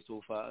go by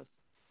so fast.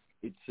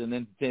 It's an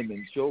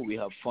entertainment show. We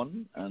have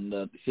fun. And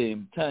at the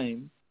same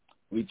time,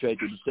 we try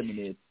to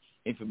disseminate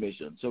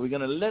information. So we're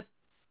going to let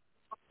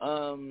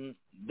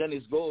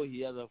Dennis go.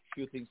 He has a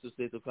few things to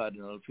say to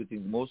Cardinal, a few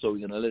things more. So we're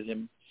going to let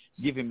him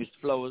give him his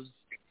flowers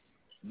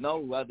now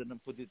rather than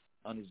put it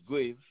on his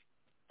grave.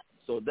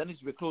 So Dennis,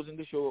 we're closing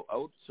the show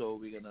out. So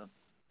we're going to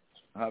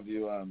have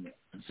you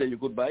say your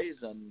goodbyes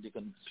and you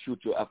can shoot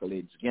your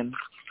accolades again.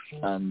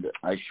 And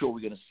I'm sure we're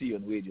going to see you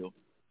on radio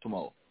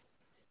tomorrow.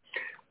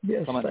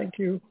 Yes, thank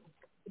you.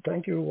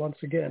 Thank you once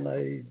again.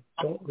 I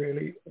don't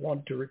really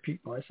want to repeat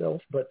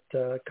myself, but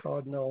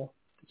Cardinal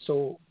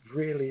so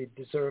really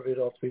deserved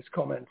of his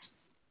comments,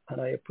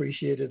 and I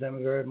appreciated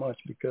them very much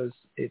because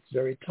it's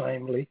very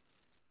timely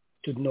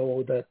to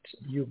know that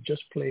you've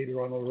just played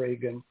Ronald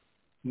Reagan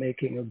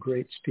making a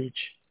great speech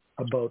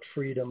about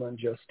freedom and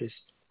justice,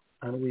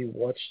 and we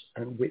watched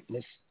and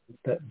witnessed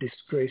that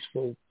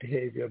disgraceful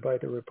behavior by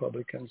the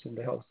Republicans in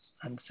the House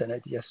and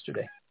Senate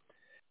yesterday.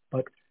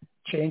 But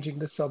changing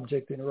the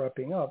subject and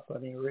wrapping up, I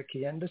mean,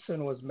 Ricky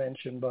Anderson was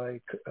mentioned by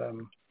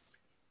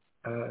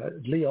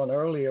Leon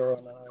earlier on,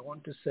 and I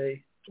want to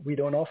say we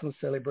don't often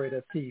celebrate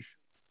a thief,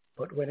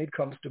 but when it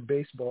comes to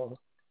baseball,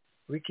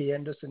 Ricky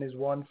Anderson is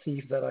one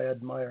thief that I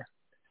admire.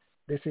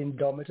 This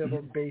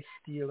indomitable base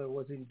stealer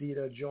was indeed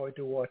a joy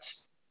to watch,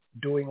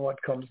 doing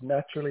what comes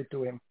naturally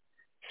to him.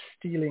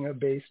 Stealing a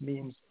base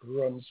means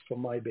runs for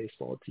my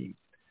baseball team.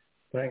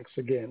 Thanks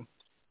again.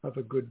 Have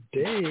a good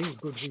day,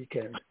 good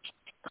weekend.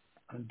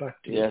 And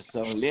back to you. Yes,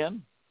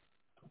 Leon?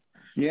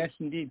 Yes,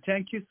 indeed.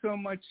 Thank you so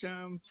much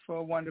for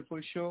a wonderful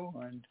show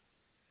and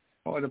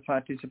all the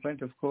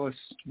participants. Of course,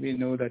 we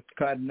know that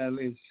Cardinal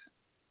is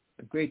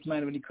a great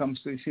man when it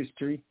comes to his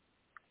history,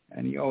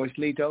 and he always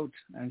laid out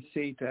and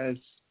say it as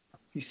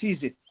he sees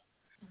it.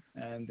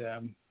 And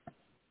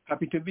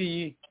happy to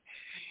be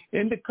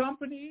in the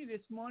company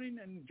this morning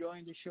and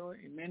enjoying the show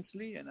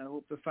immensely, and I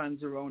hope the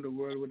fans around the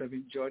world would have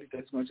enjoyed it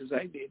as much as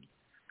I did.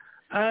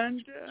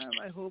 And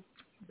I hope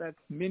that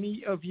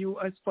many of you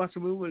as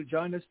possible will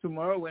join us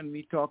tomorrow when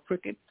we talk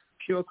cricket,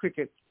 pure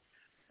cricket,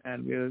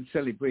 and we'll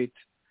celebrate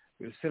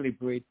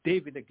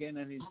David again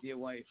and his dear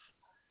wife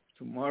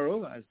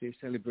tomorrow as they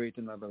celebrate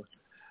another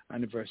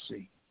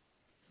anniversary.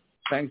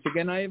 Thanks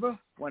again, Ivor.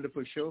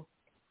 Wonderful show.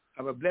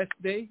 Have a blessed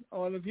day,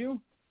 all of you.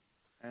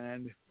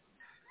 And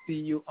see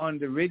you on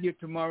the radio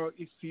tomorrow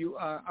if you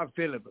are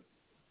available.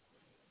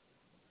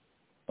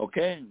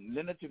 Okay.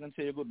 Lynette, you can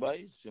say your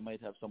goodbyes. You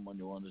might have someone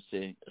you want to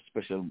say a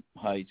special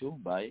hi to.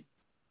 Bye.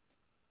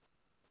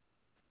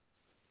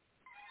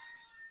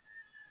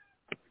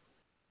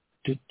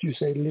 Did you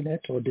say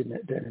Lynette or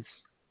Dennis?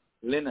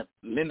 Lynette.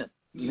 Lynette,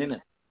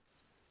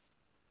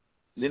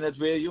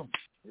 where are you?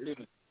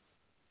 Lynette.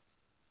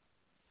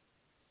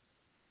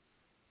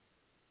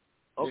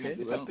 Okay.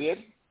 Well.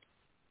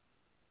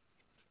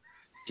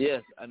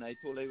 Yes, and I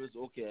told her it was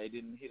okay. I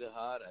didn't hit her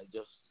hard. I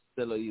just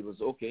tell her it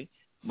was okay.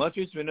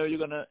 Matrice, we know you're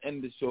going to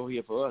end the show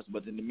here for us,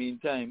 but in the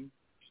meantime,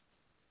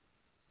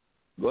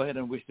 go ahead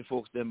and wish the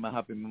folks them a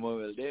happy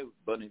Memorial Day,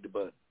 burning the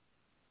bird.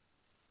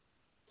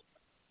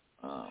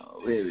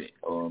 Wait.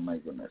 Oh, my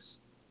goodness.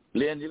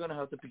 Leon, you're going to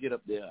have to pick it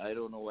up there. I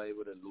don't know why I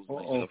would have lose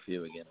my stuff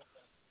here again.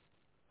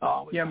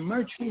 Oh, yeah,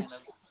 Matrice.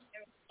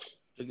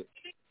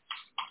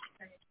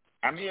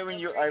 I'm hearing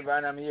you,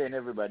 Ivan. I'm hearing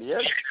everybody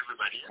else.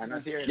 I'm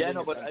not hearing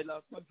no, but I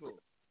lost control.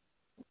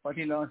 But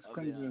he lost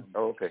control.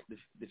 Okay.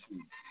 This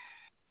week.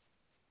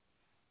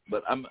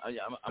 But I'm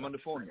on the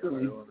phone. I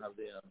don't have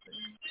the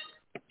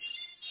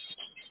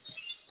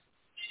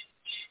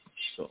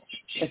so.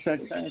 Yes,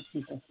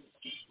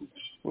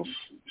 oops.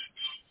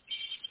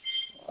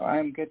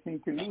 I'm getting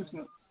to lose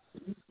now.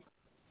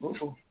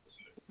 Uh-oh.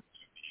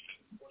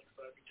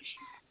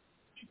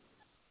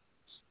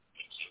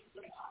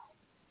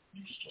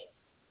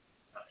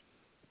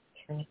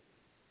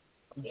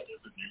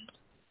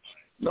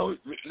 No,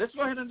 let's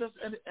go ahead and just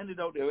end it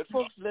out there. But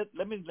folks,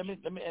 let me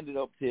end it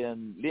up here,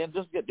 and Liam,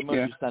 just get the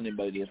mercy standing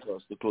by there for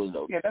us to close it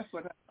out. Yeah, that's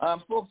what.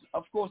 Folks,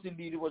 of course,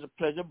 indeed, it was a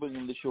pleasure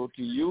bringing the show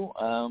to you.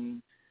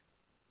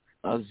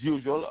 As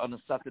usual, on a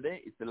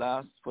Saturday, it's the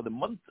last for the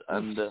month,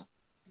 and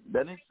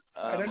Dennis,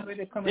 I don't know where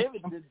they're coming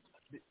from.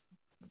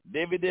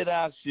 David did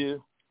ask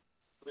you,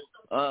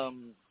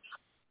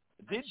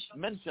 did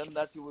mention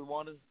that you would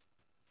want to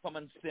come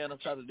and stay on a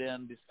Saturday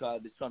and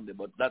discard the Sunday,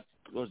 but that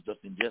was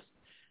just in jest.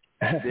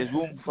 There's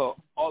room for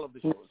all of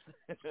the shows.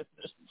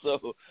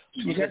 So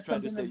you just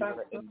trying to say you're going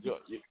to enjoy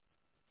it.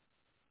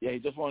 Yeah, he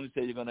just wanted to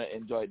say you're going to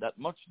enjoy it that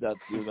much that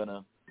you're going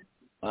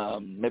to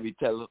maybe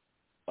tell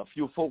a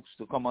few folks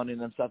to come on in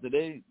on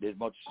Saturday. There's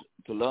much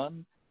to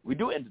learn. We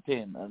do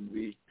entertain, and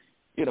we,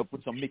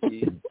 put some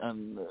Mickey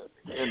and,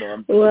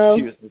 and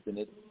seriousness in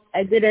it.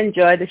 I did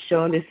enjoy the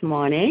show this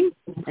morning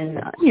and,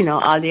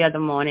 all the other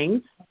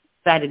mornings,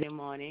 Saturday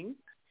morning.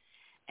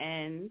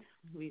 And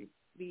we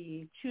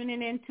be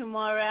tuning in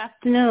tomorrow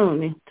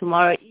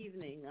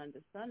evening on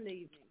the Sunday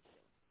evening.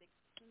 6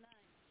 to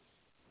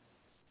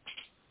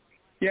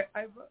 9. Yeah,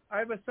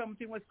 I was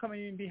something was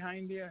coming in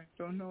behind there.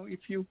 I don't know if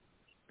you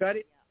got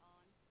it.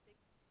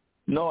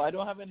 No, I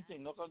don't have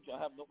anything. No control.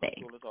 I have no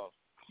control at all.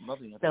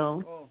 Nothing at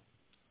all. So,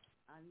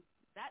 on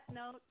that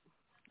note,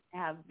 I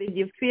have bid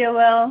you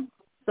farewell.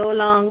 So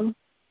long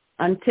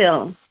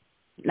until,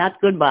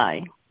 not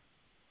goodbye.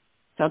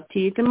 Talk to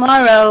you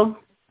tomorrow.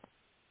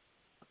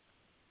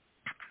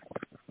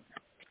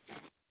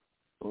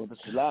 Oh,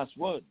 that's the last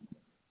word.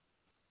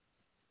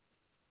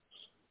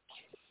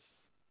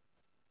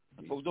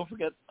 Folks, don't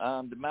forget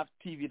the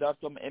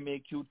maptv.com,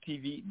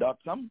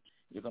 maqtv.com.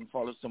 You can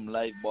follow some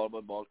live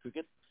ball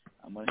cricket.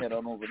 I'm gonna head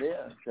on over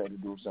there and try to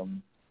do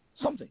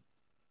something.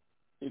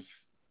 If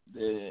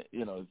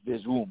if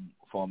there's room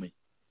for me,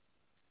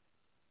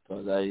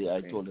 because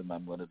I told him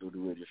I'm gonna do the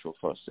radio show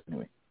first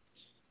anyway.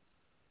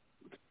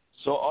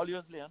 So all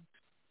yours, Leon.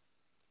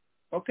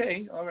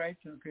 Okay, all right,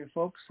 okay,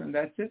 folks, and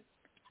that's it.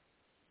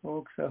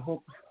 Folks, I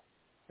hope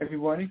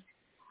everybody.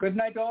 Good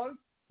night, all.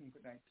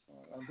 Good night.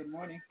 Good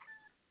morning.